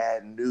day to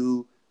add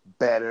new,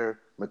 better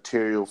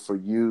material for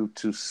you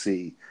to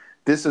see.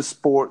 This is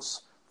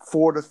sports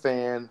for the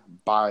fan,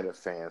 by the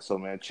fan. So,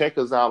 man, check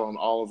us out on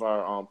all of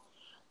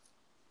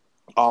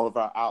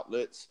our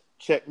outlets.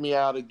 Check me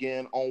out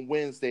again on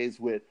Wednesdays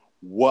with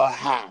What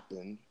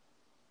Happened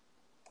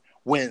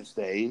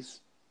Wednesdays.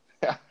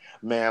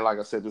 Man, like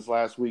I said this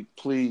last week,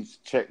 please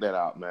check that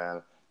out,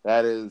 man.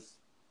 That is,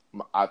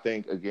 I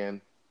think,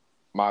 again,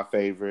 my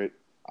favorite.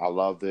 I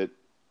loved it.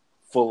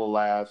 Full of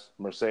laughs.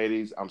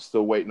 Mercedes, I'm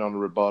still waiting on the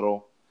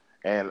rebuttal.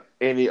 And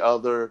any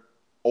other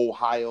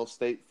Ohio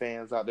State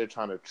fans out there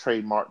trying to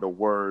trademark the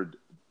word,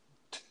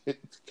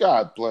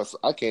 God bless,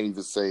 I can't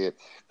even say it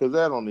because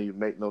that don't even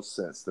make no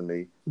sense to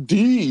me.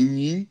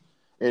 D.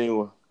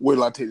 Anyway. Wait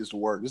till I take this to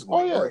work. This is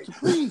going great.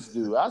 Please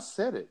do. I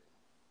said it.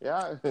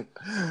 Yeah.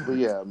 But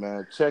yeah,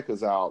 man, check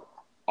us out.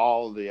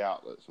 All the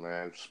outlets,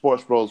 man.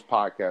 Sports Bros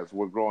Podcast.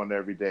 We're growing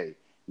every day.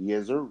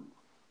 Yes, sir.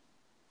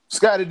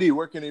 Scotty D,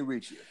 where can they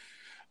reach you?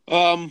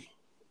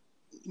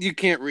 You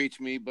can't reach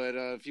me, but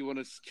if you want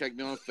to check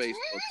me on Facebook,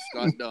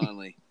 Scott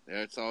Donnelly.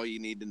 That's all you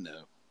need to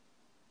know.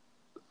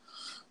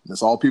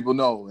 That's all people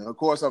know. And, of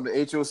course, I'm the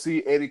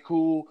HOC, Eddie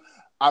Cool.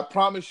 I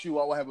promise you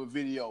I will have a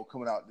video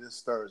coming out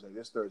this Thursday.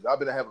 I've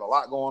been having a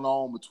lot going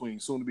on between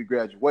soon-to-be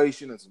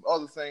graduation and some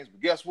other things. But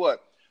guess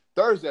what?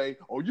 Thursday,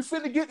 you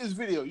finna get this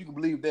video. You can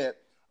believe that.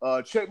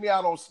 Check me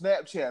out on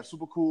Snapchat,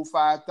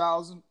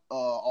 SuperCool5000,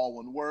 all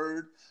one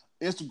word.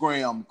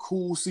 Instagram,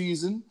 Cool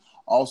Season.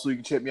 Also, you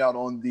can check me out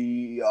on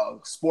the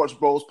Sports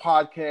Bros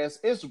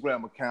Podcast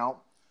Instagram account,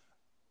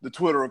 the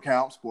Twitter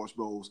account, Sports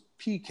Bros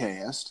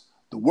PCast,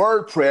 the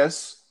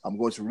WordPress. I'm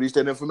going to release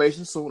that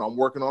information soon. I'm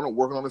working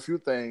on a few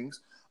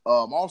things.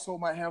 Also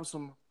might have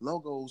some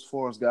logos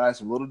for us, guys,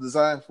 some little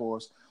design for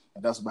us.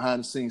 And that's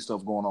behind-the-scenes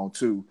stuff going on,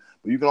 too.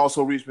 But you can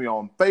also reach me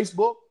on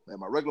Facebook, at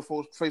my regular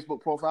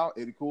Facebook profile,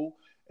 Eddie Cool,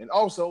 and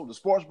also the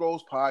Sports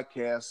Bros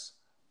Podcast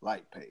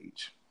like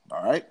page.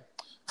 All right?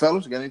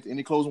 Fellas, you got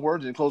any closing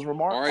words, any closing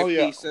remarks?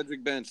 R.I.P.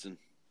 Cedric Benson.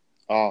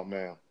 Oh,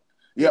 man.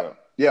 Yeah,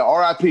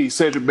 R.I.P.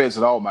 Cedric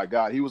Benson. Oh, my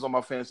God. He was on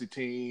my fantasy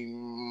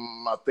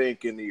team, I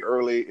think,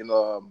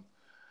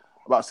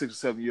 about 6 or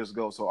 7 years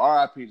ago. So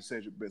R.I.P. to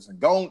Cedric Benson.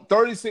 Gone,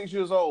 36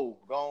 years old,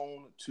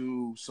 gone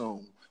too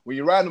soon. When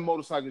you're riding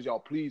motorcycles, y'all,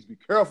 please be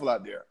careful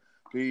out there.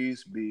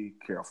 Please be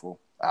careful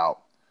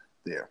out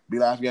there. Be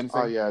Live, you got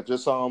anything? Oh yeah,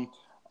 just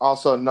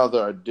also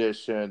another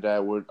addition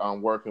that we're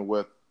working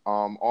with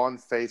on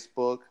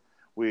Facebook.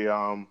 We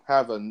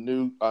have a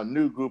new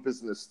group.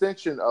 It's an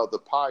extension of the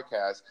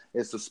podcast.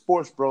 It's the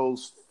Sports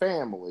Bros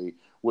family,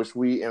 which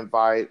we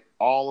invite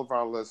all of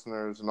our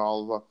listeners and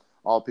all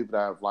people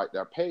that have liked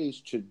our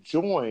page to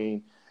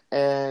join.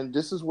 And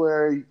this is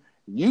where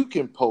you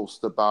can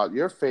post about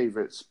your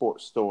favorite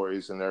sports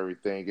stories and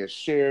everything and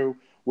share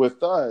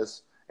with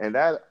us. And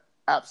that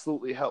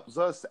absolutely helps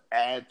us to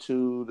add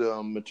to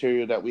the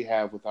material that we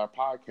have with our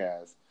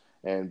podcast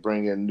and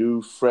bring in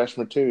new, fresh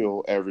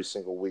material every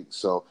single week.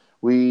 So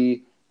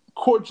we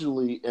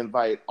cordially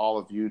invite all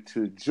of you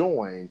to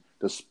join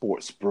the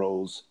Sports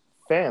Bros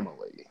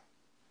family.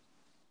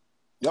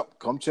 Yep,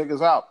 come check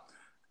us out.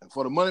 And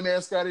for the Money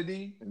Man Scotty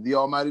D and the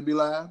Almighty Be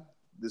Live,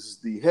 this is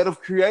the head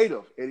of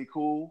creative, Eddie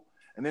Cool.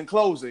 And in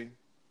closing,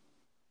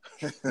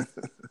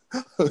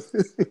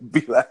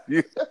 be like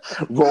you.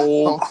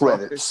 Roll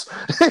credits.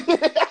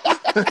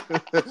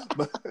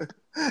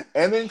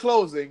 And in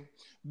closing,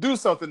 do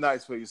something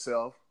nice for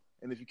yourself.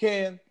 And if you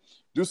can,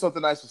 do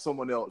something nice for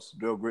someone else.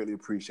 They'll greatly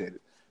appreciate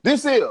it.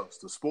 This is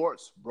the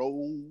Sports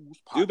Bros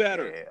Podcast. Do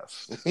better.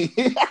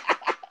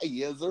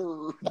 Yes,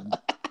 sir.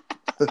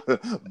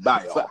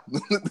 Bye, y'all.